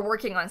 well, you're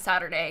working on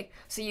Saturday,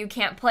 so you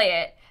can't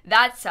play it.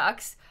 That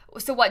sucks.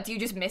 So what, do you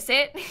just miss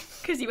it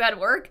because you had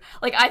work?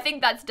 Like, I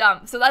think that's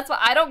dumb. So that's why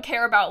I don't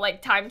care about,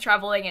 like, time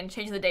traveling and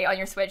changing the date on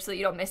your Switch so that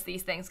you don't miss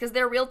these things, because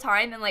they're real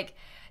time and, like,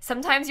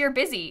 sometimes you're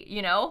busy,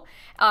 you know?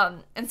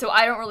 And so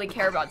I don't really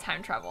care about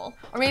time travel.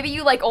 Or maybe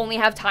you, like, only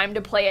have time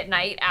to play at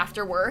night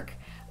after work,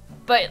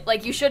 but,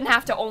 like, you shouldn't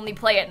have to only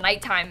play at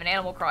nighttime in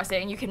Animal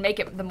Crossing. You can make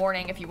it the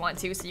morning if you want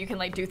to, so you can,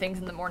 like, do things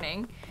in the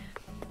morning.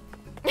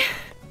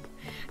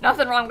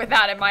 Nothing wrong with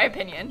that, in my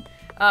opinion.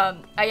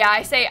 Yeah,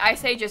 I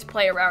say just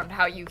play around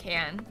how you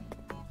can.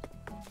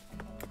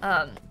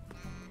 I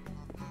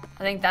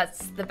think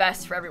that's the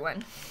best for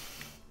everyone.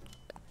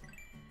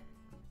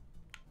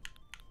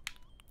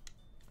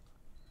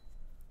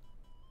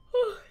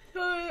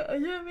 Sorry, I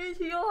didn't mean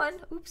to yawn.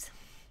 Oops.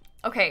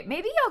 Okay,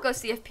 maybe I'll go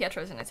see if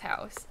Pietro's in his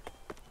house.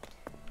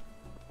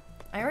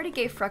 I already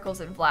gave Freckles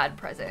and Vlad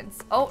presents.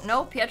 Oh,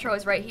 no, Pietro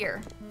is right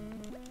here.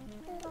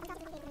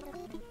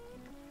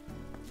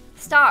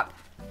 Stop.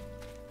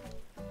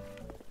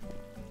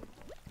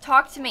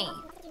 Talk to me.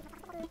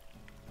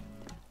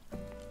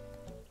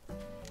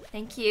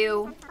 Thank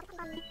you.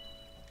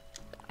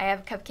 I have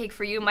a cupcake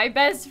for you, my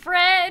best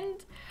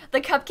friend.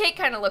 The cupcake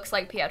kind of looks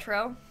like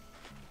Pietro.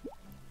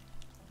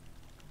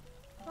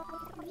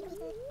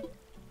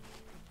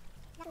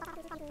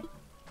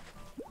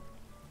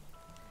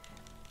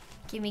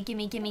 Gimme,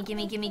 gimme, gimme,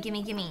 gimme, gimme,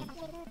 gimme, gimme.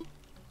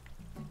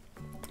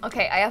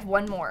 Okay, I have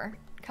one more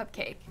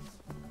cupcake.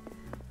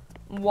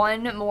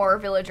 One more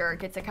villager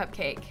gets a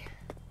cupcake.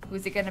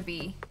 Who's it gonna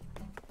be?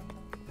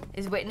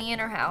 Is Whitney in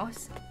her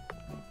house?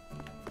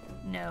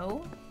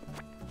 No.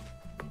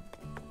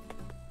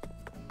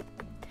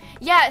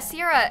 Yeah,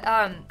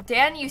 Sierra,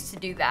 Dan used to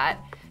do that.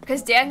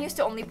 Because Dan used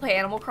to only play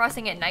Animal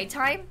Crossing at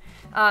nighttime.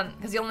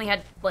 Because he only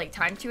had, like,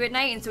 time to at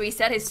night. And so he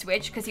set his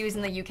Switch, because he was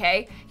in the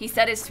UK, he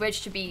set his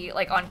Switch to be,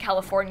 like, on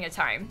California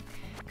time.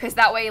 Because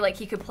that way, like,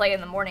 he could play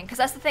in the morning. Because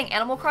that's the thing,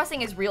 Animal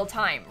Crossing is real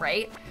time,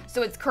 right?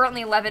 So it's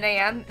currently 11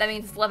 a.m. That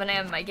means it's 11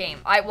 a.m. in my game.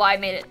 I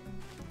made it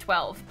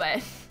 12,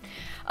 but...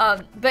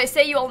 but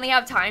say you only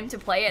have time to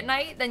play at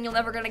night, then you're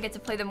never gonna get to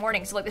play the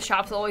morning. So, like, the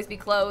shops will always be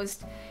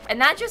closed.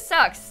 And that just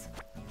sucks.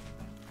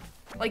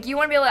 Like, you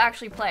want to be able to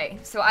actually play.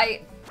 So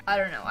I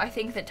don't know. I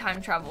think that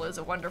time travel is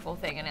a wonderful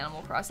thing in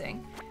Animal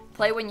Crossing.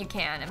 Play when you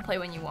can and play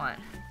when you want.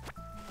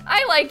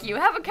 I like you.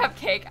 Have a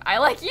cupcake. I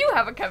like you.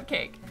 Have a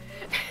cupcake.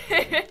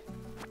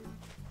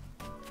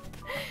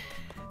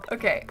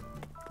 Okay.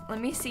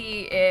 Let me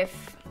see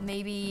if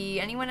maybe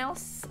anyone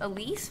else,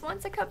 Elise,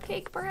 wants a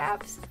cupcake,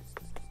 perhaps?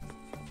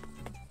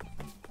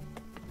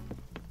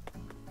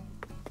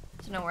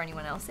 Don't know where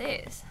anyone else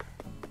is.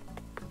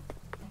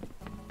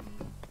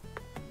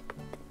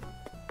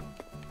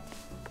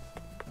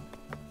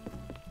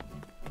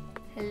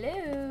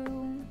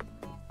 Hello?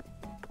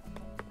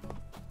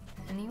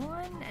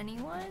 Anyone?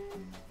 Anyone?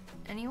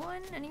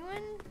 Anyone?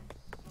 Anyone?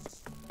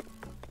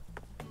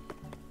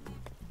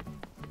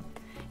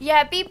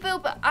 Yeah, beep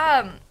boop.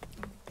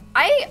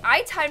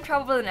 I time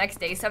travel for the next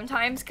day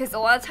sometimes, because a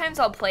lot of times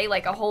I'll play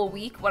like a whole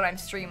week when I'm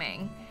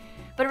streaming.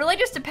 But it really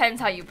just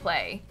depends how you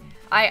play.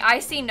 I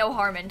see no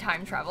harm in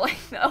time traveling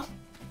though.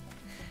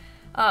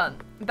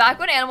 Back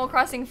when Animal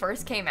Crossing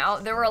first came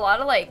out, there were a lot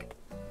of like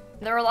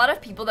there were a lot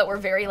of people that were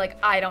very like,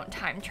 I don't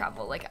time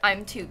travel, like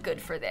I'm too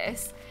good for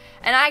this.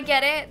 And I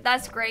get it,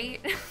 that's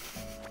great.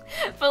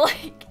 But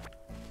like,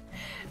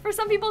 for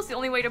some people it's the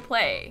only way to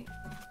play.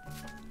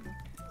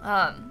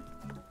 No,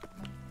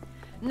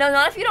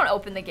 not if you don't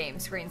open the game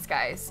screens,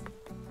 guys.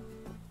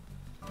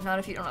 Not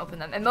if you don't open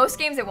them. And most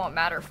games it won't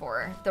matter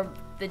for the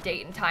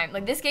date and time.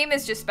 Like this game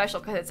is just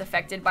special because it's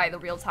affected by the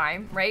real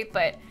time, right?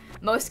 But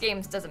most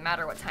games doesn't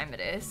matter what time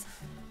it is.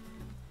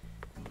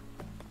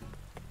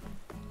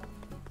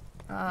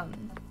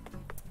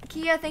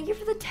 Kia, thank you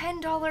for the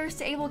 $10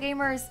 to Able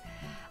Gamers.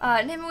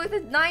 Nima with the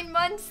 9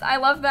 months. I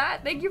love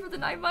that. Thank you for the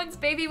 9 months.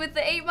 Baby with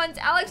the 8 months.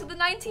 Alex with the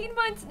 19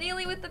 months.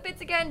 Neely with the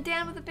bits again.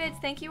 Dan with the bits.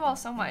 Thank you all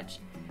so much.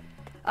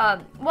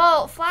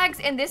 Well, Flags,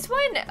 in this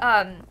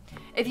one,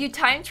 if you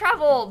time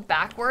travel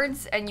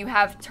backwards and you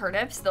have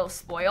turnips, they'll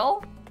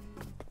spoil.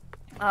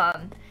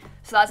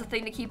 So that's a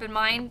thing to keep in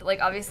mind. Like,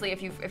 obviously,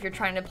 if you're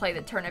trying to play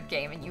the turnip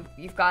game and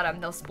you've got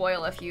them, they'll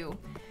spoil if you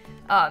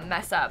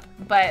mess up.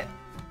 But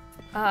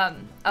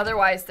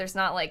otherwise, there's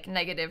not like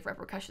negative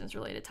repercussions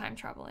related to time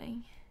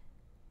traveling.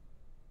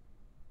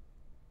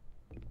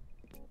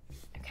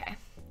 Okay.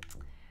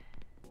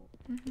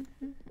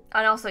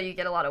 And also, you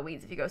get a lot of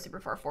weeds if you go super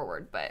far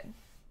forward. But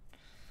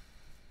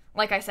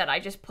like I said, I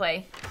just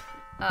play.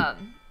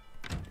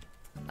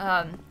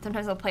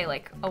 Sometimes I'll play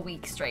like a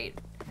week straight.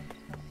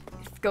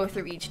 Go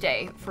through each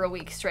day for a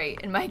week straight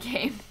in my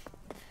game.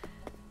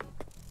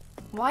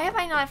 Why have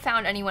I not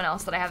found anyone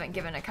else that I haven't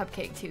given a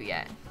cupcake to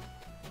yet?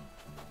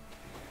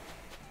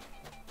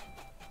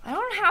 I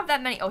don't have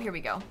that many. Oh, here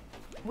we go.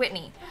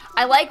 Whitney.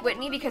 I like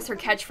Whitney because her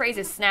catchphrase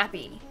is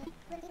snappy.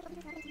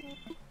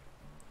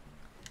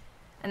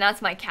 And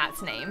that's my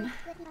cat's name.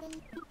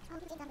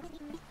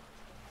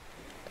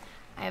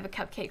 I have a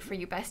cupcake for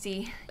you,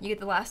 bestie. You get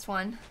the last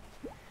one.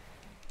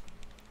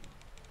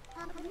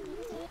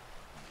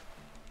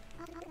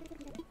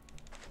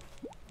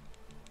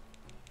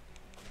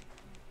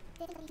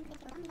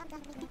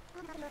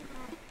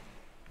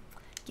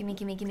 Gimme,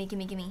 gimme, gimme,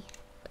 gimme, gimme.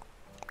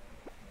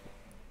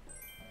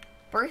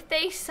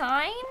 Birthday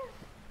sign?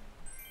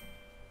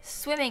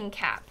 Swimming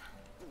cap.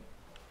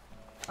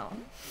 Oh.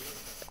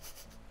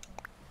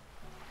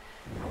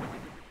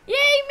 Yay,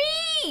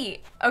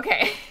 me!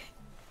 Okay.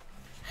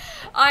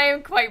 I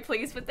am quite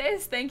pleased with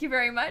this. Thank you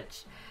very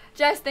much.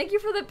 Jess, thank you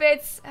for the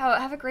bits.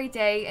 Have a great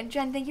day. And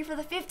Jen, thank you for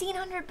the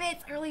 1,500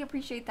 bits. I really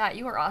appreciate that.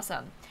 You are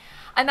awesome.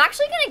 I'm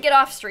actually going to get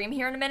off stream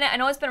here in a minute. I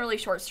know it's been a really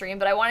short stream,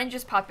 but I wanted to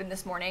just pop in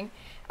this morning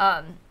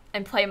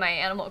and play my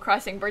Animal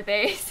Crossing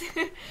birthdays.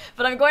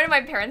 But I'm going to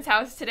my parents'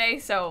 house today,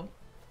 so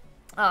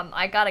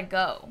I gotta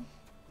go.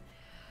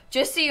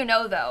 Just so you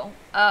know, though,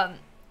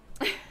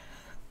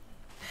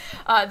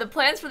 the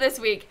plans for this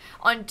week.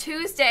 On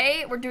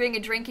Tuesday, we're doing a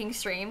drinking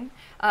stream,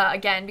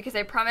 again, because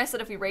I promised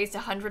that if we raised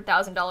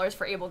 $100,000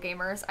 for Able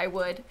Gamers, I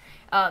would.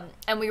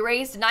 And we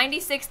raised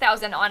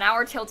 $96,000 on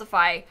our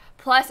Tiltify,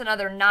 plus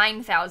another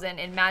 $9,000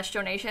 in match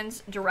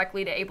donations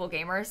directly to Able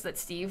Gamers that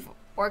Steve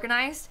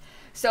organized.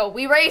 So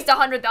we raised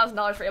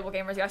 $100,000 for Able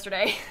Gamers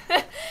yesterday.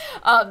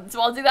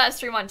 So I'll do that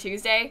stream on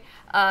Tuesday.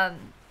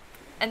 And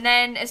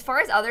then as far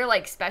as other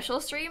like special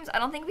streams, I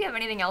don't think we have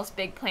anything else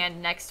big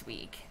planned next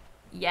week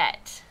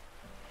yet.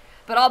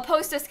 But I'll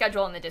post a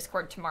schedule in the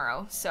Discord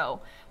tomorrow,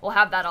 so we'll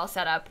have that all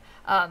set up.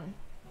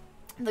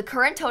 The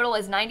current total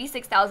is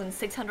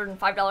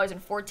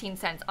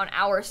 $96,605.14 on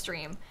our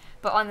stream,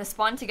 but on the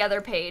Spawn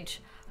Together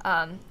page,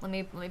 let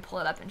me pull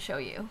it up and show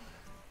you.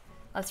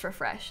 Let's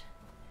refresh.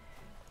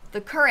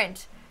 The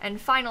current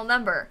and final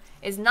number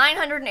is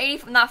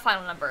 980. Not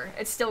final number.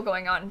 It's still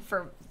going on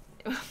for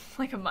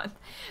like a month,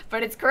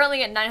 but it's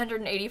currently at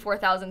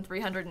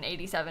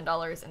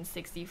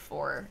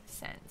 $984,387.64.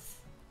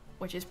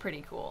 Which is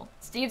pretty cool.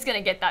 Steve's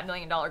gonna get that $1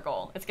 million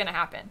goal. It's gonna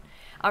happen.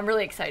 I'm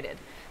really excited.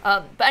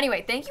 But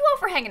anyway, thank you all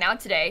for hanging out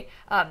today.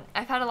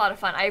 I've had a lot of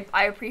fun.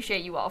 I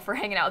appreciate you all for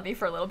hanging out with me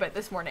for a little bit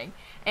this morning.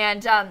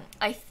 And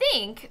I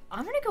think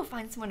I'm gonna go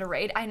find someone to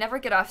raid. I never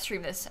get off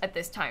stream at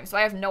this time, so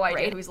I have no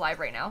idea who's live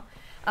right now.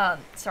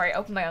 Sorry, I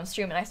opened my own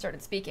stream and I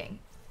started speaking.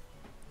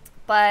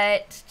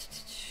 But,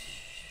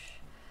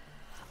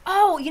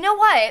 oh, you know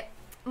what?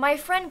 My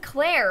friend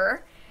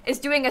Claire is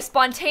doing a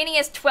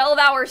spontaneous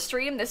 12-hour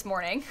stream this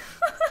morning.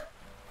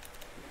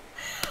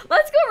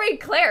 Let's go raid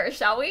Claire,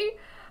 shall we?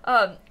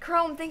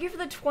 Chrome, thank you for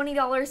the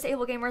 $20 to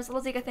Able Gamers.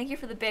 Little Zika, thank you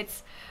for the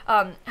bits.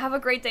 Have a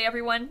great day,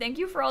 everyone. Thank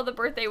you for all the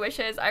birthday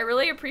wishes. I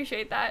really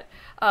appreciate that.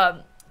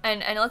 And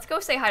let's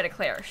go say hi to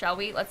Claire, shall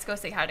we? Let's go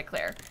say hi to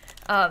Claire.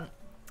 I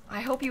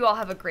hope you all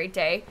have a great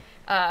day.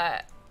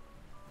 And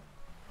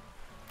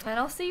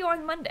I'll see you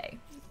on Monday.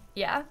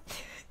 Yeah?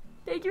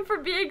 Thank you for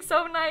being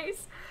so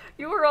nice.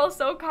 You were all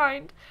so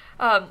kind.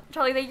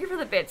 Charlie, thank you for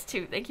the bits,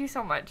 too. Thank you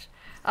so much.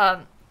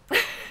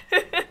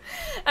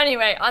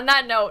 Anyway, on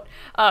that note,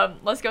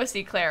 let's go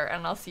see Claire,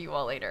 and I'll see you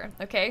all later.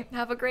 Okay?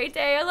 Have a great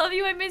day. I love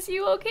you. I miss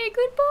you. Okay,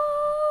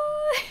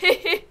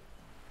 goodbye.